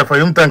na da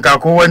fahimtan ka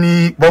ko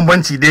wani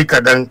bambanci dai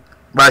kadan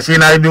ba shi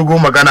na yi dogo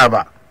magana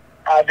ba.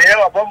 Da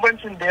yawa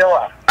bambancin da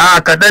yawa.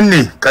 Kadan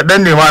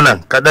ne malam,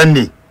 kadan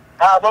ne.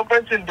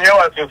 Bambancin da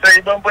yawa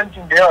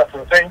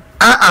sosai.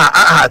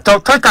 To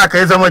kaka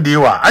ka zama da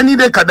yawa. Ani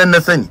dai kaɗan na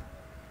sani.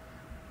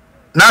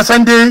 Na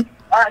san dai.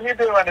 Ni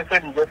da yawa na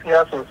sani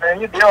gaskiya sosai.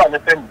 Ni da yawa na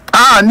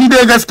sani. Ni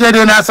dai gaskiya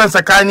dai na san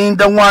tsakanin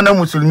dan na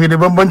musulmi da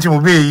bambanci mu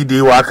bai yi da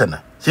yawa haka nan.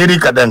 Shiri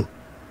kaɗan.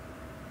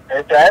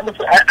 Ai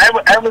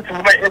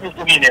musulmai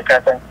iri ne ka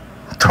san.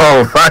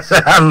 To,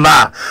 masha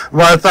Allah,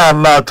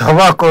 to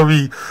ba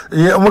komi.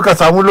 Muka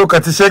samu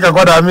lokaci sai ka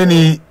gwada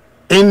mini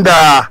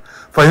inda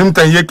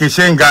fahimtar yake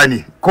shan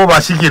gane ko ba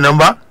shi kenan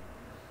ba?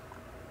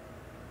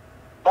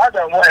 Ba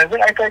da mu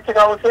yanzu ai kai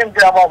kira wasu yin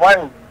gaya ma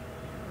bani.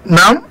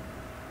 Na'am?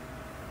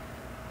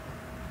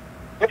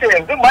 Yace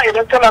yanzu ma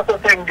idan kana so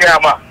sai in gaya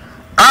ma.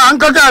 An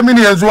ka gaya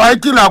mini yanzu ai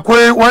kila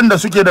akwai wanda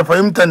suke da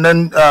fahimtar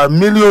nan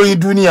miliyoyi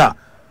duniya.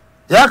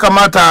 Ya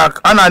kamata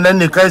ana nan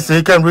ne kai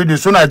sai kan radio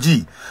suna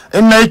ji.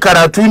 In na yi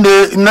karatu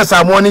ne in na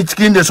samu wani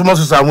cikin da su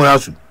masu samu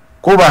nasu.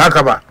 Ko ba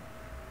haka ba?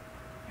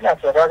 Ina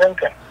sauraron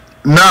ka.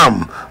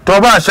 Na'am, to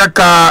ba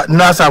shakka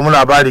na samu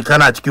labari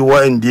kana cikin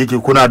wa'anda yake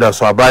kuna da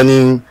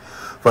sabanin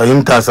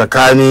fahimta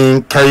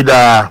tsakanin kai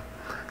da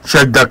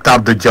Sheikh Dr.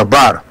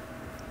 Abdul-Jabbar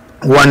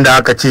wanda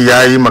aka ce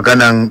ya yi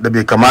maganan da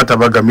bai kamata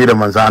ba game da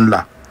manzo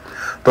Allah.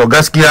 To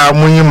gaskiya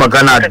mun yi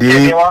magana da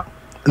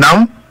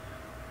Na'am?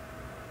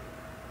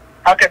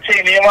 Aka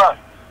ce ne ma.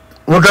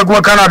 Waka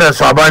kuma kana da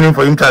sabanin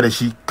fahimta da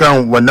shi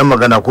kan wannan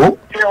magana ko?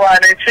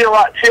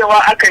 Cewa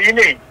aka yi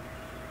ne.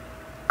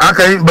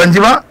 Aka yi ban ji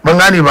ba? Ban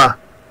gane ba.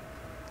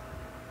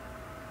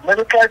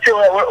 Wani ka ce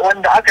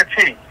wanda aka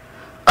ce.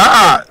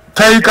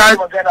 Kai ka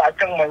magana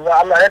akan manzo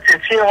Allah ya ce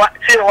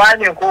cewa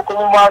ne ko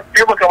kuma ma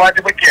kai baka ma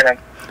ji ba kenan.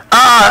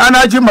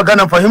 Ana jin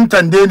maganar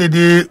fahimtar dai ne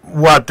dai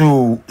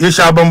wato ya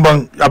sha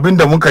bamban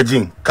abinda muka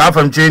jin ka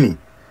fahimce ni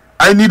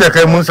ai ni da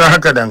kai mun san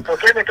haka dan. To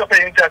kai ne ka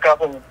fahimta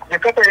kafin, ne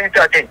ka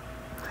fahimta kai.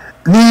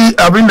 Ni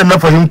abinda na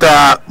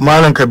fahimta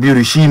Malam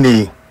Kabiru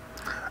shine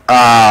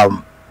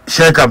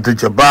Sheikh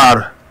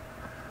Abdul-Jabbar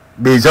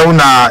bai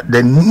zauna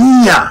da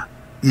niyya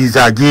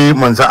izage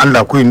manzo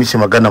Allah ko yi mishi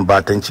maganan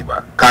batanci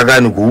ba. Ka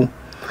gane ku?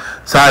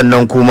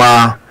 Sa'annan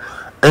kuma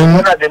in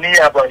muna da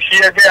niyya ba shi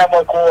ya gaya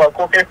ma kowa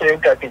ko kai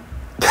fahimta kai.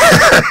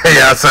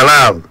 Ya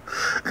salam.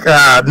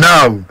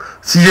 Na'am,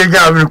 shi ya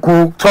ga abin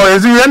ko to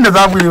yanzu yanda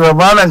za ku yi wa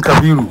Malam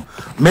Kabiru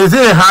me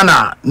zai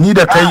hana ni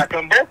da kai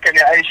tambayar ka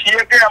ne ai shi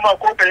ya gaya ma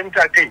ko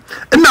fahimta kai.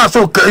 Ina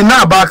so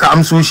ina baka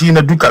amsoshi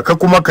na duka ka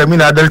kuma ka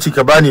mina adalci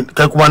ka bani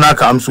kai kuma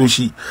naka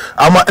amsoshi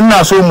amma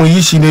ina so mu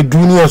yi shi ne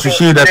duniya su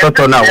shaida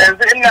tattaunawa.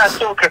 Yanzu ina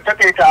so ka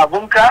takaita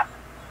abunka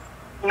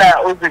ina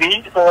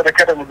uzuri saboda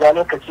kada mu ga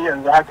lokaci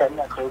yanzu haka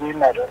ina sauri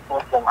ina da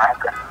wasu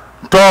haka.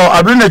 To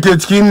abin da ke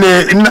cikin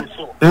ne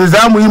in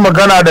za mu yi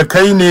magana da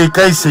kai ne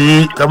kai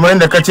saye kamar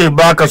yadda kace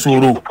baka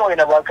tsoro.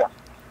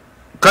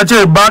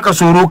 Kace baka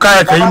tsoro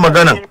kaya ka yi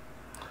magana.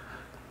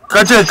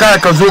 Kace kaya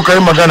ka zo ka yi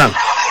magana.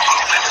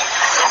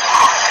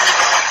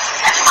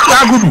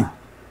 Ya gudu.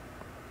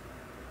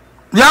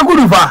 Ya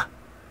gudu fa.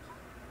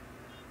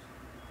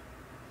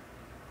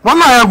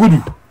 Wannan ya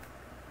gudu.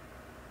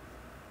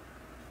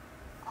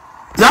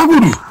 Ya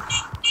gudu.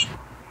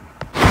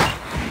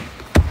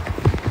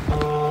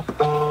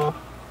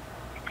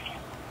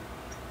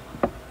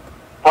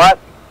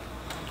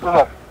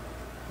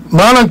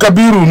 Malam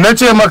Kabiru na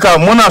ce maka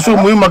muna so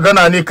mu yi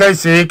magana ne kai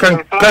sai kan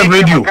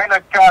radio.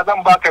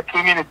 Zan baka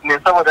 2 minutes ne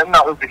saboda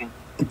ina uzuri.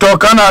 To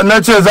kana na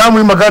ce za mu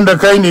yi magana da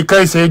kai ne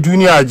kai sai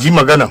duniya ji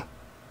magana.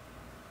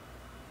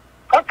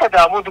 Kakka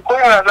damu ko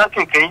yana za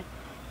ka kai.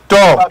 To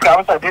ka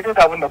amsa daidai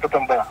da abin da ka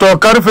tambaya. To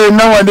karfe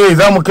nawa ne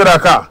za mu kira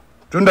ka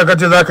tunda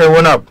kace za ka yi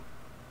wani abu.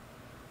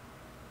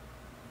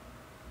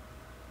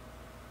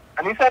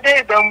 Anisa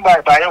dai dan ba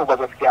yau ba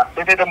gaskiya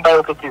sai dai dan ba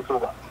yau kake so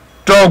ba.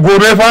 To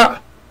gobe fa?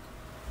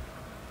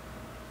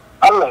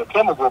 Allah ya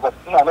kai mu gobe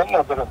ina nan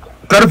na jiran ka.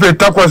 Karfe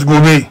 8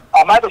 gobe.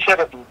 Amma da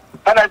sharadi.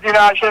 Kana ji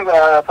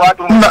na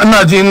Fadu?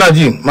 Ina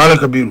ji Malam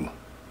Kabiru.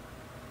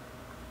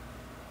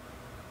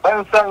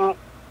 Ban san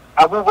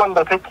abubuwan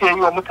da kake yi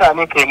wa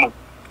mutane kai mun.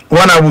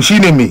 Wani abu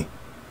shine me?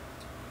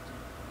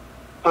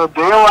 To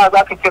da yawa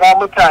za ka kira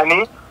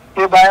mutane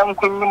sai bayan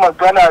kun yi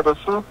magana da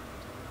su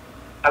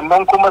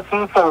sannan kuma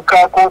sun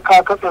sauka ko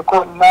ka katse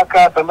ko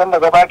naka sannan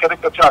daga baka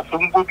rika cewa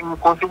sun gudu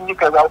ko sun yi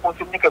kaza ko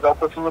sun yi kaza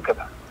ko sun yi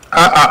kaza.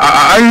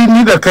 Ai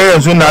ni da kai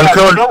yanzu na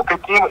alkawari.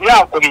 Ya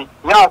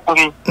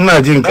hakuri.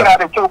 Ina jin ka. Yana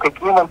da kyau ka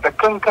kimanta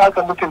kanka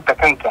ka mutunta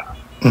kanka.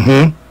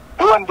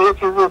 Duk wanda ya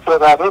ce zai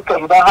saurare ka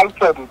idan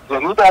harkar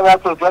jarida za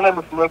ta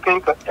journalist ne kai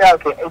ka tsaya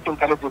kai aikin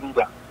ka na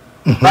jarida.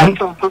 Ba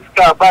cin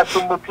fuska ba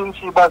cin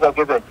mutunci ba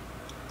zage-zage.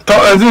 To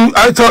yanzu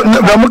ai to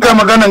da muka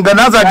magana ga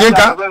na zage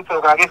ka. Zan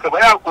saurare ka ba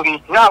ya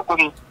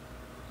hakuri.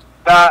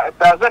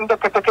 Da zan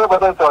daka ta kai ba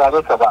zan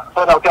saurare ka ba.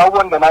 Saboda akwai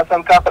abubuwan da na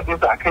san ka faɗe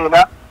su a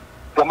kaina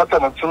da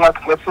makamancin haka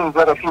na cin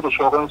zarafi da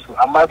shauransu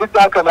amma duk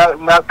da haka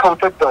na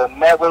kautar da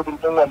wannan gwajin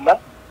din wannan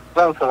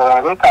zan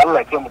saurare ka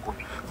Allah ke mu gobe.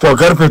 To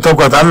karfe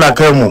 8 Allah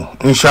kai mu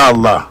insha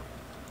Allah.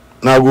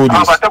 Na gode.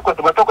 Ba takwas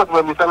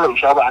ba mi sallar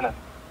isha ba anan.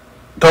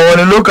 To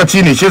wani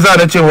lokaci ne shi za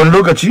na ce wani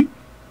lokaci?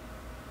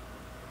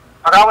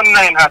 Around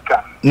 9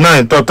 haka.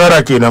 9 to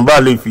tara kenan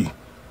ba laifi.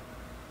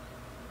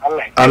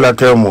 Allah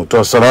kai mu. To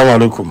assalamu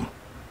alaikum.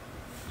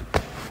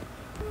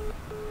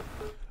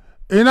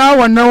 Ina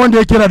wannan wanda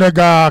ya kira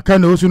daga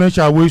Kano sunan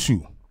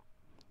Shawesu.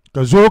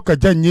 Ka zo ka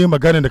janye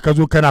magana da ka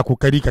zo kana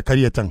kokari ka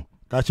karyatan.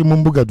 Kashi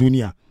mun buga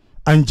duniya.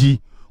 An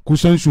ji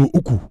kusan su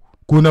 3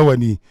 ko nawa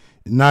ne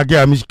na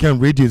gaya mishi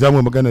kan radio za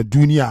mu magana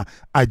duniya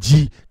a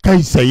ji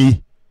kai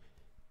tsaye.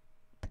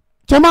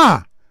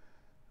 Jama'a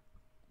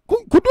ku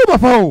duba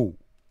fawo.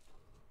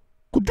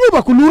 Ku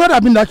duba ku lura da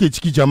abin da ake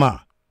ciki jama'a.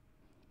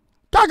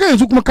 Kaga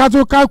yanzu kuma ka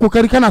zo ka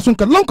kokari kana son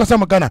kallon ka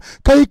sama magana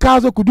kai ka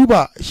zo ku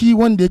duba shi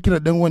wanda ya kira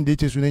dan wanda ya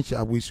ce sunan shi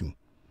Abuisu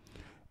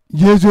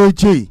ya zo ya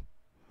ce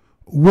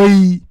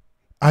wai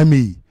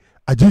ame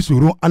a ji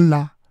tsoron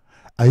Allah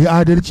a yi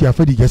adalci a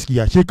fadi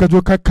gaskiya sai ka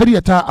zo ka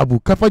karyata abu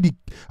ka fadi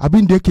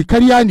abin da yake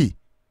karya ne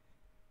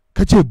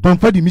ka ce ban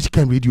fadi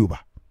Michigan radio ba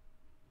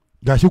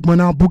gashi kuma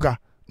na buga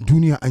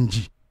duniya an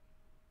ji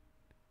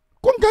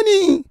kun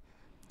gani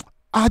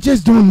I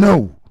just don't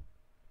know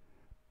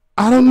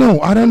I don't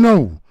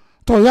know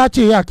to ya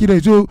ce ya kira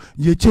zo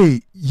ya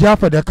ce ya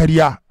fada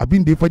karya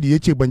abin da ya fadi ya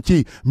ce ban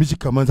ce miji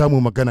kamar za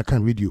mu magana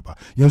kan radio ba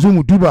yanzu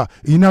mu duba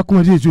ina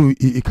kuma zai zo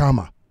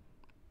ikama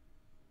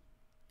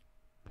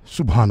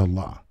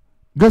subhanallah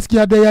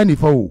gaskiya da ya ne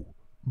fawo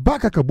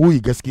baka ka boye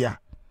gaskiya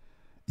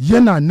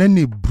yana nan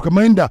ne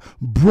kamar yadda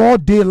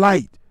broad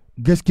daylight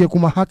gaskiya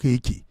kuma haka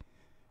yake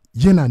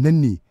yana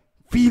nan ne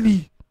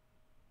fili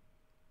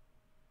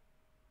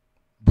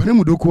bari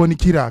mu doko wani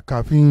kira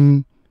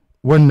kafin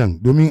wannan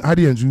domin har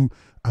yanzu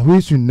a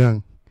wesun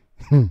nan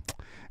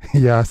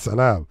ya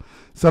salam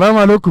salamu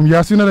alaikum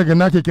ya suna daga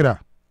nake kira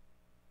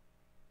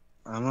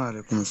amma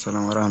alaikum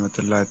salam wa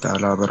rahmatullahi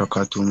ta'ala wa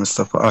barakatu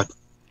Mustapha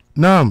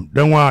na'am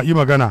dan wa yi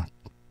magana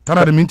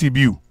tana da minti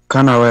 2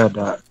 kana waya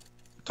da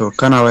To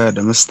kana waya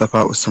da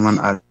Mustapha Usman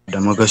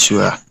Adamu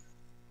Gashuwa.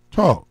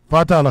 To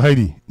fata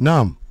alkhairi.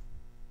 Na'am.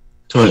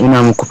 To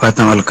ina muku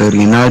fatan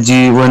alkhairi. Na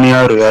ji wani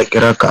yaro ya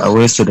kira ka a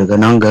wayarsa daga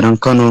nan garin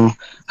Kano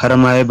har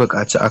ma ya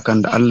buƙaci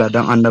akan da Allah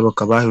dan Annabi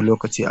ka bashi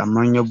lokaci,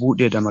 amma ya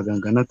bude da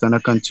maganganunsa na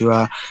kan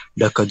cewa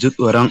da ka ji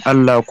tsoron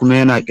Allah, kuma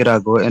yana kira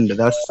ga waɗanda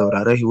za su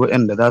saurare shi,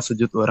 waɗanda za su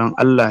ji tsoron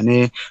Allah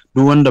ne,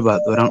 duk wanda ba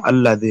tsoron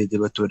Allah zai ji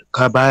ba to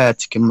ka baya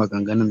cikin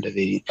maganganun da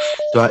zai yi.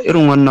 To a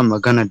irin wannan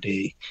magana da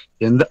yi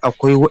yanzu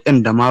akwai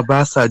waɗanda ma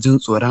ba sa jin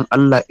tsoron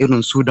Allah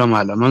irin su da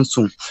malaman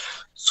su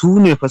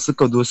ne fa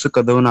suka zo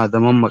suka zauna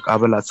zaman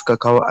makabala suka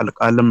kawo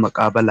alƙalin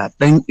makabala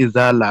dan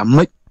izala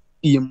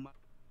maƙiyin.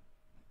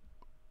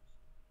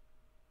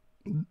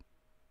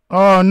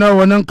 Oh no,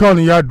 wannan call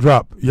ya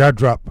drop ya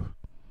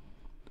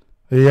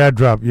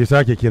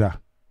sake kira.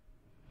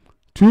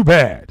 Too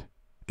bad.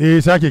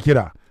 Sake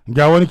kira.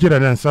 Ga wani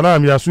kira nan.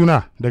 Salam, ya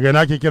suna daga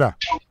ina ke kira?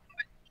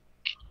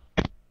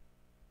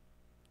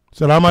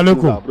 Salamu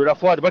alaikum. Brother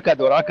Fuad, barka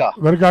da warhaka.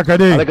 Barka ka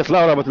dai. Alaikum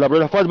salam wa rahmatullahi.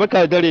 Brother Fuad,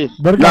 barka da dare.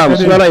 Na'am,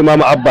 sunana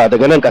Imam Abba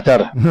daga nan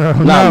Qatar.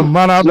 Na'am,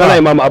 Malam Abba. Sunana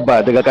Imam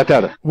Abba daga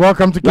Qatar.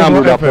 Welcome to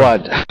Qibla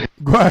FM.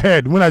 Go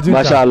ahead, muna jin ka.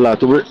 Masha Allah.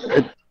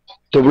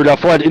 To Brother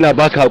Fuad, ina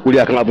baka hakuri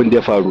akan abin da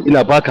ya faru.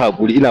 Ina baka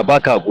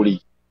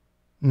hakuri.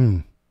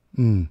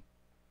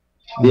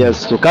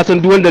 Yes, to ka san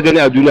duk wanda gani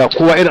a duniya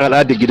kowa irin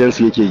al'adar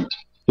gidansu yake yi.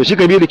 To shi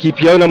Kabiru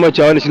Kifi ya nuna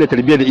cewa wannan shine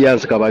tarbiyyar da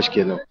iyayensa ka bashi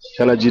kenan.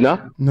 Kana ji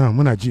na? Na,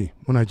 muna ji.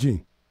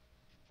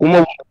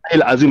 Kuma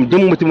wallahi azim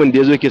duk mutumin da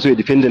yazo yake so ya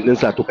defendant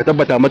ɗinsa to ka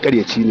tabbata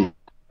makaryaci ne.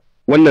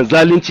 Wannan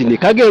zalunci ne.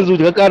 Kaga yanzu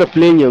da ka ƙara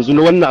playing yanzu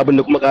na wannan abin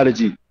da kuma ƙara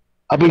ji.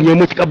 Abin ya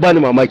mutu bani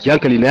mamaki,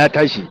 hankali na ya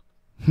tashi.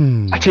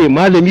 A ce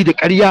malami da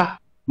ƙarya,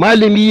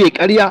 malami ya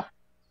ƙarya.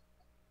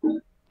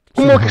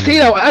 Kuma sai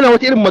ana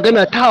wata irin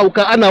magana ta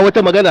hauka, ana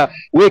wata magana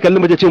wai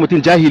kallon mace ce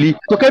mutum jahili.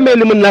 To kai mai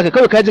ilimin naka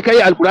kawai ka ji kai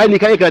alkur'ani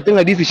kai karatun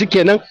hadisi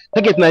shikenan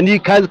kake tunani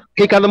kai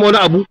ka zama wani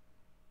abu.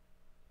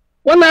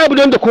 Wannan abu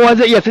da kowa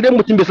zai iya, sai dai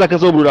mutum bai saka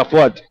zo Brother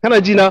Fuad. Kana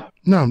ji na?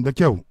 Na'am, da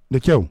kyau.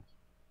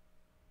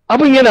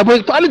 Abin yana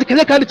bai to Allah ka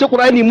zai ka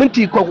Qur'ani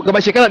minti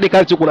gaba shekara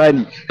ɗaya ka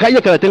Qur'ani, ka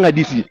iya karatun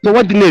hadisi. To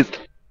what the next?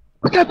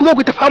 Kai ku zo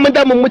ku ta faman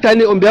damun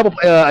mutane on behalf of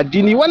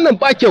addini, wannan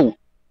ba kyau.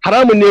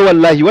 Haramun ne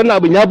wallahi, wannan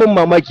abin ya ban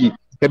mamaki.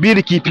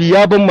 Kabiru Kifi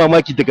ya ban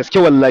mamaki da gaske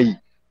wallahi.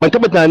 Ban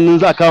taɓa tunanin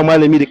za a kawo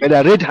malami da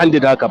ƙarya red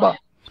handed haka ba.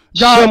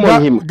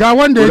 Ga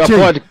wanda ya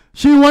ce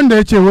shi wanda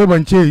ya ce wai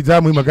ban ce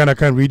za mu yi magana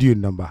kan rediyon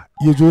nan ba,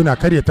 ya zo yana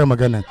karya ta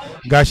magana,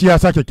 gashi ya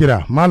sake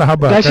kira Malam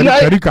Habba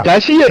Karika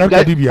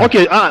Karka Dibiya.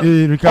 Okay,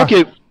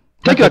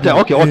 take your time.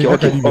 Okay.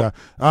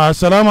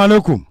 Assalamu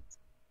alaikum.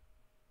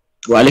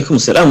 Wa alaikum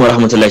salam wa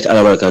rahmatullahi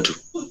ta'ala barakatuh.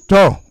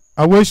 To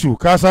a waisu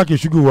ka sake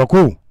shigowa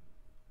ko?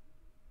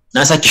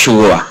 Na sake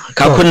shigowa.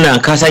 Ka kunna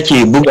ka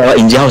sake bugawa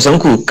in ji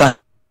Hausanku, ka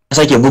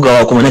sake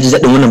bugawa kuma na ji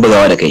daɗin wannan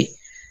bugawa da kai.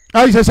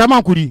 Ai sai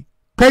sama kuri.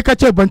 Kai ka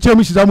ce ban ce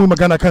mishi za mu yi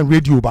magana kan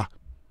rediyo ba.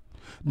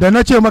 Da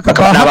na ce maka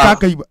ba haka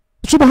kai ba.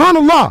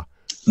 Subhanallah.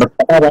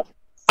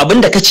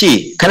 Abinda ka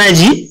ce kana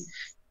ji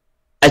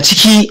a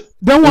ciki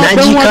I'm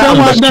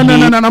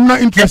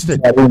not interested.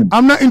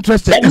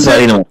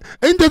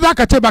 Inda za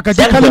ka ce baka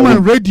ji kalmar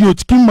rediyo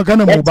cikin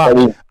magana mu ba.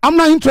 I'm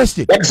not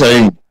interested. Ya ka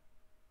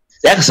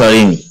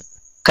saurare ni.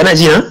 Kana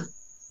ji na?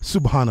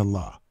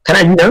 Subhanallah.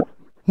 Kana ji na?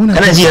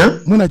 Kana ji na?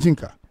 Muna jin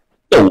ka.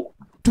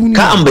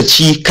 Ka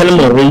ambaci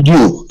kalmar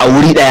rediyo a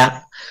wuri daya.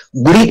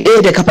 Guri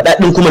ɗaya da ka faɗa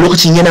ɗin kuma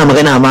lokacin yana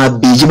magana ma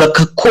bai ji ba,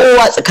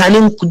 kowa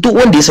tsakanin duk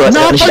wanda ya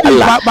saurara shi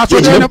Allah. Ba so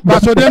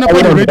dai na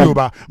faɗin rediyo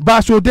ba.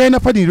 Ba so dai na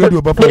faɗin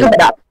rediyo ba. Ka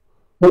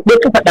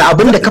faɗa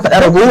abin da ka faɗa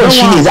ragowar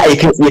shi ne za a yi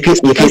kai.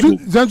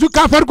 Yanzu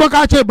ka farko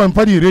ka ce ban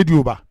faɗi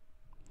rediyo ba.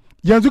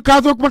 Yanzu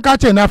ka zo kuma ka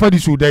ce na faɗi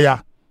so daya.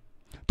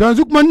 To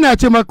yanzu kuma ina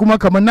ce maka kuma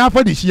kamar na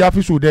faɗi shi ya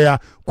fi so daya,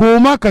 ko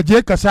ma ka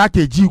je ka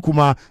sake ji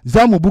kuma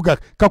za mu buga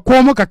ka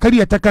koma ka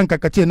karya ta kanka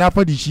ka ce na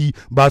faɗi shi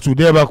ba so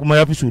daya ba kuma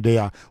ya fi so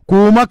daya,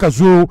 ko ma ka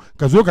zo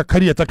ka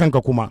karya ta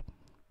kanka kuma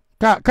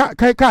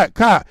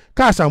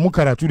ka samu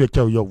karatu da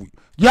kyau yau.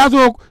 Ya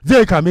zo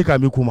zai kame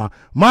kuma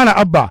Mana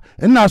Abba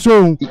ina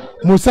so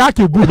mu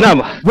sake buga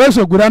wai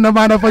so guda na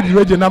ma na faɗi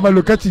waje na ma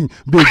lokacin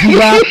bai ji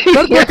ba,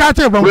 farko ka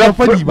ce ban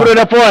faɗi ba.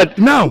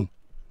 Now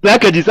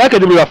zaka ji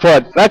Brother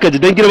Fuad, zaka ji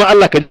dan girman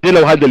Allah ka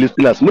daina wahal da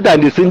listeners.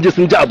 Mutane sun ji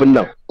abin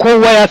nan,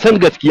 kowa ya san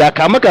gaskiya,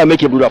 kama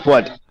ke Brother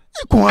Fuad.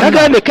 Ka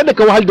gane kada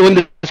ka wahal da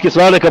wanda suke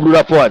saurara ka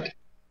Brother Fuad.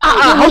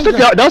 Hausa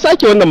da Hausa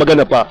ake wannan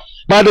magana fa,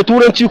 ba da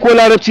turanci ko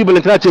larabci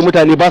balantana ce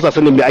mutane ba sa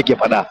sanin me ake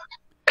faɗa.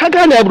 Ka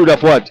gane ya Brother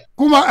Fuad.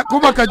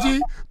 Kuma ka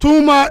ji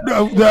tuma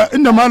da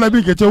inda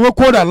malami ke ce wai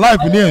ko da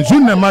live ne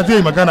yanzu nan ma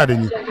zai magana da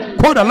ni,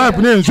 ko da live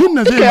ne yanzu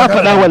nan zai magana. Ya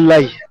faɗa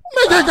wallahi.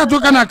 Me kai ka zo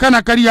kana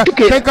kariya,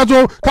 kai ka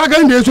zo ka ga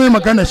inda yaso yi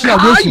magana shi a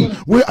gosu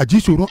wai a ji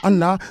tsoron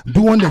Allah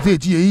duk wanda zai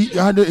ji yayi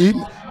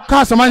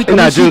ka samani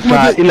kamar shi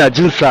kuma ina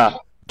jin sa.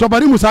 To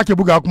bari mu sake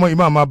buga kuma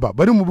Imam Abba,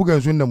 bari mu buga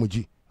yanzu nan mu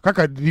ji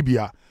kaka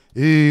ribiya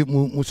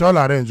mu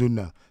saurara yanzu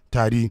nan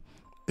tari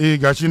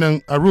gashi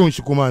nan a ruwan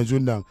shi kuma yanzu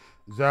nan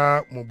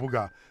za mu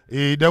buga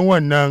dan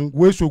wannan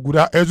wai so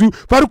guda yanzu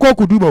farko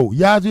ku duba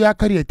ya zo ya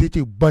karya ta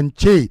ce ban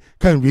ce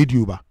kan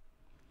rediyo ba,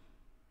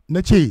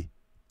 na ce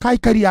kai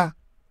karya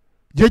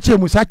je ce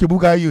mu sake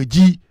buga ya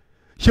ji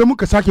she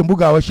muka sake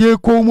bugawa she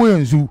komo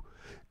yanzu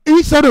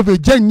instead of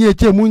janye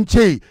ce mun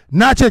ce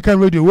na ce kan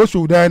radio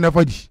wasu da na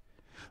fadi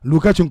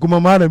lokacin kuma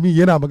malami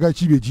yana magana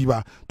shi bai ji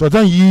ba to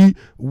zan yi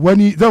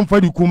wani zan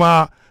fadi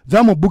kuma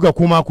za mu buga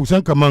kuma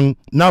kusan kaman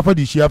na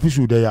fadi shi ya fi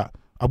su daya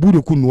a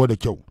bude kunnuwa da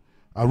kyau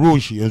a ruwan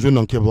shi yanzu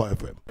nan Qibla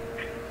FM.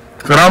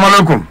 Assalamu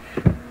alaikum.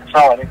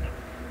 Assalamu alaikum.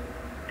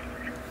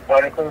 Wa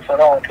alaikum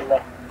salam wa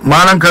rahmatullah.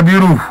 Malam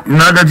Kabiru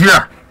ina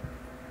gajiya.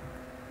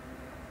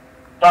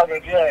 Ba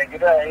gajiya ya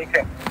gida ya yi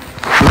kai.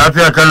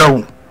 Lafiya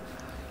kalau.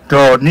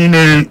 To ni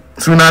ne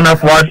suna na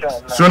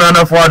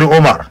Fuad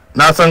Omar.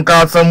 Na san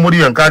ka san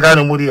muryan ka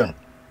gane muryan.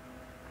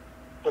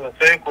 To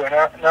sai ko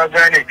na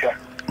gane ka.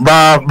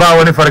 Ba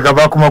wani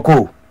fargaba kuma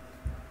ko.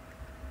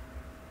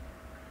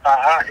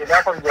 A'a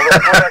ina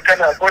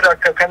fargaba ko da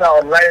kana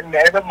online ne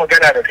ai zan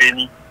magana da kai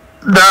ni.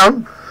 Da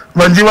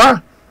ban ji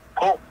ba?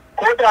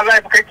 Ko da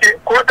live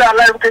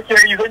kake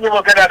yi zan yi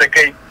magana da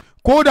kai.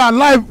 Ko da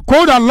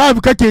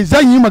live kake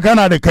zan yi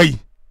magana da kai.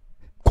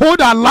 Ko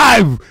da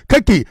live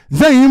kake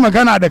zan yi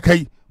magana da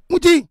kai.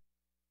 Muji.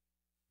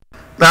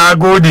 Na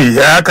gode,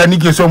 ya haka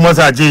nike so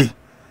masaje.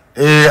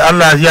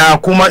 Allah ya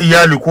kuma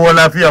iyali ko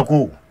lafiya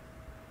ko.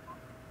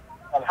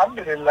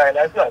 Alhamdulillah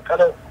lafiya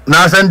kalau.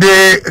 Na san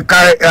dai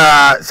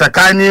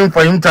tsakanin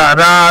fahimta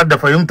da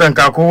fahimtan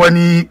ka ko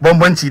wani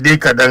bambanci dai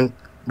kadan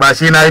ba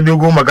shi na yi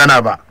dogo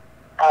magana ba.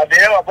 A da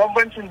yawa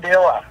bambancin da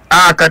yawa.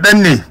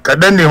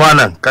 Kadan ne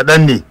malam,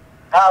 kadan ne.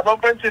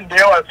 Bambancin da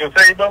yawa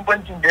sosai,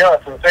 bambancin da yawa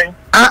sosai.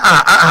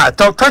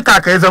 To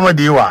kai ya zama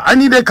da yawa.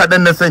 Ani dai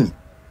kadan na sani.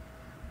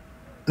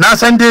 Na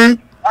san dai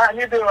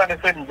ni da yawa na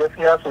sani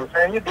gaskiya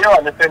sosai, ni da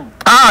yawa na sani.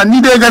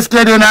 Ni dai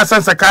gaskiya dai na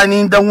san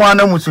tsakanin dan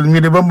na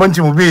musulmi da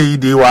bambancin mu bai yi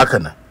da yawa haka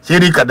nan. Sai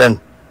dai kadan.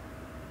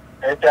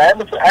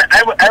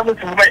 Ai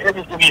musulmai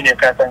iri ne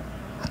ka san.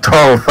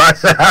 To,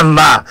 masha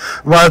Allah,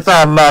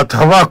 to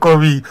ba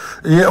komi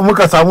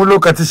muka samu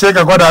lokaci sai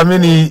ka gwada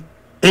mini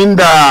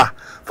inda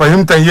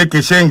fahimtar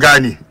yake shan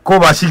gane, ko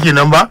ba shi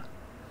kenan ba?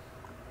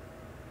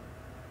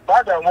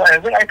 Ba da mu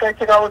yanzu ai kai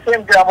kira wasu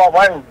yin gama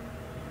ba ni.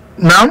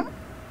 Na'am?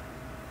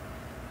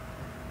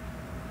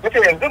 Yace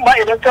yanzu ma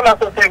idan kana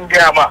so sai in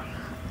gaya ma.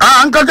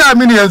 An ka ga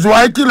mini yanzu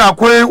ai kila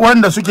akwai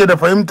wanda suke da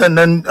fahimtar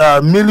nan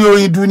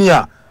miliyoyin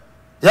duniya.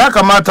 Ya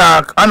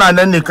kamata ana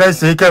nan ne kai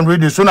sai kan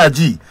radio suna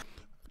ji.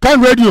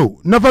 Kan radio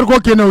na farko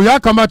kenan ya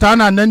kamata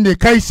ana nan ne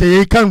kai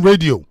saye kan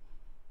radio.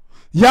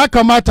 Ya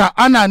kamata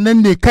ana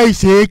nan ne kai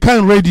saye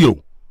kan radio.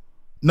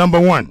 Number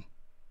 1.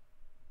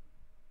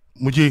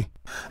 Muje.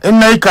 In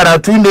na yi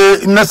karatu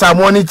ne in na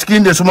samu wani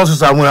cikin da su masu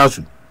samu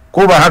nasu.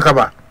 Ko ba haka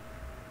ba?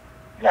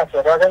 Ina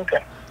sauraron ka.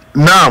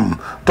 Na'am.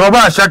 To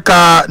ba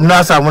shakka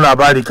na samu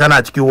labari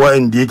kana cikin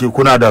wa'anda yake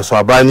kuna da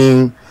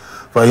sabanin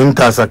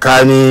fahimta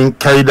tsakanin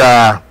kai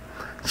da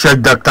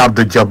Sheikh Dr.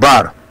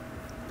 Abdul-Jabbar.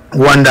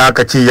 Wanda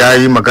aka ce ya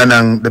yi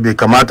maganan da bai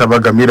kamata ba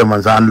game da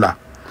manzan Allah.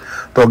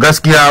 To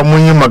gaskiya mun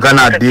yi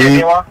magana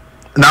da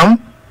nam?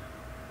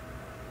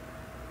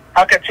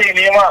 Aka ce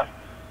ne ma.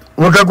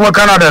 Waka kuma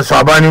kana da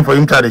sabanin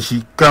fahimta da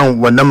shi kan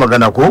wannan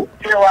magana ko?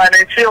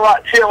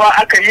 Cewa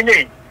aka yi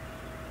ne.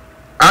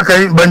 Aka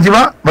yi ban ji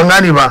ba? Ban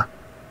gane ba.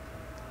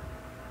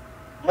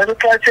 Wani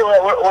ka ce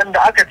wanda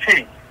aka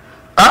ce.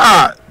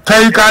 A'a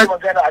kai ka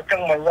magana akan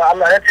manzan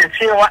Allah ya ce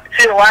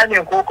cewa ne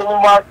ko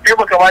kuma ma sai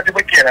baka ma ji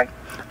ba kenan.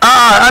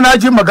 Ana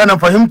jin maganan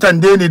fahimtar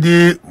dai ne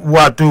dai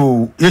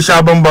wato ya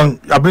sha bamban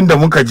abinda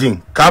muka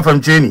jin ka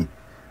fahimce ni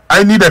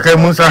ai ni da kai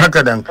mun san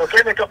haka dan to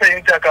kai ne ka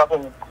fahimta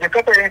kafin ne ka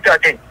fahimta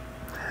kai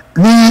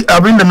ni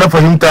abinda na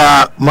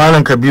fahimta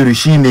Malam Kabiru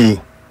shine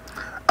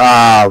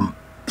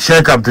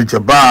Sheikh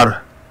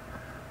Abdul-Jabbar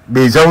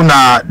bai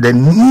zauna da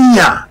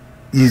niyya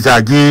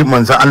izage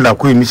manzo Allah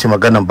ko yi mishi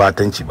maganan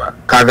batanci ba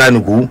ka gane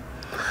ku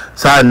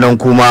sa'annan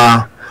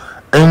kuma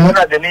in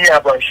muna da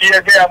niyya ba shi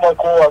ya ga ma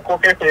kowa ko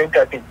kai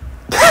fahimta kai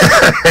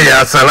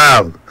ya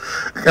salam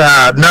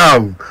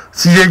na'am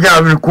shi ya ga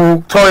abin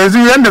ko to yanzu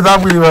yanda za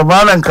ku yi wa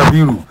Malam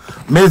Kabiru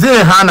me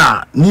zai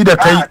hana ni da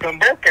kai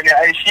tambayar ka ne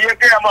ai shi ya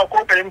gaya ma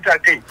ko fahimta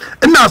kai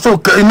ina so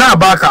ina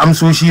baka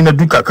amsoshi na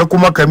duka ka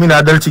kuma ka mina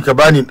adalci ka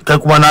bani kai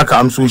kuma naka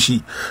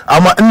amsoshi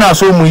amma ina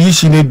so mu yi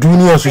shi ne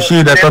duniya su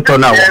shaida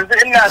tattaunawa yanzu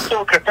ina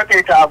so ka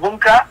takaita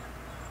abunka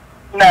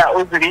ina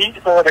uzuri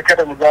saboda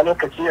kada mu ga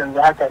lokaci yanzu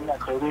haka ina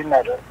kauri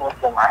ina da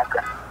wasu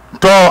haka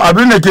to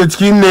abin da ke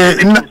cikin ne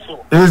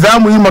in za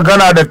mu yi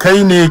magana da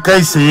kai ne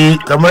kai saye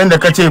kamar yadda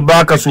kace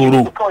baka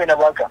tsoro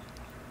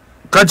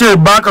kace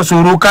baka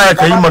tsoro kaya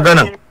ka yi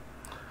magana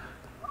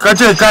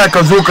kace kaya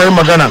ka zo ka yi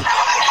magana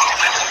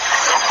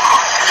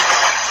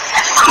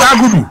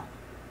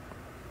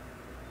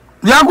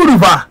ya gudu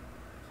fa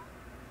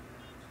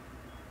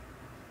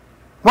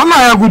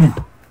wannan ya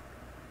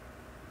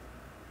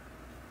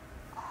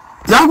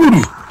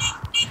gudu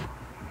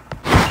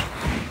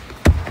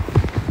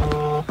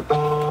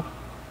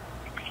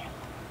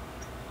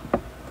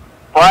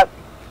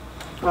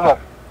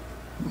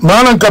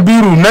Malam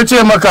Kabiru na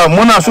ce maka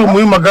muna so mu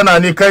yi magana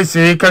ne kai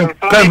sai kan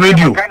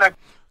radio.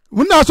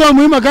 Muna so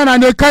mu yi magana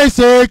ne kai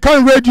sai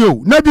kan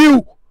radio. Na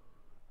biyu,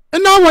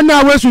 ina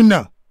wannan wasu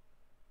nan.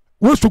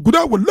 wasu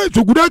guda wallahi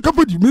su guda ka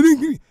fadi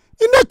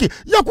ina ke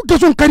ya kuke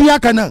son kariya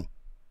ka nan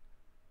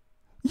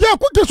ya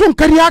kuke son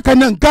kariya ka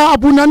nan ga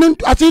abu nan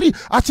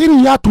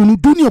asirin ya tunu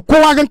duniya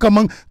kowa gan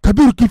kaman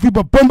Kabir Kifi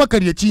babban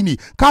makaryaci ne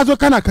ka zo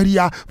kana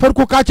kariya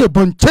farko ka ce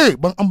ban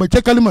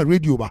ambace kalmar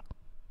radio ba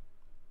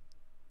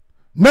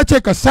na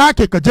ce ka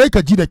sake ka je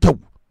ka ji da kyau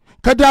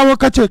ka dawo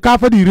ka ce ka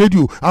fadi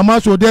radio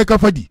amma so daya ka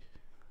fadi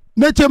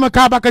na ce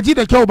maka ba ka ji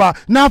da kyau ba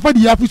na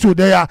fadi ya fi so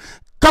daya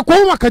ka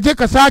koma ka je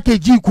ka sake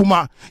ji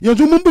kuma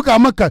yanzu mun buga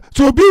maka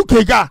so biyu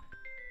ke ga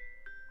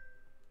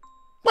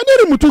wani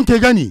irin mutum ke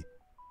gani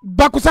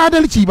ba ku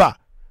sadalci ba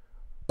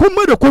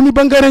kuma da komi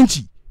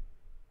bangaranci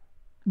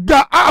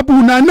ga abu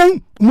na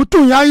nan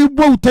mutum ya yi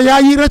bauta ya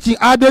yi rashin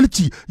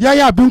adalci ya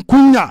yi abin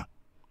kunya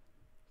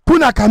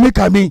kuna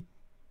kame-kame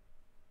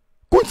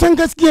kun san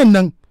gaskiyan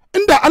nan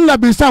inda Allah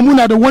bai sa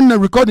muna da wannan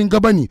recording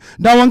gaba ne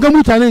da wanga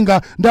mutanen ga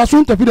da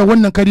sun tafi da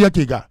wannan kariya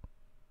ke ga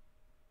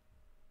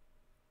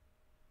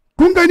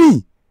kun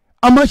gani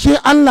amma shi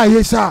Allah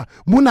ya sa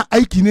muna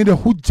aiki ne da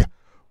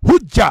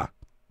hujja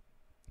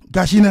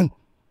gashi nan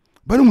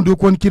bari mu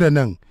doko wani kira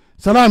nan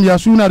salam ya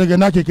suna daga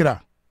nake kira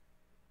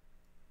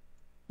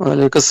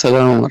alaikum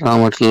salam wa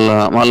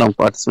rahmatullah malam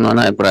fat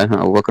sunana Ibrahim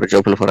Abubakar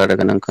Jafal Fara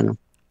daga nan Kano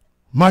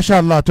masha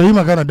Allah to yi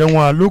magana dan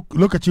wa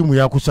lokaci mu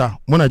ya kusa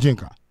muna jin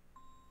ka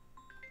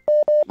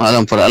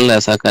malam Fara Allah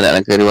ya saka da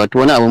alkhairi wato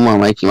wani abun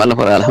mamaki malam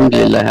Fara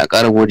alhamdulillah ya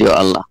ƙara godewa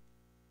Allah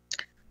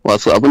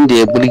wato abin da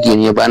ya burge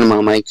ni ya bani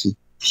mamaki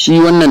shi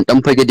wannan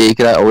dan fage da ya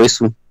kira a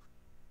waisu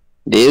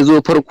da ya zo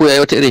farko ya yi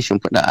wata irin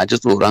shimfiɗa a ji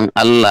tsoron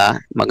Allah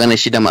magana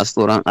shi da masu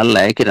tsoron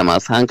Allah yake da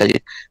masu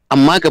hankali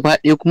amma gaba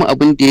ɗaya kuma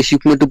abin da ya shi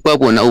kuma duk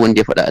babu wani abubuwan da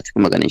ya faɗa a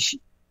cikin maganin shi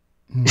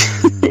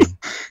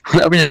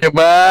wani abin ya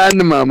ba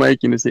ni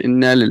mamaki na sai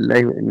inna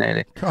lillahi wa inna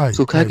ilaihi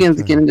so kaga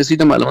yanzu kenan da shi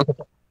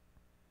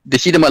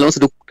da malamansa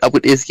duk abu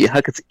ɗaya suke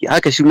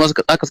haka shi ma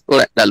suka tsaka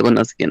tsora ɗaliban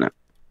nan su kenan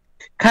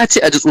ka ce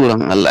a ji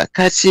tsoron Allah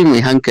ka ce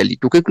mai hankali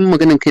to kai kuma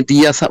maganin kai duk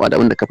ya saba da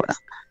abin da ka faɗa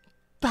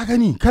ta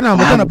gani kana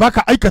magana baka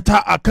aikata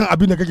akan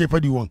abin da kake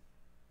fadi wan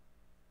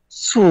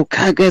so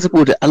ka ga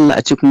saboda Allah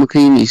a ce kuma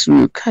kai ne su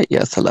kai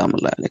ya salamu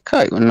alaikum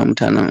kai wannan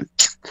mutanen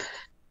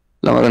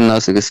lamarin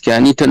nasu gaskiya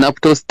ni ta na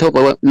fito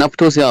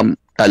sai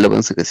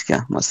ɗaliban su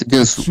gaskiya masu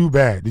jin su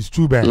it's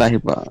too bad wallahi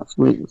ba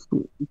su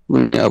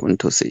ne abin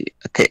tausayi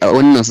kai a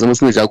wannan zama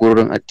su ne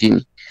jagororin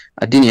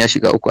addini ya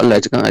shiga uku Allah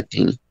ya ji kan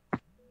addini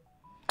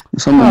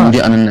musamman mu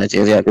je a nan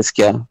Najeriya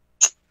gaskiya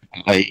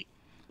ai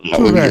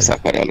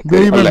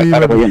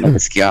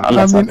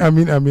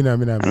amin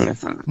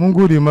mun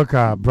gode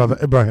maka brother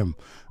Ibrahim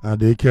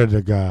da ya kira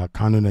daga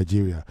Kano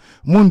Nigeria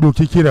mun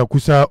doki kira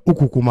kusa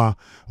uku kuma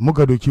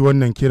muka doki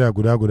wannan kira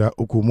guda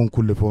uku mun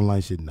kulle phone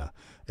line shi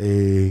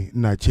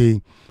na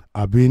ce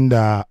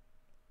abinda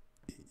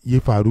ya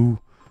faru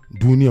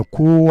duniya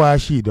kowa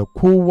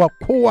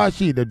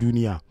shi da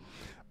duniya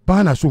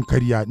ba na son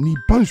kariya ni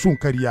ban son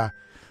kariya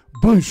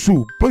ban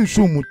so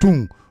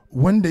mutum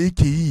wanda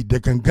yake yi da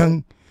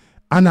gangan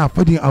ana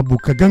fadin abu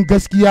ka gan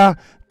gaskiya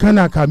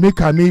kana kame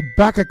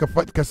baka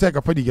ka sai ka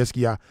fadi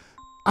gaskiya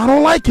I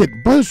don't like it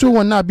ban so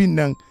wannan abin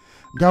nan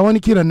ga wani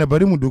kiran na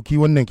bari mu doki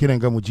wannan kiran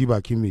ga mu ji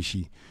bakin me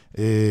shi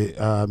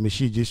me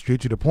shi je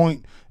straight to the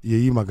point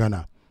yayi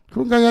magana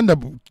kun ga yanda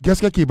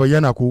gaskiya ke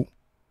bayyana ko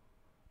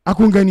a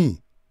kun gani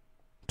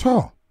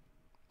to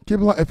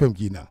Qibla FM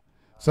kina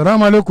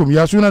salamu alaikum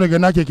ya suna daga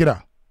nake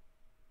kira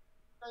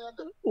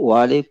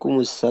Wa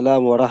alaikum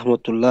salam wa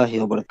rahmatullahi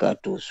wa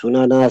barakatuh.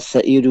 Sunana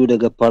Sa'idu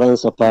daga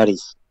Faransa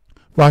Paris.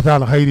 Fata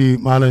alkhairi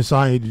Malam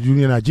Sa'idu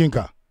duniya na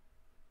jinka.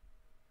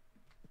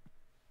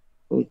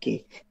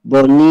 Okay.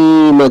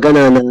 Ni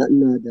magana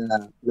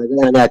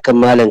na kan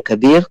Malam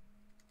Kabir.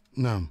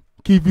 Na'am.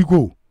 Kifi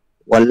ko?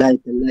 Wallahi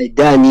tallahi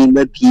da ni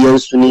mafiyan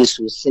su ne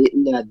sosai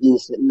ina bin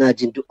sa ina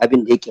jin duk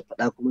abin da yake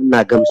faɗa kuma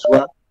ina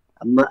gamsuwa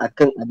amma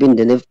akan abin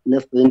da na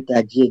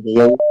fahimta jiya da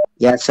yau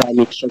ya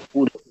sami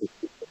shakku da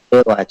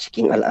yawa a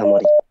cikin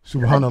al'amari.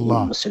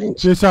 Subhanallah.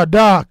 Sai sa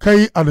da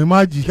kai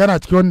almaji kana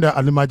cikin wanda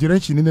almajiran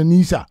shi ne na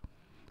nisa.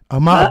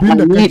 Amma abin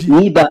da kaji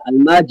ni ba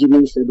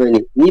almajirin sa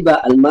bane ni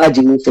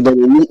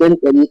dan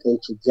ɗariƙan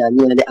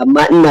Tijjaniya ne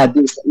amma ina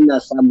bin sa ina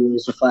samun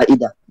wasu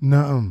fa'ida.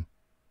 Na'am.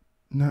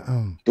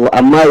 To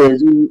amma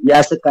yanzu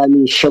ya saka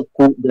min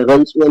shakku da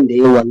rantsuwan da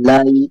ya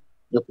wallahi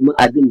da kuma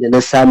abin da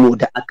na samu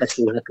da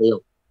akasin haka yau.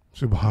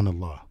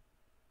 Subhanallah.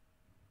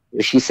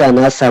 Shi sa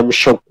na samu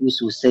shakku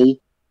sosai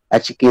a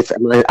cikin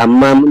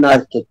amma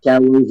muna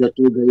kyakkyawan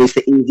zato gare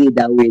sa in zai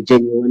dawo ya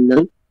janye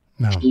wannan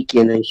shi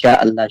kenan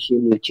sha Allah shi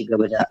ne ci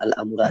gaba da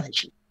al'amura da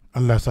shi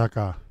Allah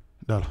saka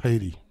da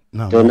alkhairi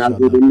to na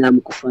gode ina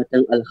muku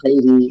fatan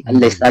alkhairi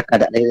Allah ya saka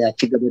da alkhairi ya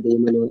ci gaba da yi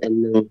mana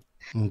waɗannan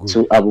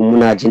sun abu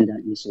muna jin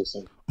daɗi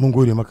sosai mun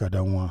gode maka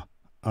danwa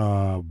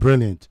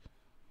brilliant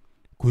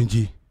kun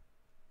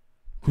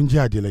ji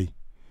adilai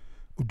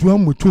duwan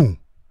mutum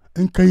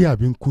in kai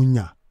abin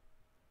kunya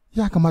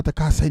ya kamata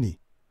ka sani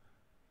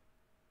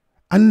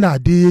Allah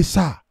dai ya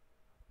sa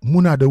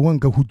muna da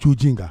wanga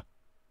hujjojin ga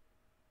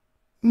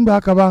in ba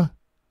haka ba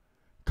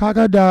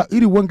kaga da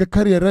iri wanga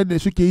karyarar da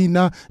suke yi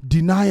na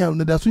denial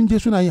na da sun je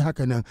suna yin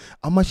haka nan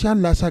amma sha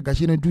Allah sa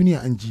gashi na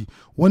duniya an ji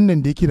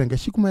wannan da yake nan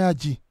shi kuma ya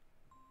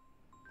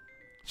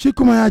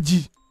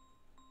ji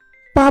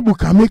babu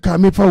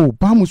kame fawo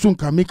ba mu son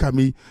kame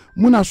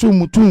muna so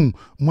mutum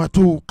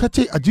wato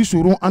kace a ji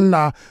tsoron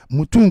Allah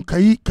mutum ka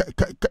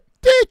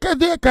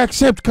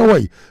accept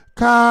kawai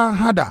ka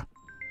hada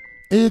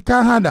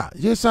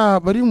yasa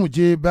bari mu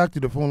je back to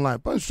the phone line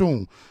ban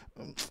son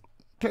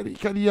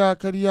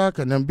kariya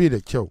ka nan bai da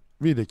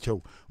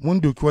kyau mun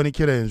doki wani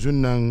kira yanzu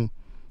nan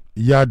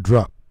ya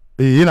drop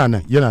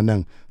yana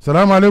nan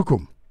salamu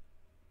alaikum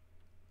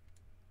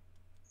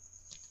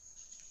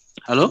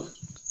hello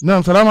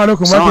na'am salamu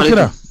alaikum wa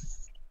kira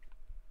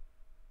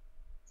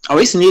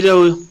awai su ne da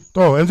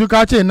to yanzu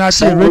ka ce na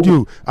ce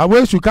radio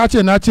awai su ka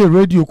ce na ce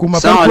radio kuma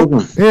farko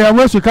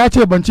awai su ka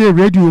ce ban ce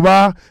radio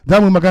ba za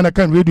mu magana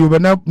kan radio ba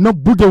na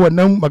buge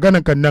wannan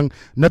maganan kan nan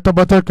na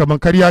tabbatar kaman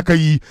karya ka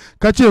yi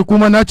ka ce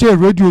kuma na ce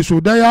radio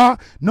so daya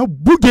na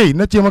buge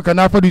na ce maka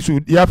na fadi su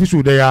ya fi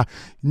so daya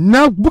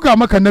na buga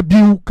maka na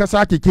biyu ka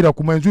sake kira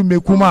kuma yanzu me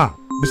kuma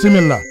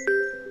bismillah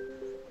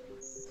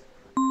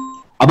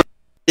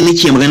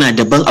nake magana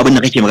daban abin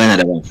da kake magana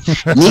daban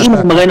ni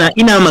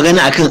ina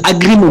magana akan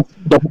agreement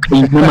da kuka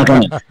yi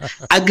magana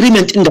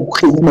agreement din da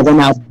kuka yi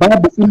magana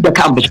babu inda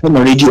ka ambaci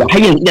wannan radio har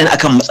yanzu idan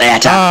akan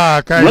matsayata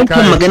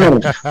wannan maganar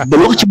da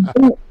lokacin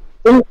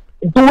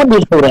duk wanda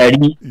ya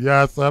saurari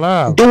ya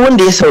salam duk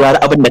wanda ya saurari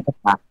abin da ka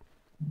faɗa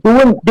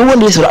duk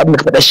wanda ya saurari abin da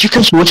ka faɗa shi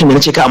kanshi wacce da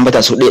nace ka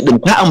ambata so ɗaya din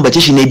ka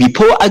ambace shi ne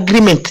before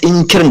agreement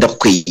in kiran da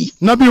kuka yi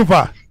na biyu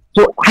fa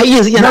to har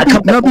yanzu yana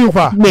kan na biyu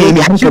fa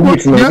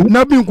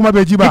na biyu kuma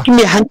bai ji ba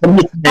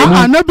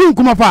a'a na biyu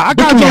kuma fa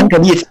aka zo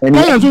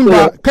kai yanzu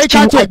ba kai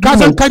ka ce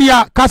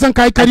ka san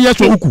kai kariya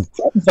so uku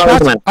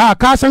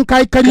ka san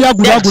kai kariya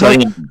guda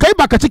kai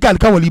baka cika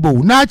alkawali ba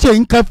na ce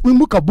in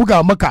muka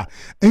buga maka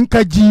in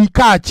ka ji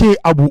ka ce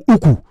abu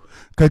uku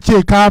ka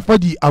ce ka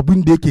fadi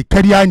abin da yake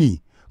kariya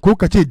ne ko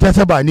ka ce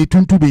jasaba ne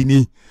tuntube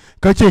ne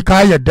ka ce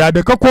ka yadda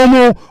da ka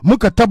komo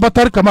muka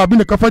tabbatar kama abin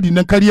da ka fadi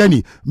nan kariya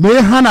ne me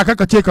ya hana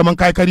ka ce kaman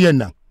kai kariyan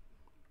nan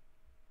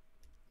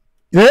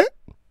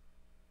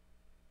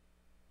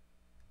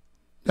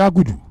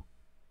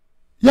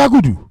ya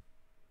gudu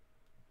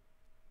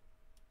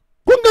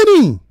kun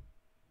gani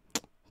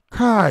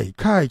kai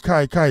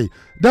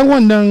dan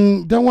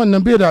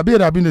wannan bai da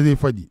abin da zai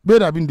fadi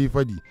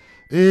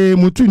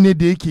mutum ne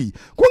da yake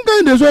kun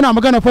ga da zo yana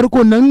magana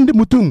farko nan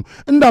mutum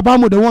inda ba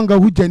mu da wanga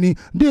hujja ne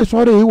da ya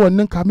sore yi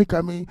wannan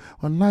kame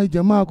wallahi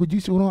jama'a ku ji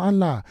tsoron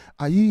Allah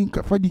a yi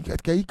ka fadi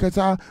ka yi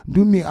kaza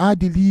don mai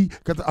adili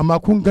kaza amma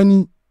kun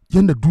gani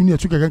yanda duniya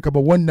suka ganka ba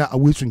wannan a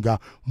wai sun ga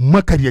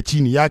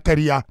makaryaci ne ya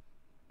karya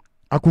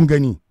a kun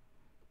gani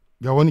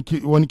ga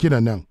wani kina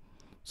nan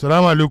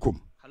salamu alaikum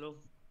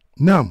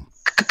na'am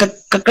ka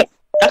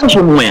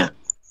kashe mu waya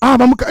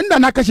ba muka inda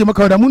na kashe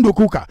maka da mun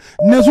doko ka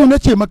na zo na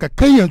ce maka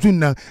kai yanzu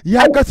nan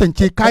ya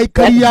kasance kai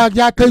kariya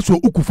ya kai so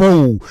uku fa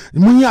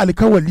mun yi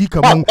alkawali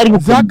kaman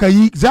zaka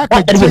ji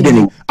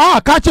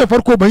ka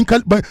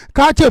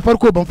ce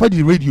farko ban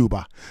fadi radio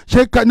ba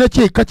sai na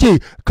ce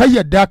kai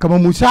yadda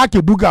kaman mu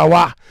sake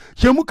bugawa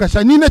sai muka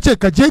sani na ce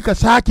ka je ka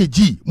sake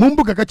ji mun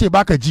buga kace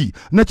baka ji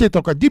na ce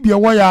to ka dibiya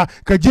waya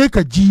ka je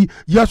ka ji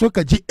ya so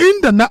ka ji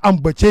inda na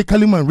ambace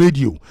kalmar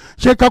radio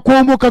sai ka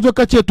komo ka zo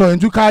ka ce to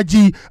yanzu ka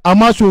ji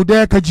amma so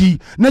daya ka ji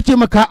na ce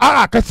maka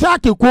a'a ka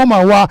sake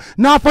komawa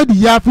na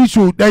fadi ya fi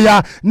so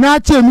daya na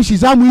ce mishi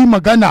za mu yi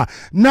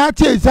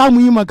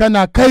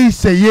magana kai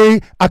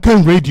saye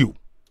akan radio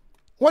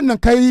wannan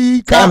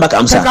kai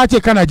ka ce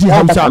kana ji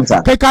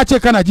Hausa kai ka ce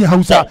kana ji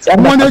Hausa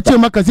wani ya ce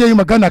maka zai yi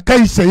magana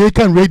kai saye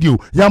kan radio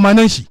ya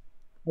manan shi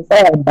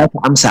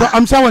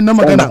amsa wannan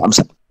magana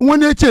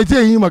wani ya ce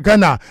zai yi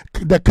magana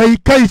da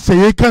kai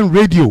saye kan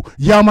radio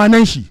ya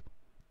manan shi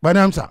ba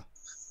na amsa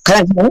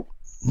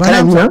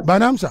ba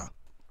na amsa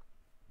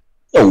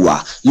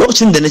yauwa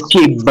lokacin da na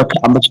ce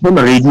baka ambaci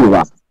wannan rediyo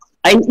ba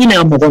ai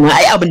ina magana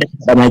ai abin da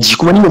ka na ji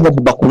kuma ni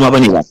ba kuma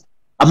bane ba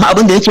amma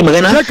abin da yake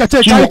magana sai ka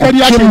ce kai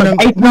kariya kenan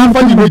na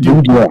fadi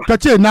radio ka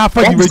ce na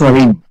fadi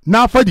radio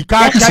na fadi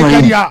ka kai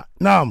kariya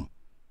na'am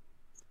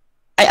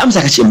ai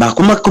amsa ka ce ba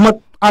kuma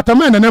a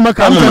tambayar da na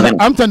maka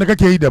amsa da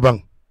kake yi daban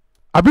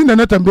abin da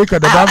na tambaye ka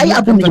daban ai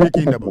abin da kake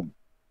yi daban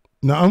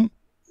na'am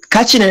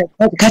ka ce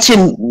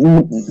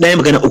na yi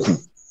magana uku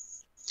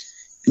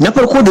na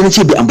farko da na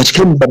ce bai ambaci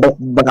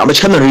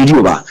kalmar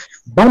rediyo ba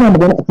ba na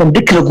magana akan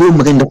dukkan ragowar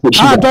magana da ko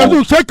shi to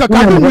yanzu sai ka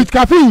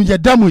kafin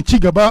yadda mu ci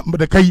gaba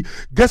da kai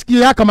gaskiya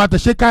ya kamata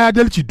sai ka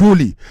adalci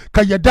dole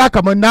ka yadda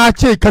kamar na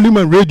ce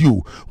kalimar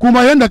rediyo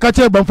kuma yanda ka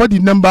ce ban fadi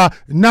nan ba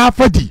na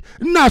fadi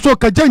ina so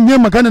ka janye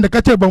magana da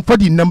ka ce ban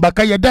fadi nan ba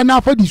ka yadda na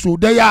fadi so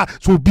daya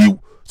so biyu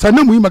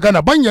sannan mu yi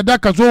magana ban yadda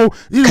ka zo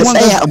irin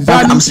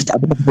wannan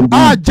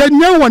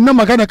janye wannan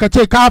magana ka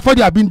ce ka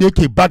fadi abin da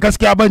yake ba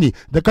gaskiya bane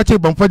da ka ce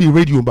ban fadi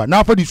radio ba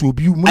na fadi so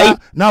biyu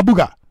na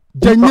buga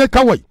janye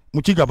kawai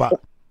mu ci gaba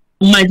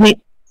in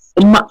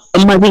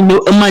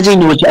ma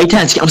janye wace ai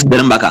tana cikin amsa da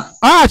ran baka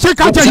sai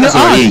ka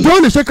janye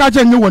dole sai ka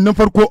janye wannan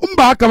farko in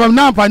ba haka ba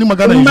na amfani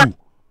magana yanzu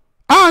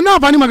na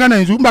fani magana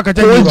yanzu in baka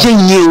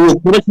janye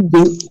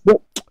ba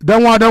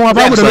danwa ba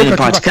mu da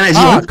lokaci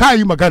ba ka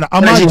yi magana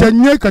amma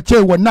janye ka ce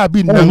wannan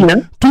abin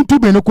nan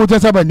tuntube ne ko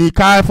jasaba ne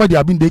ka fadi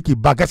abin da yake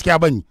ba gaskiya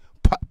bane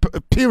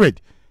period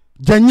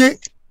janye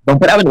ban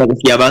faɗa abin da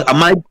gaskiya ba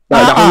amma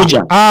da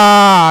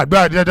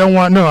hujja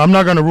danwa no I'm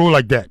not gonna roll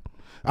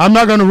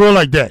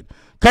like that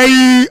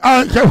kai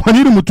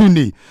wani mutum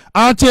ne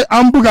an ce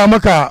an buga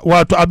maka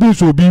wato abin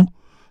so biyu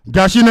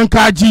gashi nan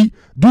kaji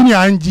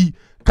duniya an ji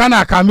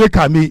kana kame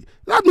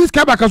that means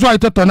kai baka so a yi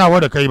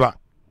tattaunawa da kai ba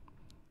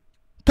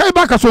kai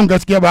baka son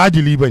gaskiya ba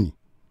ajili bane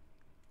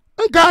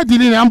in ka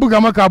ajili ne an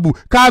buga maka abu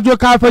ka zo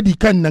ka fadi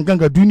kan nan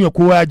ganga duniya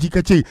kowa ya ji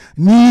ka ce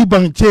ni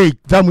ban ce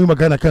za mu yi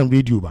magana kan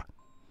rediyo ba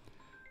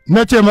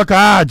na ce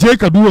maka je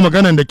ka duba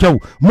maganan da kyau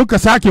muka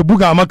sake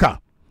buga maka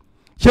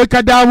sai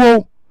ka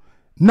dawo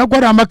na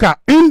gwada maka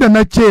inda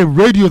na ce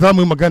rediyo za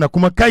mu yi magana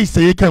kuma kai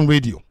saye kan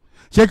rediyo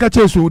sai ka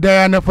ce so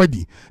daya na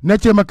fadi na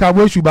ce maka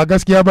wai shi ba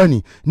gaskiya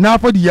bane na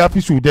fadi ya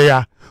fi so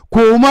daya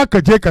ko ma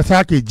ka je ka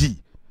sake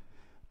ji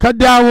ka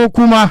dawo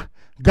kuma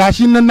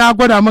gashi nan na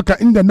gwada maka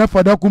inda na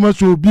fada kuma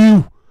so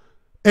biyu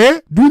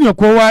duniya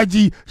kowa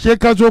ji sai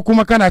ka zo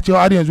kuma kana cewa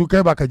har yanzu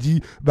kai baka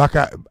ji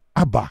baka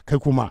abba kai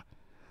kuma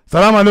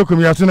salamu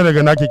alaikum ya suna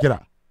daga nake kira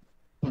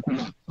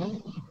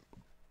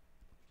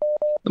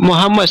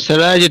Muhammad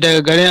Siraji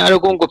daga garin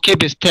Argungu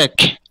Kebbi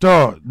State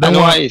to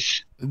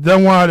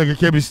danwa daga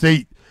Kebbi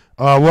State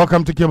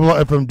welcome to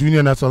Qibla FM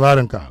duniya na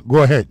sauraron ka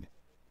go ahead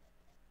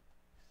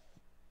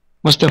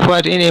Mustapha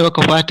ina yi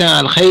maka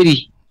fatan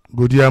alkhairi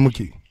godiya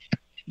muke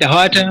da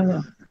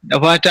fatan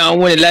an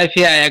wani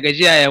lafiya ya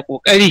gajiya ya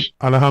kokari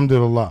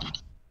alhamdulillah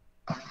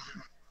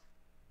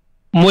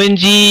mun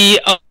ji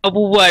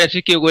abubuwa da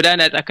suke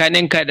gudana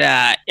tsakaninka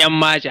da yan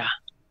maja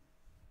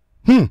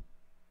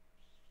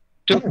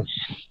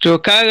to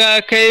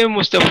kaga kai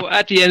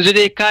Mustapha yanzu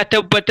dai ka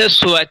tabbatar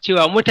su a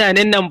cewa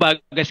mutanen nan ba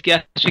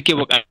gaskiya suke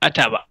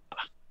bukata ba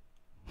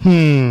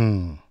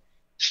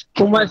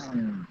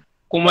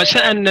kuma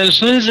sa'an nan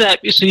sun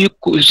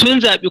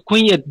zaɓi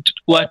kunyar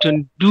wato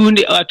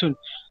duniya wato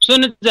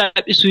sun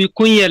zaɓi su yi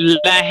kunyar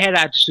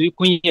lahira su yi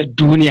kunyar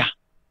duniya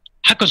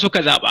haka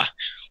suka zaɓa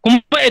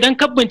kuma idan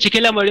ka bincike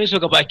lamarin su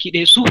baki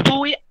ɗaya su fa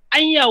wai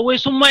anya wai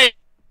sun ma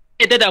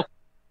yadda da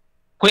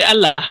kai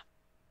Allah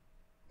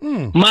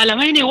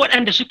malamai ne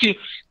waɗanda suke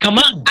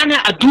kamar ana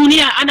a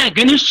duniya ana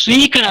ganin su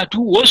yi karatu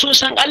wasu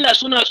san Allah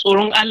suna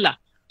tsoron Allah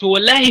to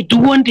wallahi duk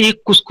wanda ya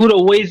kuskura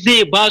wai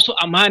zai ba su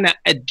amana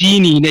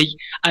addini ne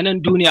a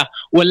nan duniya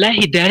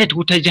wallahi direct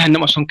wutar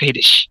jahannama sun kai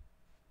da shi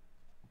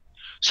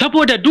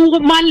saboda duk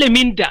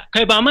malamin da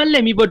kai ba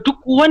malami ba duk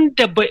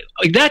wanda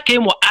za ka yi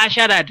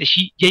mu'ashara da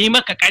shi ya yi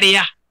maka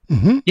ƙarya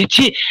ya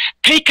ce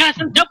kai ka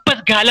san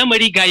tabbas ga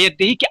lamari ga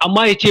yadda yake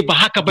amma ya ce ba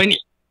haka ba ne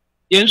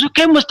yanzu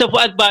kai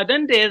Mustapha ba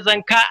dan da ya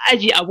zanka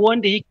aji abu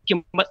wanda yake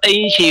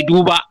matsayin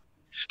shaidu ba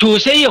to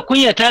sai ya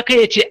kunyata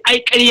kai ya ce ai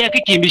ƙarya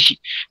kake mishi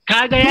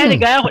kaga ya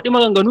riga ya faɗi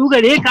maganganu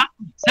gare ka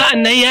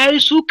sa'annan ya yi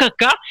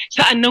sukakka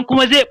sa'annan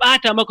kuma zai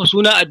ɓata maka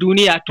suna a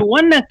duniya to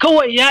wannan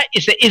kawai ya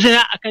isa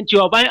izina akan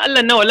cewa bayan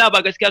Allah na wala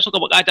ba gaskiya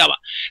suka bukata ba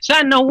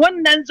sa'annan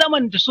wannan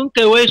zaman da sun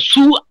kai wai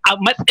su a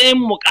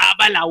matsayin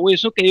muƙabala wai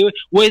suka yi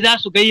wai za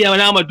su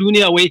gayyana ma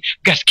duniya wai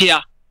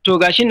gaskiya to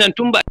gashi nan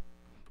tun ba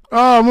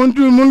mun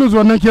lose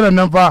wannan kiran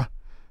nan fa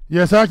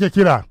ya sake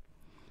kira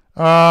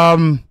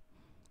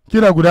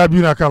kira guda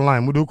biyu na kan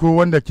line mu doko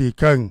wanda ke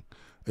kan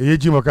ya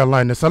ji kan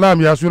line na salam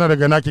ya suna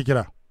daga nake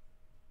kira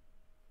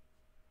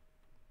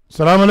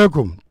salamu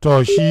alaikum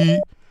to shi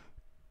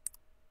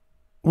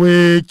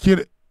we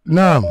kira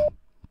na'am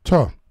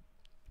to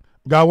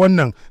ga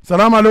wannan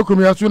salamu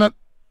alaikum ya suna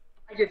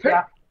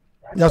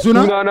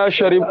sunana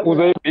Sharif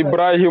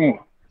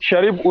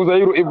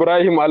Uzairu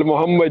Ibrahim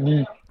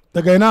al-Muhammadi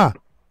daga ina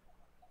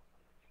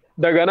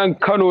daga nan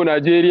Kano,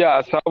 Najeriya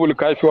a sabul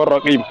kafiwar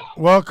Raqib.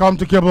 Welcome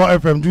to Qibla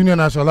FM, duniya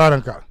na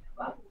sauraron ka.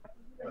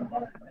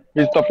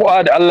 Mr.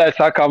 Fuad Allah ya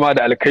saka ma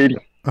da alkhairi.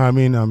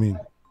 Amin amin.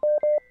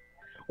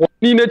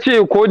 Wani na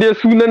ce ko dai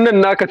sunan nan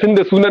naka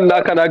tunda sunan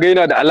naka na ga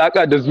yana da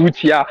alaka da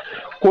zuciya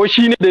ko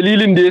shine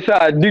dalilin da yasa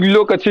a duk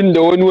lokacin da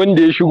wani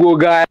wanda ya shigo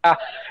gaya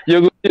ya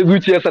zo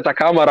zuciyarsa ta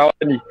kama rawa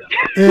ne.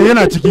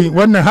 Yana ciki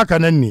wannan haka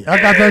nan ne.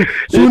 Haka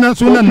san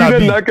sunan na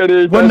bi.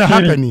 Wannan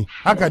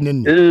haka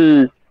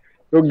ne.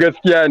 To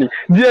gaskiya ne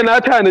jiya na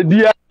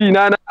tanadi yafi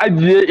na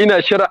ajiye ina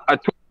shira a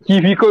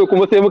kifi kawai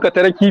kuma sai muka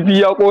tara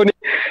kifi ya kone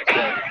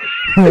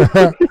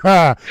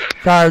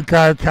kai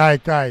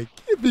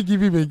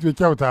kifi bai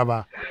kyauta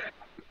ba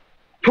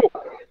to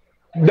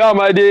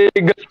dama dai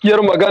gaskiyar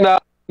magana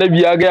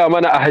nabi ya gaya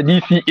mana a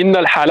hadisi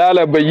innal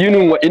halala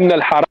bayyinun wa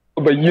innal harama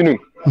bayyinun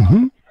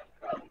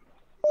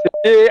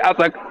sai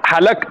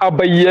halak a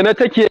bayyana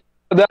take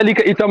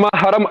zalika ita ma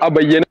haram a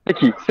bayyana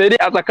take sai dai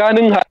a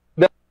tsakanin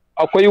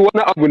akwai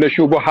wani abu na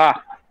shubuha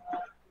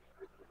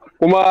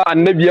kuma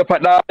annabi ya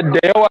faɗa da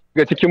yawa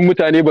daga cikin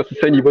mutane ba su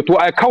sani ba to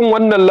a kan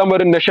wannan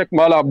lamarin na Sheikh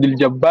Malam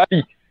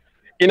Abdul-Jabbari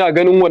ina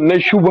ganin wannan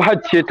shubuhar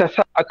ce ta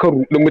sa aka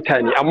ruɗi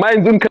mutane amma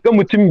yanzu ka ga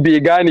mutum bai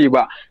gane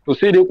ba to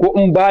sai dai ko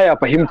in baya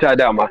fahimta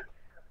dama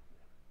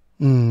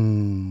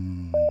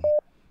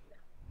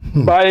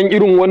bayan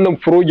irin wannan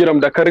program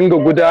da ka ringa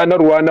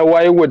gudanarwa na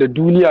wayewa da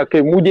duniya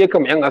kai, mu dai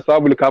kam yan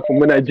asabul kafin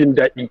muna jin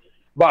daɗi,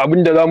 ba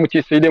abin da za mu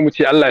ce sai dai mu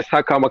ce Allah ya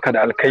saka maka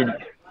da alkhairi.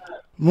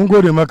 Mun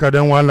gode maka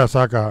dan Allah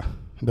saka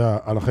da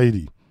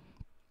alkhairi.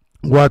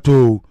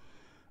 Wato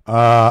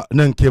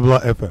nan Qibla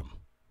FM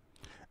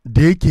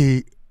da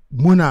yake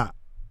muna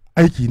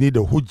aiki ne da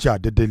hujja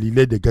da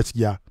dalilai da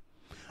gaskiya.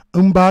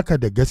 In baka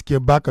da gaskiya,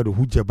 baka da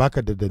hujja,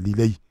 baka da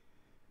dalilai,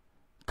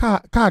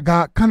 ka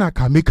ga kana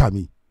kame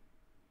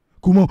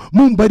kuma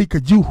mun bari ka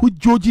ji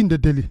hujjojin da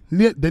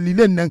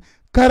dalilan nan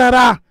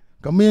karara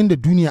kamar yadda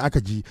duniya aka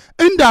ji.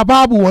 Inda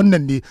babu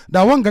wannan ne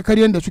da wanga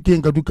karyan da suke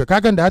yin ga duka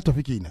kagan da ya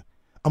tafi kenan.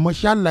 Amma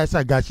sha Allah ya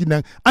sa gashi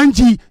nan an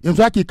ji,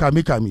 yanzu ake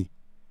kame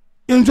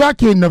yanzu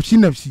ake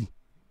nafsi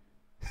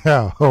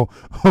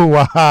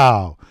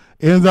wow,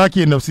 yanzu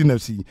ake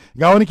nafsi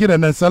ga wani kira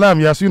nan. Salam,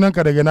 ya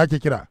sunanka daga nake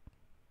kira?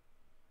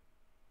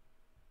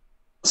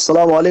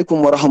 Assalamu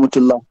alaikum wa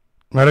rahmatullah.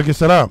 Alaikum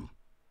salam.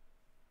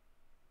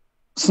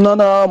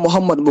 Sunana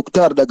Muhammad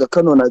Muktar daga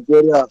Kano,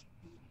 Nigeria.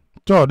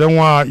 To, dan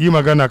wa yi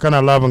magana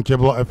kana labin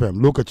Qibla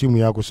FM, lokaci mu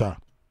ya kusa.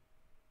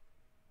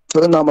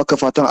 To, ina maka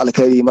fatan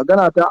alkhairi.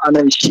 Magana ta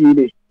anan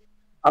shine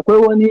akwai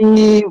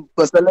wani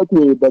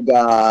basalake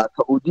daga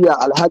Saudiya,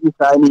 Alhaji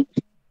Sani.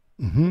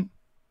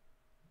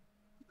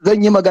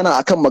 Zan yi magana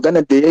akan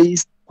maganar da yayi,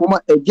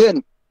 kuma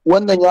again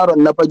wannan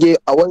yaron na fage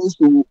a wani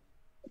su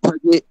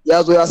fage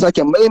ya zo ya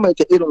sake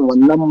maimaita irin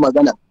wannan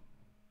magana.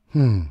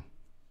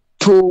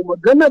 To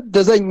maganar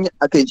da zan yi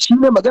a kai shi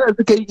ne maganar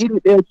suka yi iri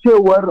ɗaya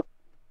cewar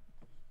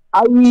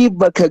ai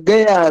baka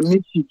gaya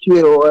miki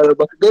cewar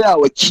baka gaya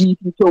wa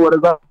Kifi cewar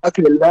za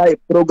ka yi live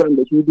program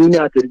da shi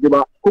duniya ta ji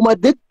ba, kuma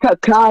dukka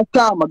ka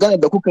sa maganar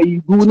da kuka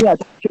yi duniya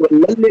ta ce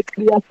lalle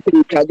kariya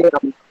sai ka gaya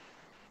mu.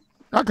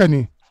 Haka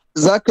ne.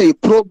 Za ka yi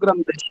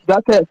program da shi,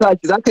 za ka yi sa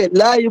shi, za ka yi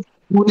live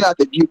duniya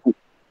ta ji ku.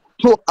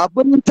 To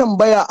abin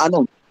tambaya a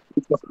nan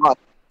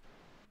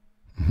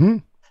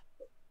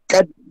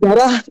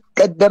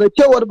kaddara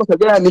cewar baka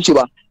gaya mishi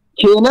ba,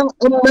 kenan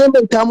in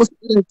maimaita musu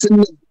irin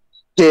sunan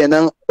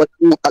kenan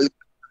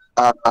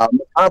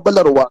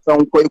mu'amalar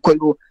wasan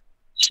kwaikwayo.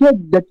 Shek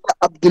da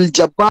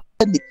Abdul-Jabbar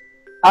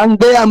an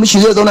gaya mishi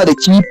zai zauna da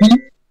Kifi,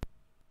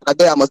 ba a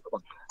gaya masa ba.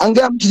 An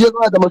gaya mishi zai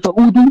zauna da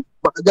Masa'udu,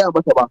 ba a gaya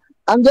masa ba.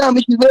 An gaya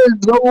mishi zai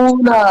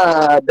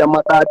zauna da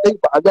Matsatai,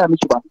 ba a gaya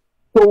mishi ba.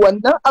 To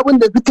wannan abin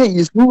da suka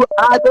yi su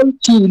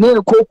adalci ne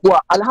ko kuwa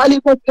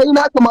alhali ko kai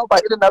naka ma ba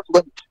irin nasu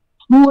bane.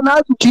 Su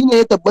nasu shine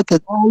ya tabbata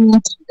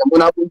zalunci da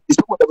munafunci,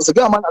 saboda ba su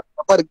gaya mana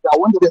a ga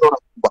wanda zai zauna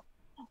ba.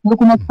 Ni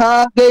kuma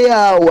ka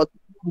gaya wa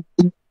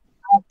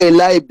kai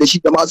live da shi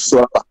da masu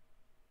saurara.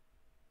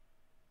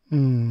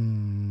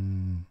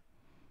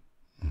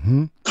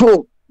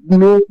 To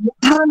me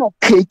hana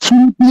kai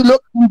Kifi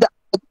lokacin da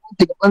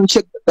aka gaban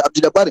Sheikh da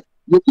Abdul-Jabbar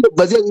ya ce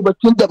ba zai yi ba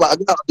tun da ba a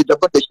ga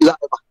Abdul-Jabbar da shi za a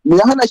yi ba. Me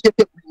ya hana shi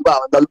ya ba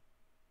wannan?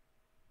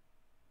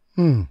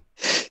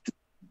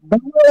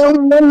 Bayan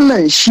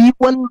wannan shi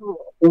wannan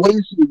wai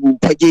su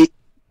fage.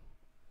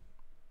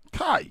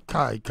 Kai.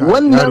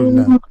 Wannan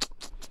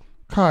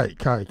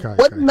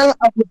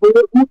abu da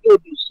ya buɗe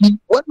da shi,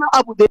 wannan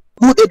abu da ya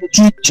buɗe da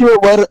shi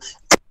cewar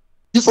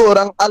ji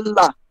tsoron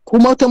Allah,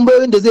 kuma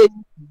tambayoyin da zai yi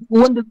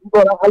wanda ji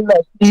tsoron Allah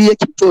shi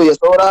yake so ya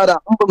saurara,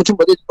 in ba mutum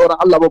ba zai ji tsoron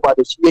Allah ba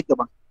da shi yake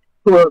ba.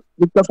 To,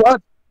 Mustafa,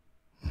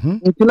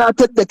 in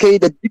tunatar da kai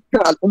da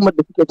dukkan al'ummar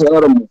da suke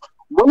sauraron mu,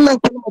 wannan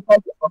kalmar ta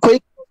akwai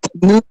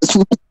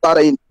su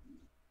fara yin.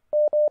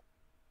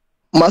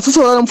 Masu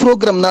sauraron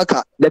program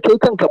naka da kai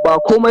kanka ba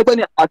komai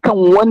bane akan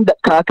wanda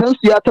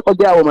kakansu ya taɓa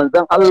gaya wa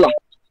manzon Allah.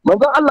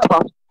 Manzon Allah ba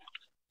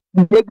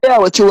ya gaya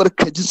wa cewar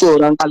ka ji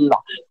tsoron Allah.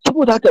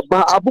 Saboda haka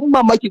ba abun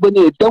mamaki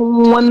bane dan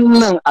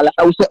wannan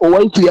al'ausa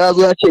Uwaisu ya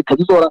zo ya ce ka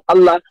ji tsoron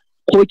Allah,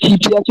 ko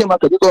Kifi ya ce ma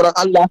ka ji tsoron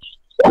Allah,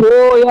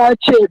 ko ya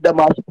ce da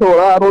masu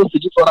sauraro su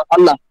ji tsoron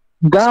Allah.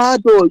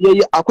 Gado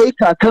yayi akwai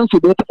kakansu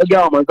da ya taɓa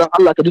gaya wa manzon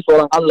Allah ka ji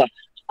tsoron Allah.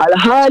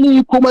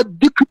 Alhali kuma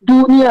duk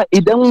duniya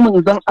idan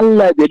manzon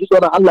Allah bai ji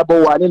tsoron Allah ba,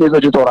 wane ne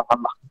zai ji tsoron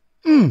Allah?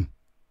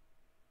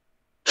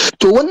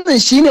 To wannan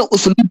shine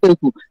usulubin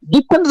su.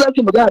 Dukkan za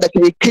ki magana da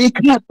kai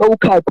kana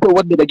ɗauka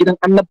cewar daga gidan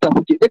annabta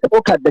suke, sai ka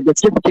ɗauka da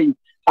gaske suke yi,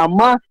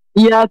 amma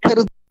iyakar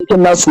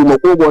zancen nasu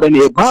makogoro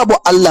ne, babu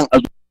Allah a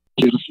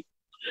zuciyarsu.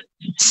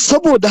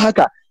 Saboda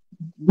haka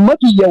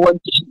mafi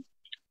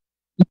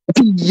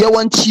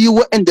yawanci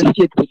waɗanda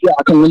suke tafiya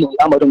akan wani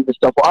al'amarin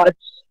Mustafa,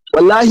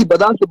 wallahi ba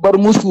za su bar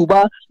musu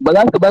ba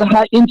za su bar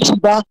ha'inci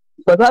ba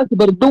za su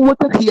bar duk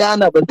wata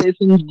khiyana ba, sai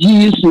sun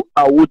ji su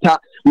a wuta.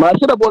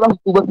 Masu rabo za su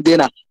tuba su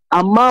daina,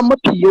 amma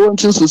mafi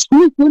yawancin su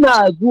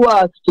suna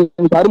zuwa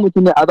cikin tare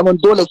mutum ne a zaman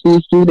dole su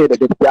ne da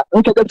gaskiya.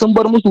 In ka ga sun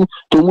bar musu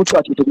to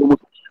mutuwa ce ta zo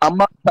musu,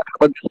 amma ba ka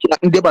bar gaskiya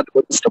in dai ba ta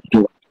bar su ta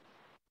fito ba.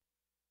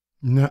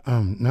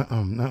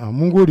 Na'am,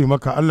 mun gode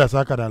maka, Allah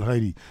saka da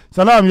alkhairi.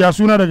 Salam, ya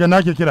suna daga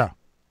nake kira?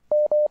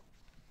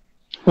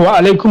 Wa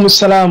alaikum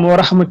salam wa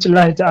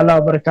rahmatullahi ta'ala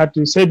wa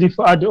barakatuh. Sayyidi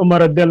Fuad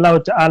Umar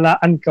radiyallahu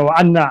ta'ala anka wa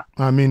anna.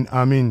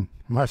 Amin.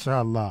 Masha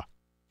Allah.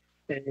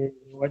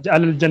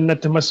 Waj'al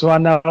al-jannata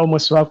maswana wa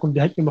maswakum bi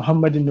haqqi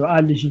Muhammadin wa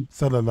alihi.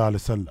 Sallallahu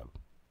alaihi wasallam.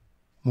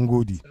 mun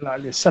gode.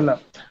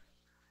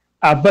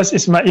 Abbas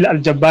Ismail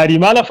Aljabbari,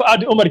 Malam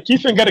Fuad Umar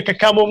kifin gar ka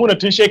kamo muna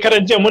tun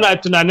shekaran jiya muna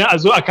tunanin a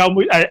zo a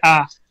kamo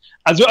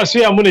a zo a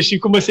soya muna shi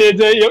kuma sai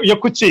ya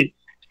kuce.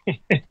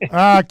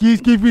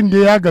 Kifin da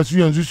ya gasu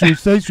yanzu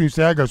sosai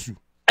ya gasu.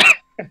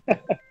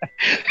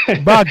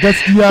 Ba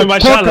gaskiya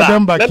ko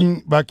kadan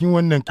bakin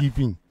wannan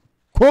kifin.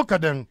 Ko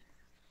kadan.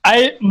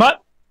 Ai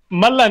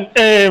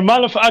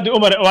Malam Fuad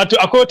Umar wato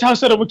akwai wata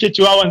Hausa da muke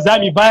cewa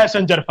wanzami baya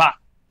son jarfa.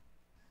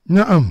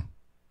 Na'am.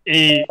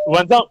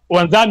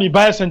 Wanzami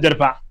baya son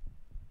jarfa.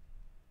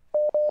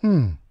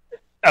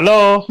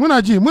 Hello.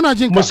 Muna jin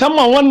ka.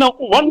 Musamman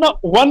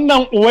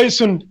wannan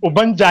Uwaisun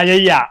uban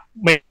jayayya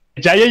mai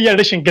jayayyar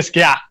rashin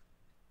gaskiya.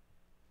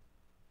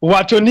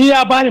 Wato ni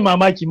ya bani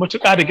mamaki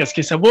matuƙa da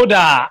gaske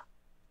saboda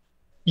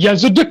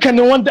yanzu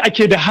dukkanin wanda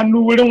ake da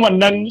hannu wurin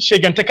wannan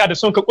shegantaka da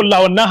sun ka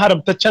kulla wannan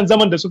haramtaccen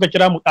zaman da suka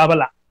kira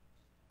muƙabala.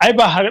 Ai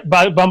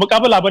ba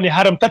muƙabala bane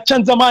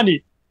haramtaccen zama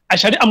ne a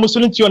shari'ar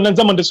musulunci wannan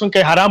zaman da sun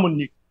kai haramun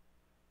ne.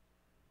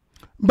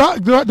 Ba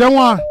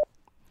danwa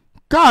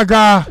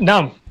kaga.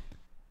 Na'am.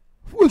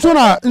 In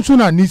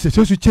suna nisa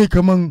sai su ce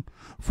kaman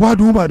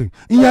Fuad Umar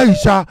in ya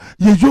isa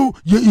ya zo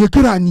ya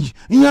kira ni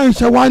in ya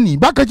isa wani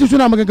baka ce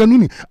suna maganganu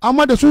ne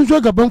amma da sun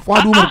zo gaban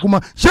Fuad Umar kuma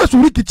sai su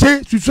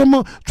rikice su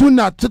sama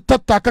suna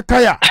tattaka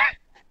kaya.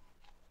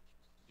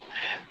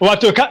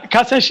 Wato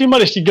ka san shi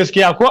mara shi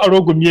gaskiya ko a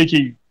rogumi yake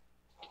yi.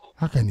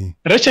 Haka ne.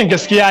 Rashin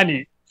gaskiya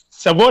ne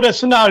saboda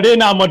suna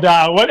rena mu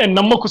da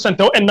waɗannan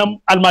makusanta waɗannan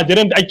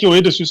almajiran da ake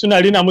waye da su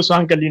suna rena musu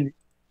hankali ne.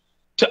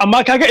 To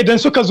amma kaga idan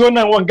suka zo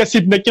nan wanga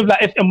seed na Qibla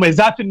FM mai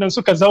zafin nan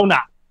suka zauna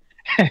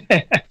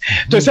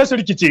to sai su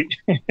rikice.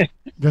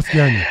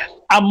 Gaskiya ne.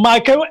 Amma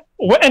kai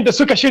waɗanda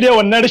suka shirya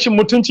wannan rashin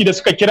mutunci da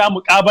suka kira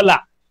muƙabala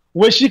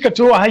wai shi ka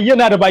towa har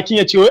yana da bakin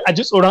ya ce wai a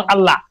ji tsoron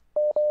Allah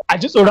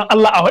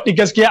a faɗi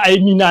gaskiya a yi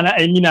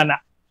minana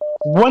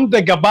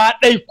wanda gaba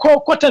ɗai ko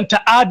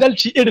kwatanta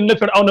adalci irin na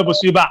Fir'auna ba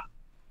su yi ba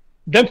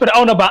dan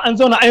Fir'auna ba an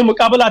zauna a yi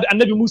muƙabala da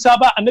Annabi Musa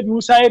ba Annabi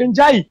Musa ya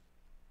rinjayi.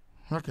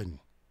 Haka ne.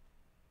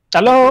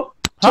 Hello.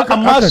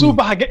 Amma su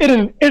ba ga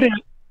irin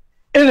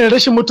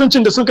rashin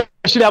mutuncin da suka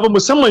shirya ba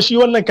musamman shi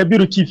wannan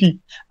Kabiru Kifi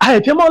a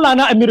haife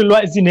Maulana Amirul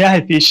Wa'izi ne ya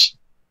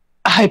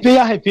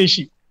haife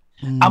shi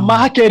amma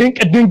haka ya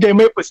rinka dinga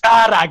mai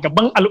fitsara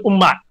gaban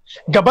al'umma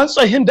gaban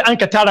tsohin da an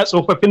ka tara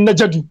tsofaffin na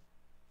jadu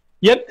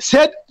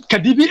sai ka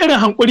dibi irin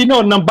hankuri na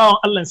wannan bawan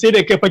Allah sai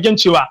da kai fagen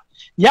cewa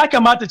ya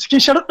kamata cikin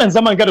sharuɗan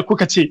zaman gada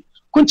kuka ce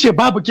kun ce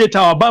babu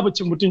ketawa babu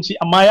cin mutunci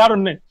amma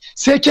yaron nan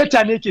sai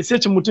keta ne ke sai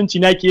cin mutunci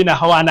na ke yana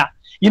hawa na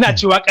yana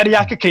cewa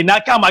ƙarya ka kai na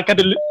kama ka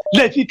da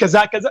laifi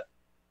kaza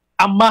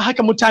amma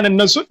haka mutanen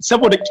nan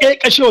saboda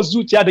ƙeƙashewar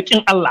zuciya da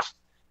ƙin Allah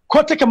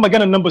ko ta kan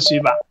maganar nan ba su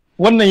yi ba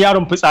wannan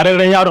yaron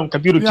fitsararren yaron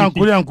Kabiru Kifi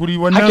yankuri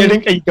wannan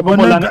rinka yi gaban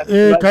Maulana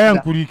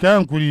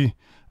kayankuri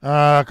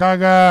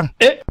kaga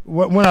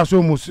muna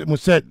so mu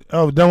set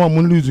dan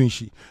mun losing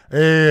shi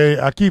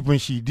a kifin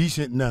shi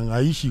decent nan a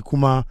yi shi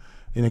kuma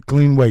in a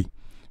clean way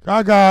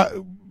kaga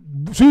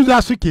su za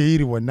su ke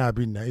iri wannan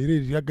abin na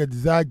iri daga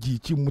zagi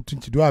cin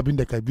mutunci don abin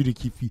da Kabiru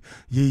Kifi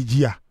ya yi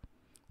jiya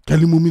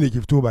kalmomi da ke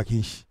fito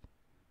bakin shi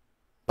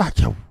ba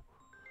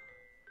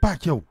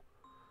kyau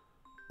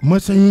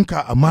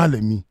matsayinka a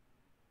malami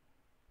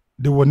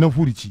da wannan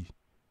furici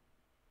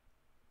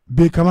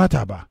bai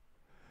kamata ba.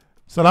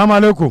 Salamu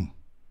alaikum.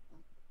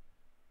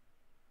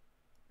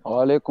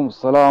 Wa alaikum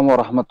salam wa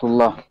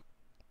rahmatullah.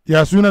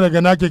 Ya suna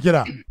daga nake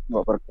kira?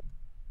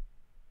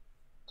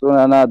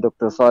 Sunana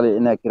Dr. Saleh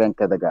ina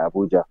kiranka daga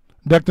Abuja.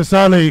 Dr.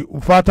 Saleh,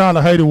 fatan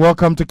alhairi,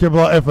 welcome to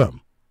Qibla FM.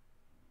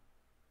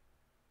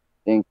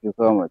 Thank you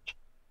so much.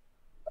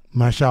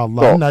 Masha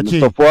Allah, ina ce.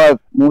 Mustapha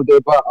mu dai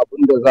ba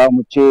abin da za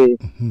mu ce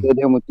sai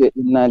dai mu ce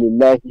inna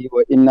lillahi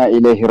wa inna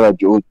ilaihi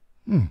raji'un.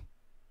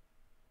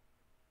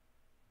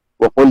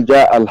 Wa qul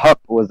ja'a al-haq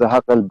wa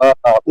zahaqa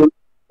al-batil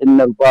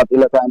inna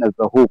al-batila kana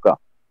zahuqa.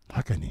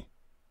 Haka ne.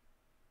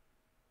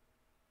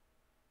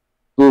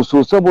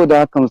 So saboda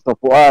haka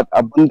Mustapha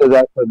abin da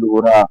za ka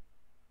lura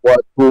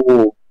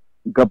wato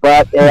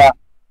gaba ɗaya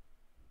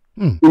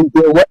in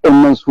dai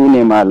waɗannan su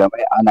ne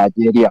malamai a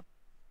Najeriya.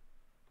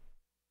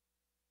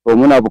 To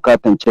muna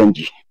bukatan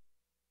canji.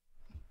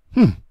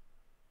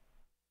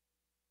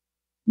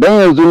 Don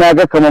yanzu na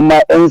ga kamar ma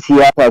 'yan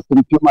siyasa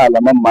sun fi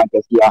malaman ma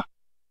gaskiya.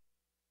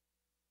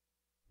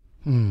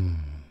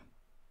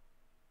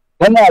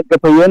 Tana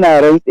gafa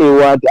yana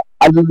rantsewa da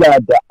Allah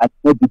da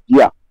annabi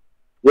jiya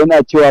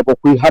yana cewa ba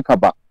ku yi haka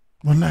ba.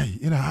 Wallahi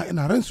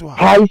ina rantsuwa.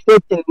 Ka yi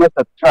setting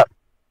masa trap.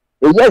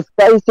 Yes,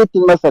 ka yi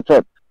setting masa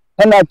trap.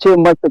 Tana ce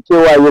masa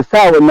cewa ya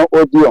sa wannan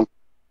audio.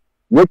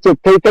 Yace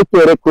kai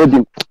kake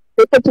recording.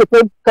 Sai kace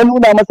kai ka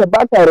nuna masa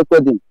ba ka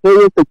recording. Sai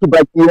ya saki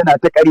baki yana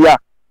ta ƙarya.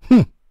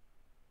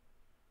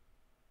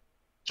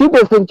 Shi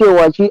bai san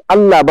cewa shi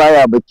Allah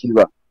baya bacci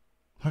ba.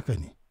 Haka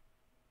ne.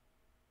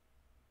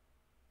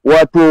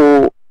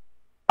 Wato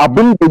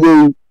abin da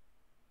ya yi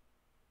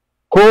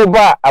ko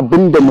ba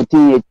abin da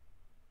mutum ya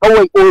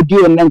kawai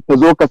audio nan ka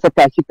zo ka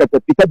saka shi ka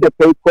tafi kada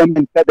kai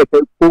comment kada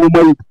kai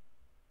komai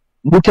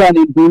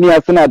mutanen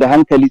duniya suna da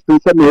hankali sun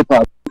san me ya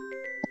faru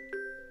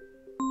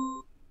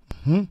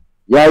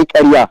ya yi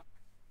ƙarya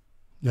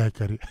ya yi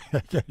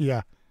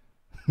ƙarya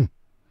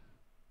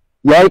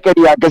ya yi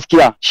ƙarya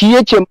gaskiya shi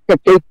ya ce maka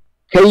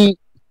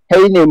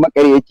kai ne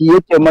makaryaci ya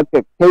ce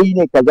maka kai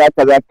ne kaza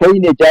kai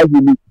ne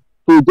jahili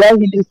to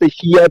jahilinsa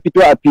shi ya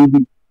fito a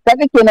fili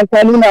kaga kenan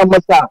ka nuna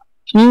masa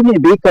shi ne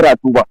bai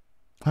karatu ba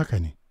haka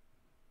ne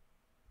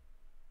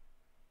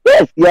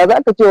yes ya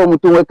za ka ce wa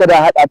mutum wai kada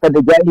haɗa ka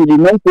da jahili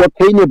nan kuwa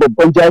kai ne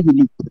babban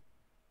jahili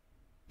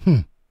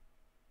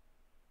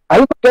a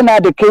yi magana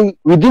da kai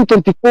within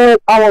 24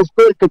 hours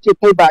ko ka ce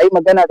kai ba a yi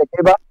magana da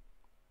kai ba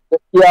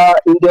gaskiya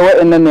inda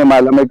waɗannan ne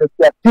malamai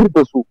gaskiya tir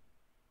da su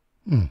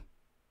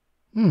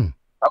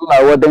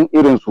Allah wadan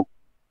irin su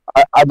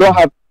I don't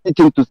have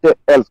anything to say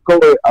else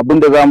kawai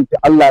abinda za mu ce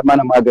Allah ya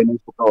mana maganin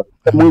su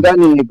kawai mun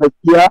gane ne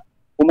gaskiya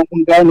kuma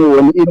mun gane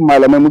wani irin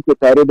malamai muke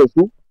tare da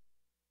su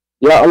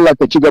ya Allah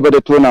ka ci gaba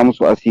da tona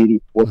musu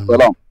asiri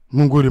wassalam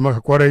mun gode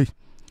maka kwarai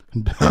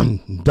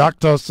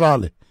Dr.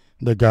 Saleh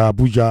daga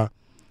Abuja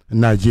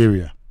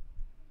Nigeria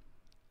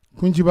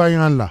kun ji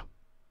bayan Allah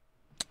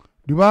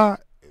duba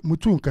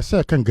mutum ka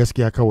sa kan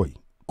gaskiya kawai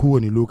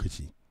kowane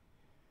lokaci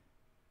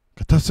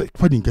ka ta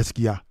fadin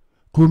gaskiya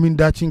komin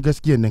dacin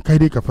gaskiya nan kai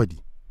dai ka fadi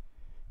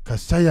ka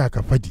saya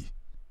ka fadi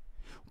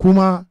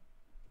kuma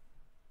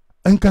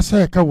in ka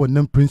saya kan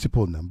wannan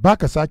principle nan ba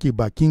ka sake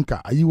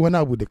bakinka a yi wani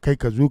abu da kai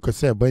ka zo ka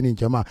saya bayanin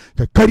jama'a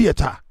ka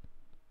karyata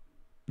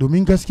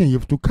domin gaskiyan ya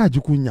fito ka ji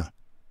kunya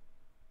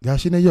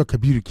gashi na yau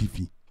Kabiru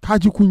Kifi ka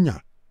ji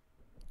kunya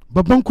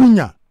babban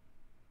kunya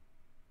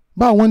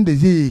ba wanda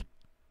zai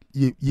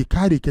ya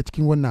kare ka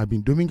cikin wannan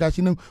abin domin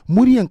gashi nan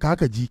muryan ka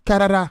aka ji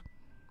karara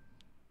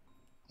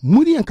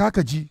muryan ka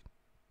aka ji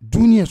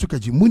duniya suka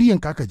ji muryan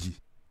ka aka ji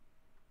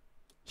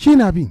shi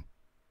na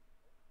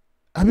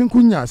abin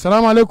kunya.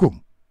 Assalamu alaikum.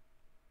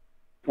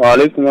 Wa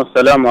alaikum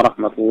assalam wa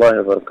rahmatullahi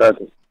wa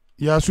barakatuh.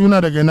 Ya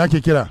suna daga ina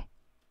ke kira?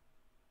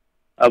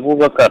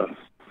 Abubakar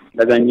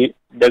daga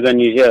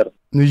Niger.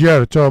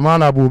 Niger, to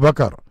mana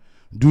Abubakar.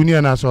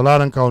 Duniya na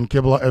sauraron ka on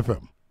Qibla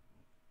FM.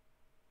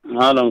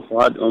 Malam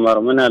Fuad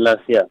Umar muna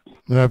lafiya.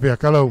 Lafiya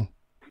kalau.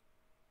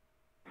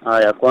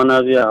 Ya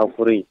kwana biya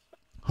hakuri.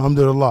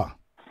 Alhamdulillah.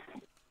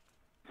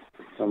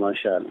 To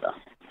masha Allah.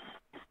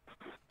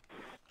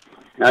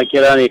 Na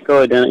kira ne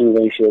kawai don in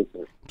gaishe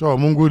ku. To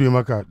mun gode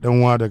maka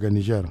danwa daga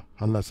Niger.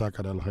 Allah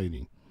saka da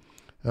alkhairi.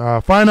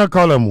 Final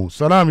caller mu.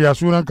 Salam ya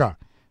sunanka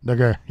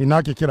daga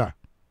ina ke kira?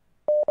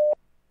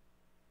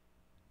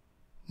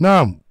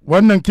 Na'am,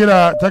 wannan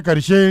kira ta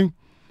karshe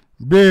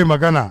bai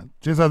magana,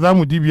 sai sa za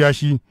mu dibiya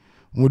shi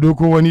mu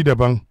doko wani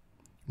daban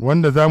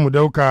wanda za mu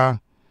dauka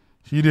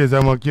shi da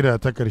zama kira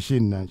ta karshe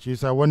nan, shi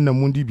sa wannan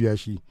mun dibiya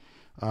shi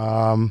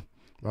ba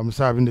mu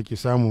sa abin da ke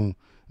samu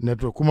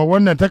network kuma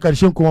wannan ta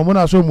karshen kuma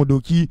muna so mu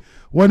doki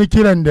wani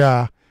kiran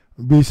da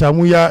bai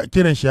samu ya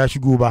kiran shi ya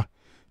shigo ba,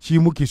 shi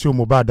muke so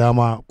mu ba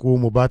dama ko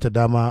mu ba ta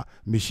dama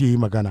mu shi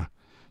magana,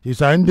 shi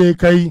sa inda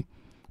kai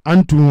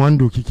an tun an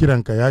doki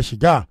kiranka ya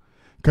shiga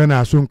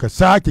kana son ka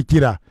sake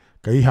kira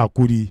ka yi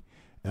hakuri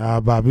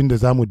ba abin da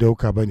za mu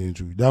dauka ba ne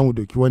yanzu, za mu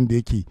dauki wanda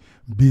yake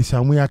bai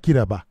samu ya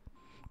kira ba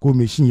ko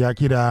mai shin ya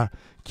kira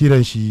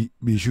kiran shi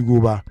bai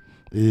shigo ba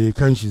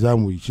kan shi za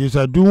mu yi, shi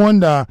yasa duk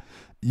wanda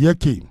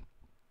yake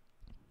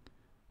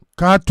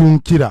katun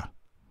kira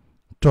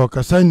to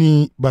ka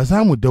sani ba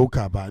za mu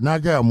dauka ba, na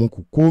gaya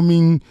muku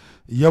komin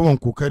yawan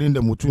kokarin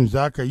da mutum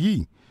za ka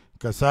yi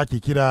ka sake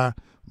kira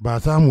ba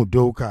za mu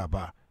dauka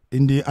ba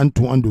inda an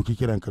tun an doki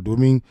kiranka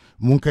domin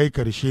mun kai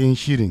karshen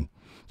shirin,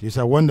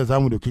 yasa wanda za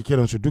mu doki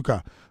kiransu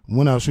duka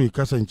muna so ya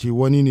kasance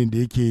wani ne da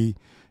yake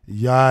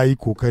ya yi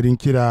kokarin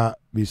kira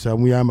bai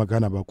samu ya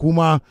magana ba,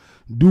 kuma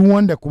duk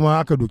wanda kuma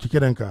aka doki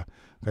kiranka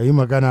ka yi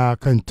magana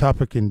kan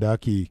tafikin da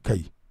ake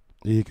kai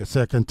ka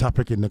sai kan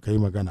tafikin da ka yi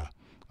magana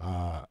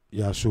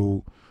ya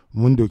so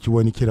mun doki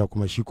wani kira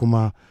kuma shi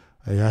kuma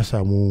ya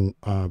samu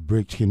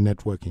break cikin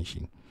networking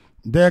shi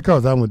daya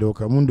kawai za mu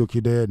dauka mun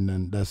doki daya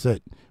nan da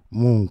set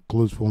mun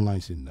close phone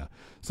lines in da.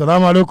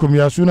 Salamu alaikum,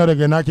 ya suna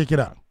daga na ke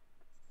kira?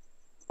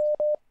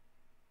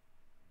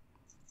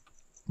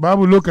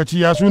 Babu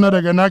lokaci, ya suna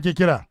daga na ke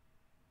kira?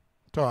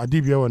 To a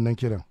dibiya wannan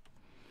kiran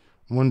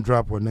mun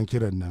drop wannan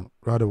kiran nan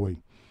right away.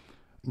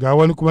 Ga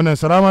wani kuma nan.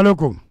 Salamu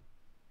alaikum.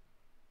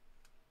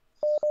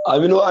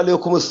 Aminu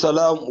alaikum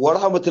salam wa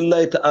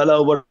rahmatullahi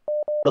ta'ala wa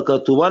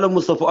barakatuh. Malam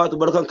Mustafa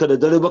barkanka da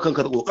dare,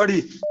 barkanka da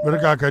kokari.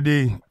 Barka ka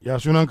dai, ya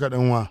sunan ka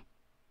danwa?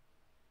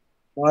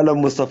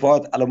 Malam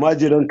Mustafa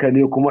almajiranka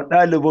ne kuma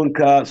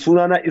ɗalibanka,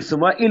 sunana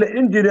Isma'ila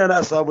injiniya na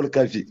Ashabul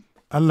Kafi.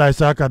 Allah ya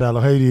saka da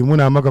alkhairi,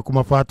 muna maka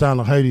kuma fata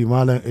alkhairi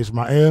Malam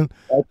Ismail,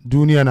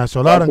 duniya na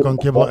sauraron kan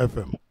Qibla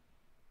FM.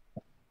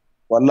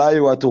 Wallahi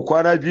wato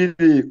kwana biyu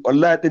ne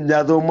wallahi din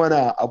ya zo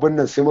mana abin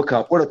nan sai muka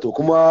hakura, to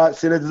kuma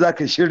sai na ji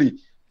zaka shiri.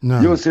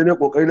 Yau sai na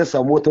kokari na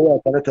samu wata waya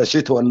na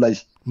tashe ta wallahi.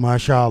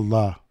 Masha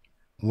Allah.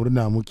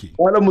 Murna muke.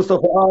 Malam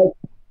Mustafa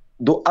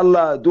do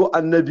Allah do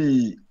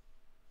annabi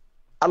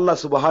Allah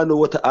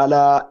subhanahu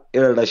wata'ala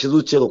ya rashi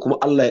zuciyarka kuma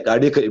Allah ya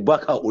kare ka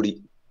ibaka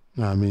hakuri.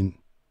 Amin.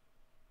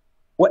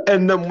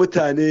 Waɗannan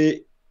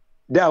mutane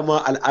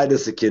dama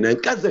al'adarsu kenan,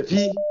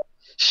 ƙazafi,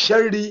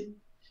 sharri,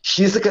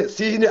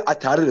 shi ne a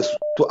tare da su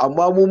to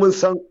amma mu mun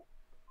san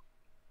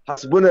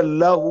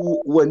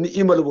hasbunallahu wa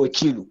ni'mal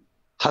wakilu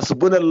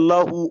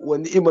hasbunallahu wa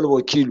ni'mal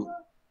wakilu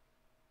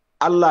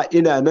Allah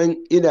ina nan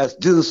ina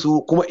jin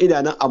su kuma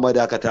ina nan a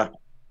madakata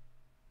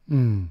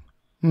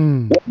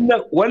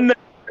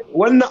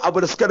wannan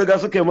abu da suka riga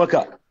suka yi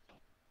maka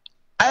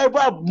ai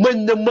ba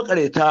manyan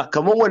makareta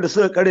kamar wanda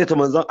suka kareta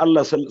manzon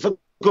Allah suka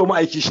yi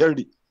ma'aiki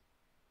sharri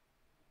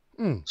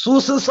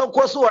su sun san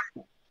ko su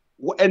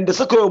waɗanda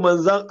suka yi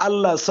manzon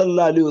Allah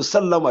sallallahu alaihi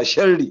wasallama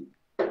sharri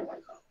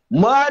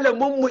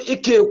malamin mu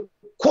ike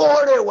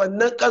kore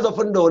wannan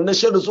kazafin da wannan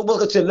sharri su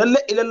suka ce lalle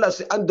ilalla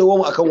sai an dawo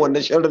mu akan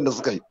wannan sharrin da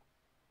suka yi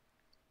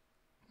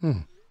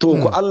to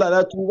ku Allah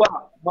na tuba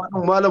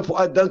malam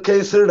Fuad dan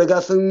kai sun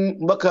riga sun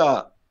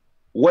maka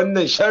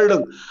wannan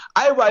sharrin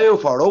ai ba yau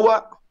faro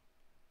ba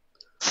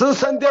sun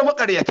san dai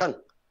makaryatan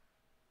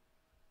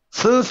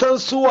sun san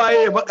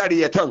suwaye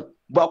makaryatan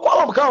ba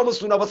kwa ba kawo musu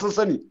suna ba sun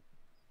sani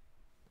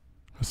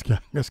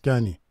gaskiya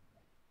ne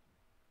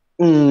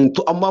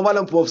to amma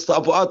malam Fuad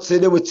sai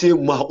dai mu ce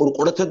mu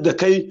hakurkuratar da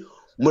kai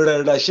mu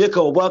rarrashe ka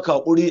mu baka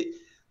hakuri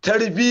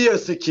tarbiyyar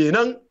su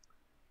kenan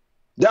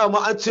dama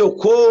an ce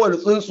kowane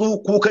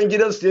tsuntsu kukan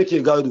gidansu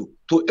yake gado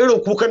to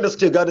irin kukan da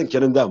suke gadon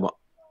kenan dama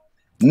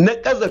na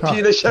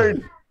ƙazafi na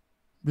sharri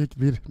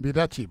bai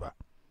dace ba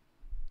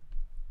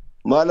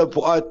malam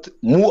Fuad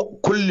mu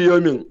kulli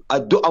yomin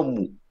addu'an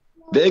mu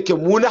da yake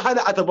mu na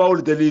hana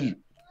atabawul dalili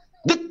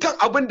dukkan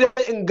abin da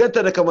ya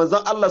inganta daga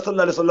manzon Allah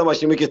sallallahu alaihi wasallam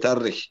shi muke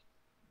tare da shi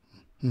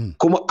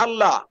kuma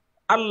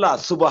Allah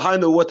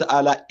subhanahu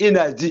wata'ala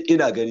ina ji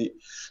ina gani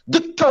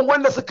dukkan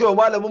wanda suka yi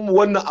malamin mu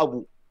wannan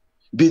abu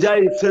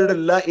bidayi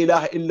sirrin la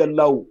ilaha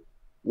illallah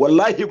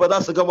wallahi ba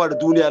za su gama da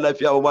duniya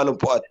lafiya ba malam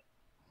Fuad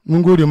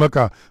mun gode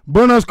maka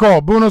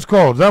bonus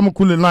call za mu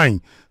kulle line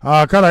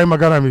kara yi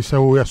magana mai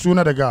sau ya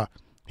suna daga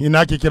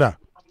ina ke kira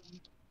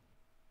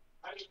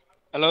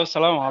hello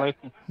salamu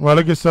alaikum wa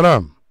alaikum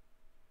salam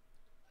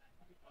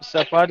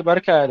Safad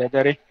barka da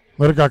dare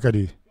barka ka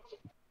dai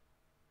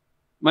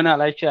muna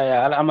lafiya ya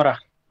al'amura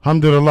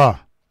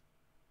alhamdulillah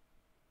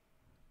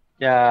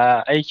ya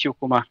aiki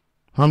kuma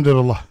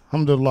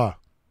alhamdulillah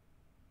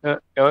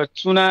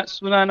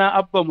suna na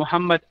Abba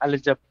Muhammad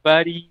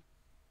Al-Jabbari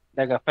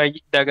daga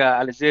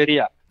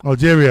Algeria.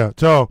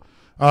 To,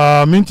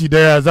 minti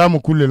daya za mu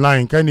kulle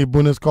line kai ne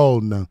bonus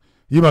call nan.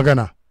 Yi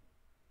magana.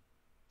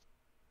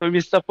 To,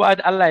 Mr. Fuad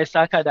Allah ya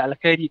saka da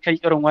alkhairi kan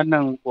irin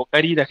wannan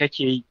kokari da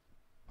kake yi.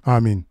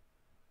 Amin.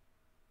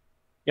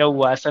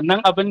 Yawwa,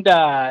 sannan abin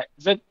da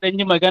zan ɗan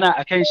yi magana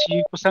a kan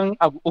shi kusan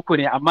abu uku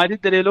ne, amma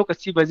duk da dai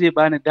lokaci ba zai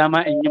bani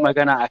dama in yi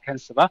magana a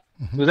kansu ba,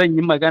 to zan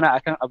yi magana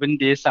akan abin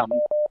da ya samu.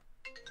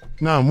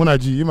 Na muna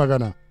ji yi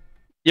magana.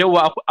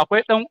 Yauwa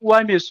akwai ɗan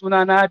uwa mai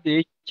suna na da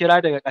ya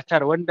kira daga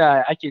Qatar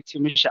wanda ake ce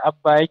mishi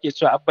Abba yake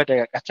cewa Abba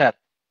daga Qatar.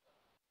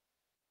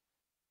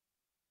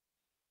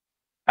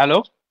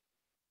 Alo?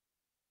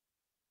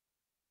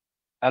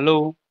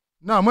 Alo?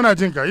 Na muna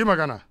jin ka yi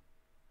magana.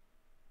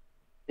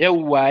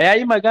 Yauwa ya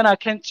yi magana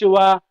kan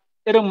cewa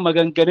irin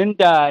maganganun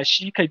da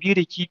shi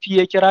Kabiru Kifi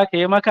ya kira ka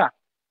yi maka.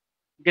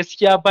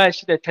 Gaskiya ba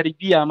shi da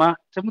tarbiyya ma,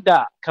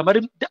 tunda kamar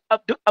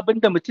duk abin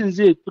da mutum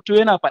zai fito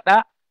yana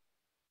faɗa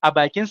a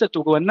bakinsa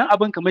to wannan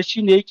abin kamar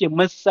shi ne yake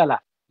matsala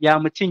ya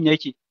mutum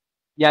yake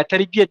ya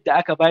tarbiyyar da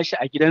aka bashi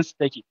a gidansu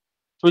take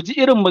to ji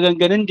irin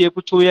maganganun da ya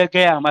fito ya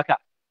gaya maka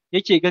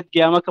yake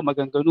gaggaya maka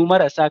maganganu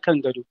marasa kan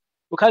gado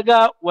to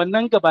kaga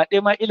wannan gaba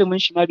ɗaya ma ilimin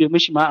shi ma bai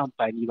mishi ma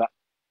amfani ba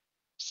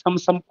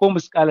sam ko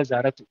muskala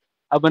zaratu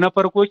abu na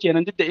farko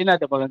kenan duk da ina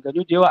da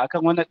maganganu da yawa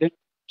akan wannan din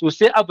to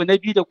sai abu na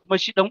biyu da kuma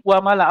shi dan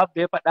uwa Malam Abba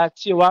ya faɗa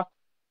cewa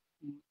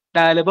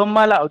ɗaliban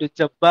Malam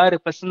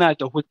Abdul-Jabbar fa suna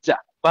da hujja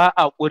ba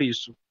a ƙure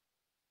su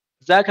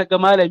za ka ga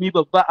malami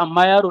babba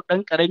amma yaro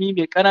ɗan ƙarami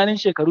mai ƙananan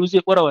shekaru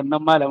zai ƙura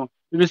wannan malamin.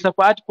 Bisa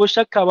fa'at ko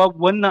shakka babu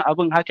wannan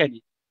abin haka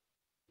ne.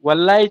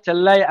 Wallahi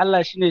tallahi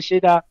Allah shine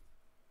shaida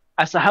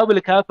ashabul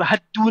kafi har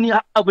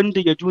duniya abin da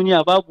ya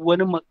duniya babu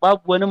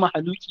wani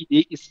mahaluki da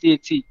ya isa ya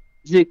ce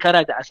zai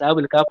kara da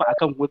ashabul kafi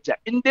akan hujja.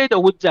 In dai da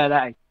hujja za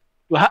a yi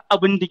to har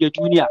abin da ya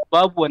duniya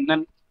babu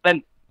wannan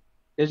ɗan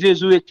da zai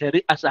zo ya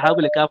tari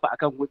ashabul kafi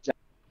akan hujja.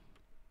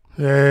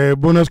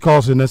 Bonus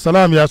calls ne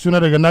salam ya suna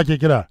daga nake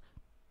kira.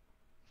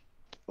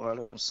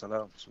 Wa'alaikun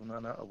salam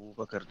sunana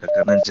Abubakar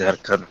daga nan jihar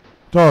Kano.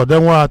 To,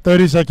 don wa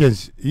 30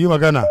 seconds yi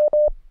magana.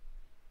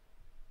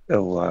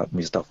 Yawwa,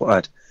 Mr.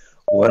 Fuad,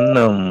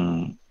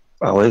 wannan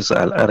Awaisu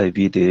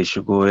Al'arabi da ya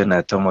shigo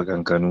yana ta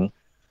maganganu,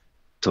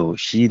 to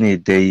shi ne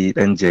dai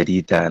ɗan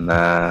jarida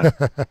na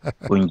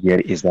ƙungiyar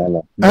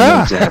Izala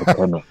na jihar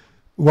Kano.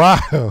 Wow!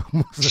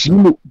 Shi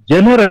ne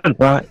general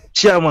ba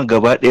ciyaman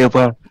gaba ɗaya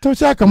fa to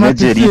sai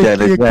kamata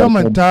ya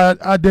kamanta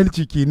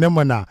adalci kenan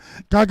mana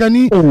ka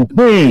gani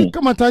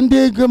kamata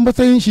da ga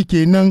matsayin shi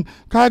kenan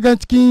ka ga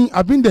cikin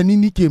abinda ni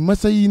nike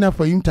matsayi na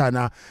fahimta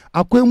na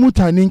akwai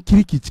mutanen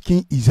kirki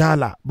cikin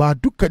izala ba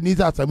dukkan ne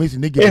za a same su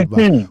negative ba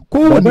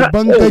kowane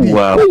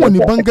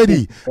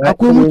bangare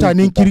akwai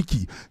mutanen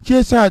kirki shi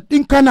yasa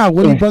in kana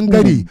wani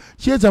bangare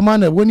shi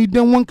zamana wani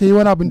dan wanka yi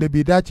wani abin da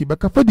bai dace ba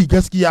ka fadi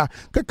gaskiya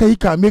ka yi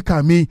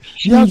kame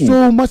ya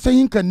so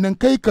matsayin kan nan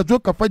kai ka zo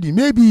ka fadi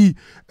maybe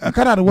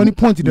kana da wani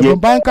point daban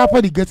bayan ka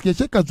fadi gaskiya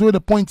sai ka zo da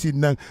point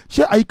nan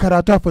sai ayi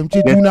karatu a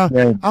fahimci juna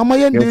amma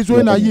yanda ya zo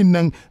yana yin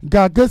nan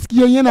ga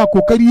gaskiya yana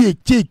kokari ya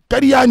ce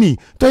karya ne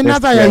to ina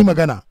za ya yi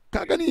magana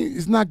ka gani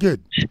it's not good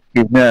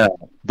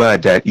ba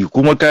daɗi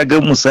kuma ka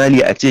ga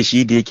misali a ce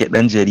shi da yake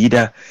ɗan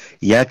jarida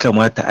ya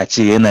kamata a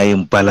ce yana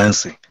yin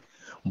balancing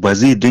ba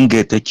zai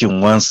dinga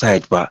taking one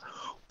side ba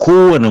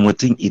kowane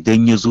mutum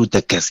idan ya zo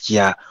da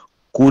gaskiya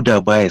ko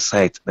da baya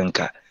side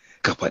ɗinka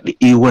ka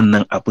faɗi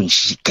wannan abin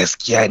shi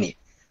gaskiya ne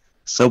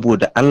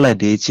saboda Allah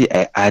da ya ce a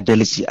yi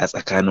adalci a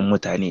tsakanin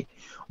mutane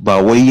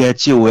ba wai ya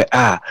ce wai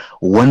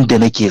wanda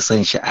nake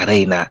son shi a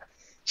raina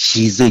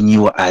shi zan yi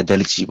wa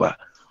adalci ba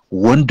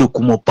wanda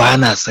kuma ba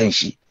na son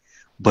shi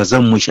ba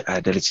zan mushi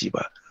adalci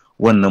ba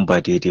wannan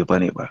ba daidai ba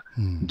ne ba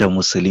da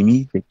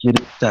musulmi da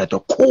kirista da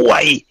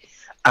kowaye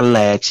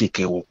Allah ya ce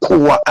kai wa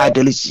kowa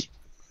adalci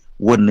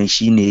wannan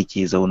shine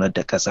yake zaunar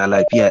da kasa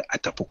lafiya a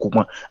tafi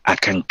kuma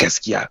akan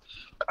gaskiya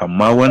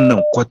amma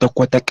wannan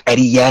kwata-kwata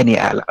ƙarya ne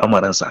a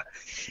al'amuransa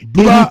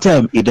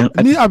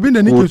ni abin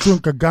da nake son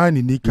ka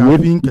gane ne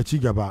kafin ka ci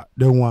gaba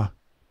danwa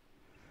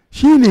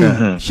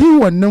shine shi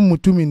wannan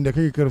mutumin da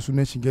kake kar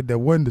sunan shige da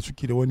wanda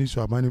suke da wani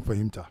sabanin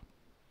fahimta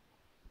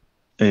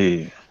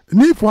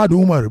ni Fuad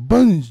Umar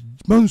ban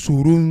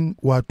tsoron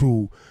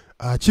wato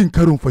a cin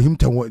karin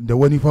fahimta da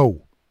wani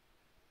fawo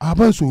a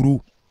ban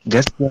tsoro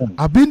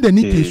abin da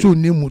nake so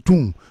ne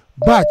mutum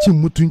ba cin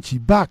mutunci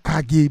ba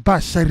kage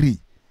ba sharri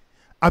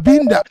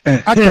abin da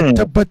aka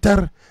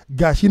tabbatar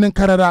gashi nan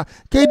karara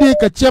kai dai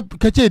ka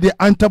ce dai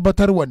an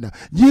tabbatar wannan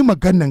yi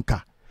maganan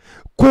ka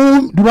ko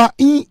duba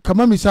in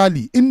kamar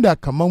misali inda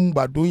kamar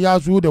ba don ya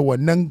zo da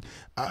wannan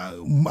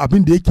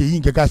abin da yake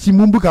yin gashi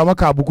mun buga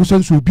maka abu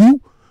kusan su biyu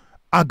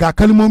a ga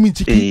kalmomin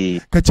ciki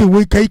ka ce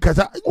wai kai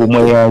kaza kuma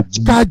ya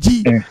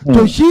ji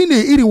to shine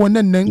irin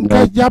wannan nan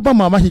ya ba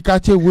mamaki ka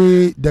ce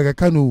wai daga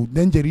Kano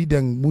dan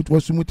jaridan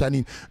wasu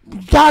mutane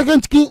ka ga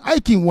cikin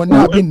aikin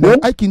wannan abin nan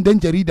aikin dan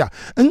jarida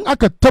in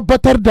aka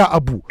tabbatar da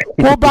abu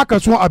ko baka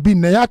so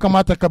abin nan ya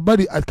kamata ka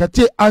bari ka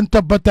ce an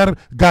tabbatar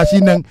gashi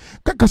nan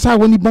ka sa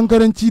wani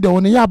bangaranci da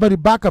wani ya bari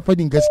baka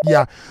fadin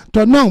gaskiya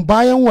to nan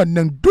bayan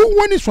wannan duk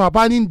wani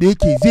sabanin da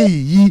yake zai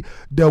yi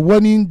da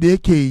wani da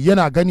yake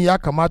yana gani ya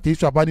kamata yi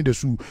sabani da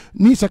su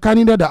ni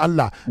tsakanin da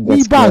Allah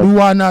ni ba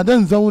ruwa na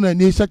dan zauna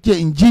ne sake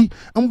in ji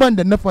in ban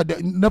da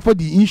na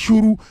fadi in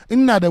shuru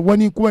ina da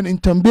wani kuma in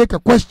tambaye ka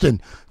question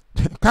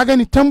ka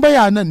gani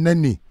tambaya nan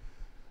ne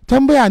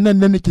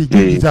nake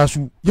girgiza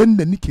su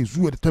yanda nake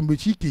zuwa da tambaye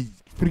shi ke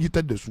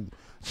firgitar da su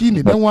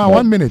shine dan wa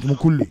 1 minute mu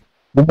kulle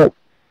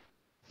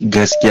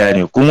gaskiya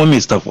ne kuma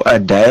Mr.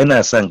 Fuad da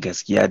yana son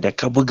gaskiya da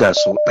ka buga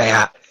so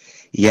daya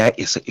ya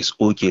isa is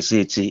okay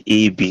sai ce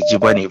bai ji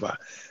bane ba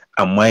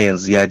amma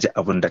yanzu ya ji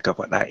abin da ka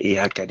faɗa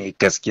haka ne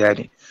gaskiya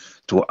ne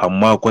to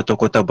amma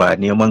kwata-kwata ba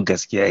neman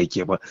gaskiya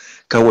yake ba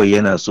kawai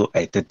yana so a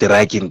yi ta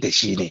dragging da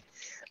shi ne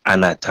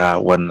ana ta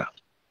wannan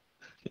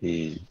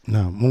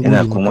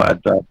ina kuma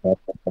addu'a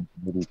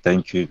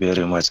thank you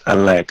very much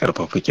Allah ya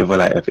karfafa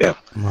Qibla FM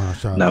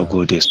na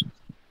gode su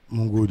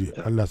mun gode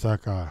Allah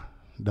saka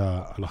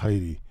da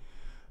alkhairi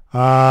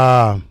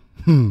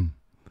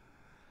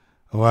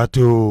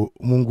wato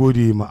mun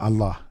gode ma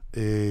Allah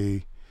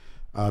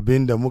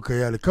abin da muka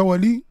yi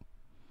alkawali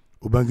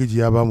ubangiji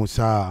ya ba mu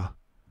sa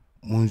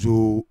mun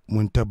zo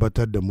mun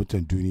tabbatar da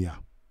mutan duniya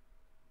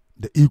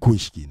da ikon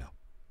shi kenan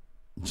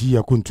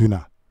jiya kun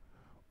tuna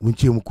mun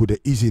ce muku da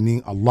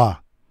izinin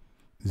Allah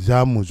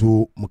za mu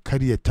zo mu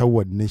karyata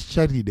wannan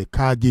shari da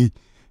kage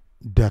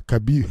da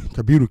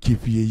kabiru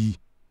kifi ya yi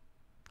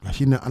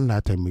gashi nan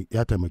Allah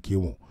ya taimake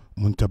mu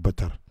mun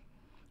tabbatar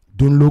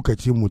don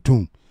lokacin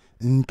mutum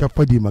in ka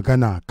fadi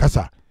magana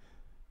kasa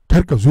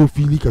kar ka zo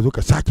fili ka zo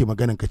ka sake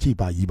maganan ka ce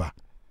ba yi ba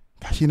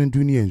gashi nan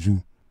duniya yanzu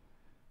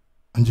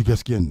an ji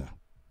gaskiyan nan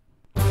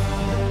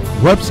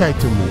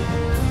website mu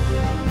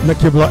na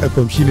Qibla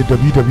FM shine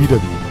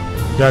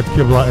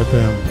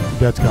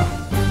www.qiblafm.com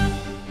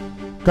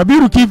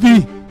Kabiru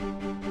Kifi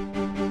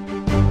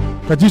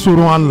ka ji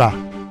tsoron Allah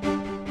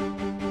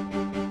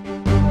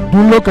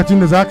duk lokacin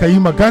da za ka yi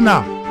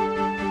magana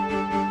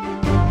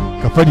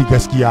ka fadi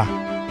gaskiya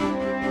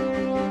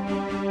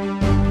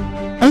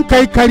an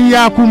kai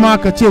kariya kuma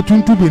ka ce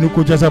tuntube ni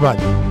ko jazaba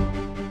ne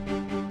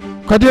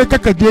ka dai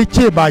kaka dai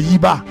ce ba yi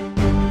ba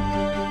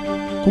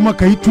kuma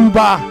ka yi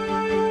tuba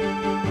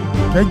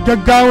ka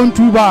gaggawan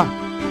tuba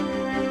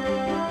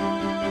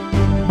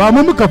ba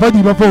mu muka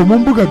fadi ba fa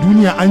mun buga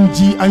duniya an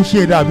ji an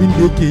shaida abin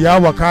da yake ya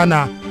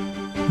wakana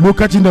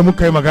lokacin da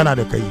muka yi magana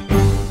da kai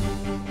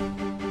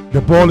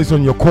the ball is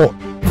on your court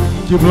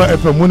Qibla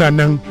FM muna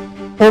nan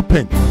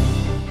open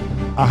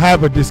a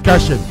have a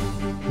discussion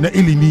na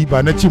ilimi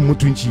ba na cin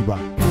mutunci ba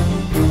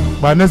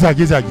ba na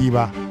zage-zage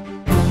ba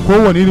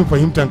kowane irin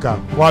fahimtanka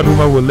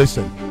waduma will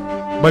listen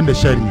banda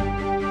shari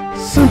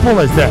simple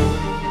as that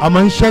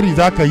amma shari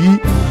za ka yi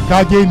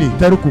kage ne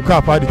tarku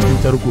ka fadi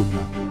cikin tarko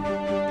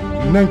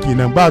nan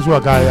kenan ba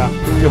zuwa kaya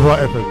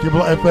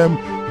Qibla FM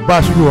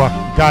ba shigowa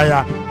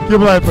kaya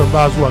Qibla FM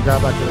ba zuwa kaya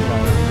ba kira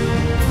kaya.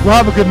 Well,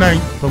 have a good night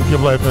from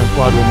Qibla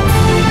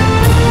FM.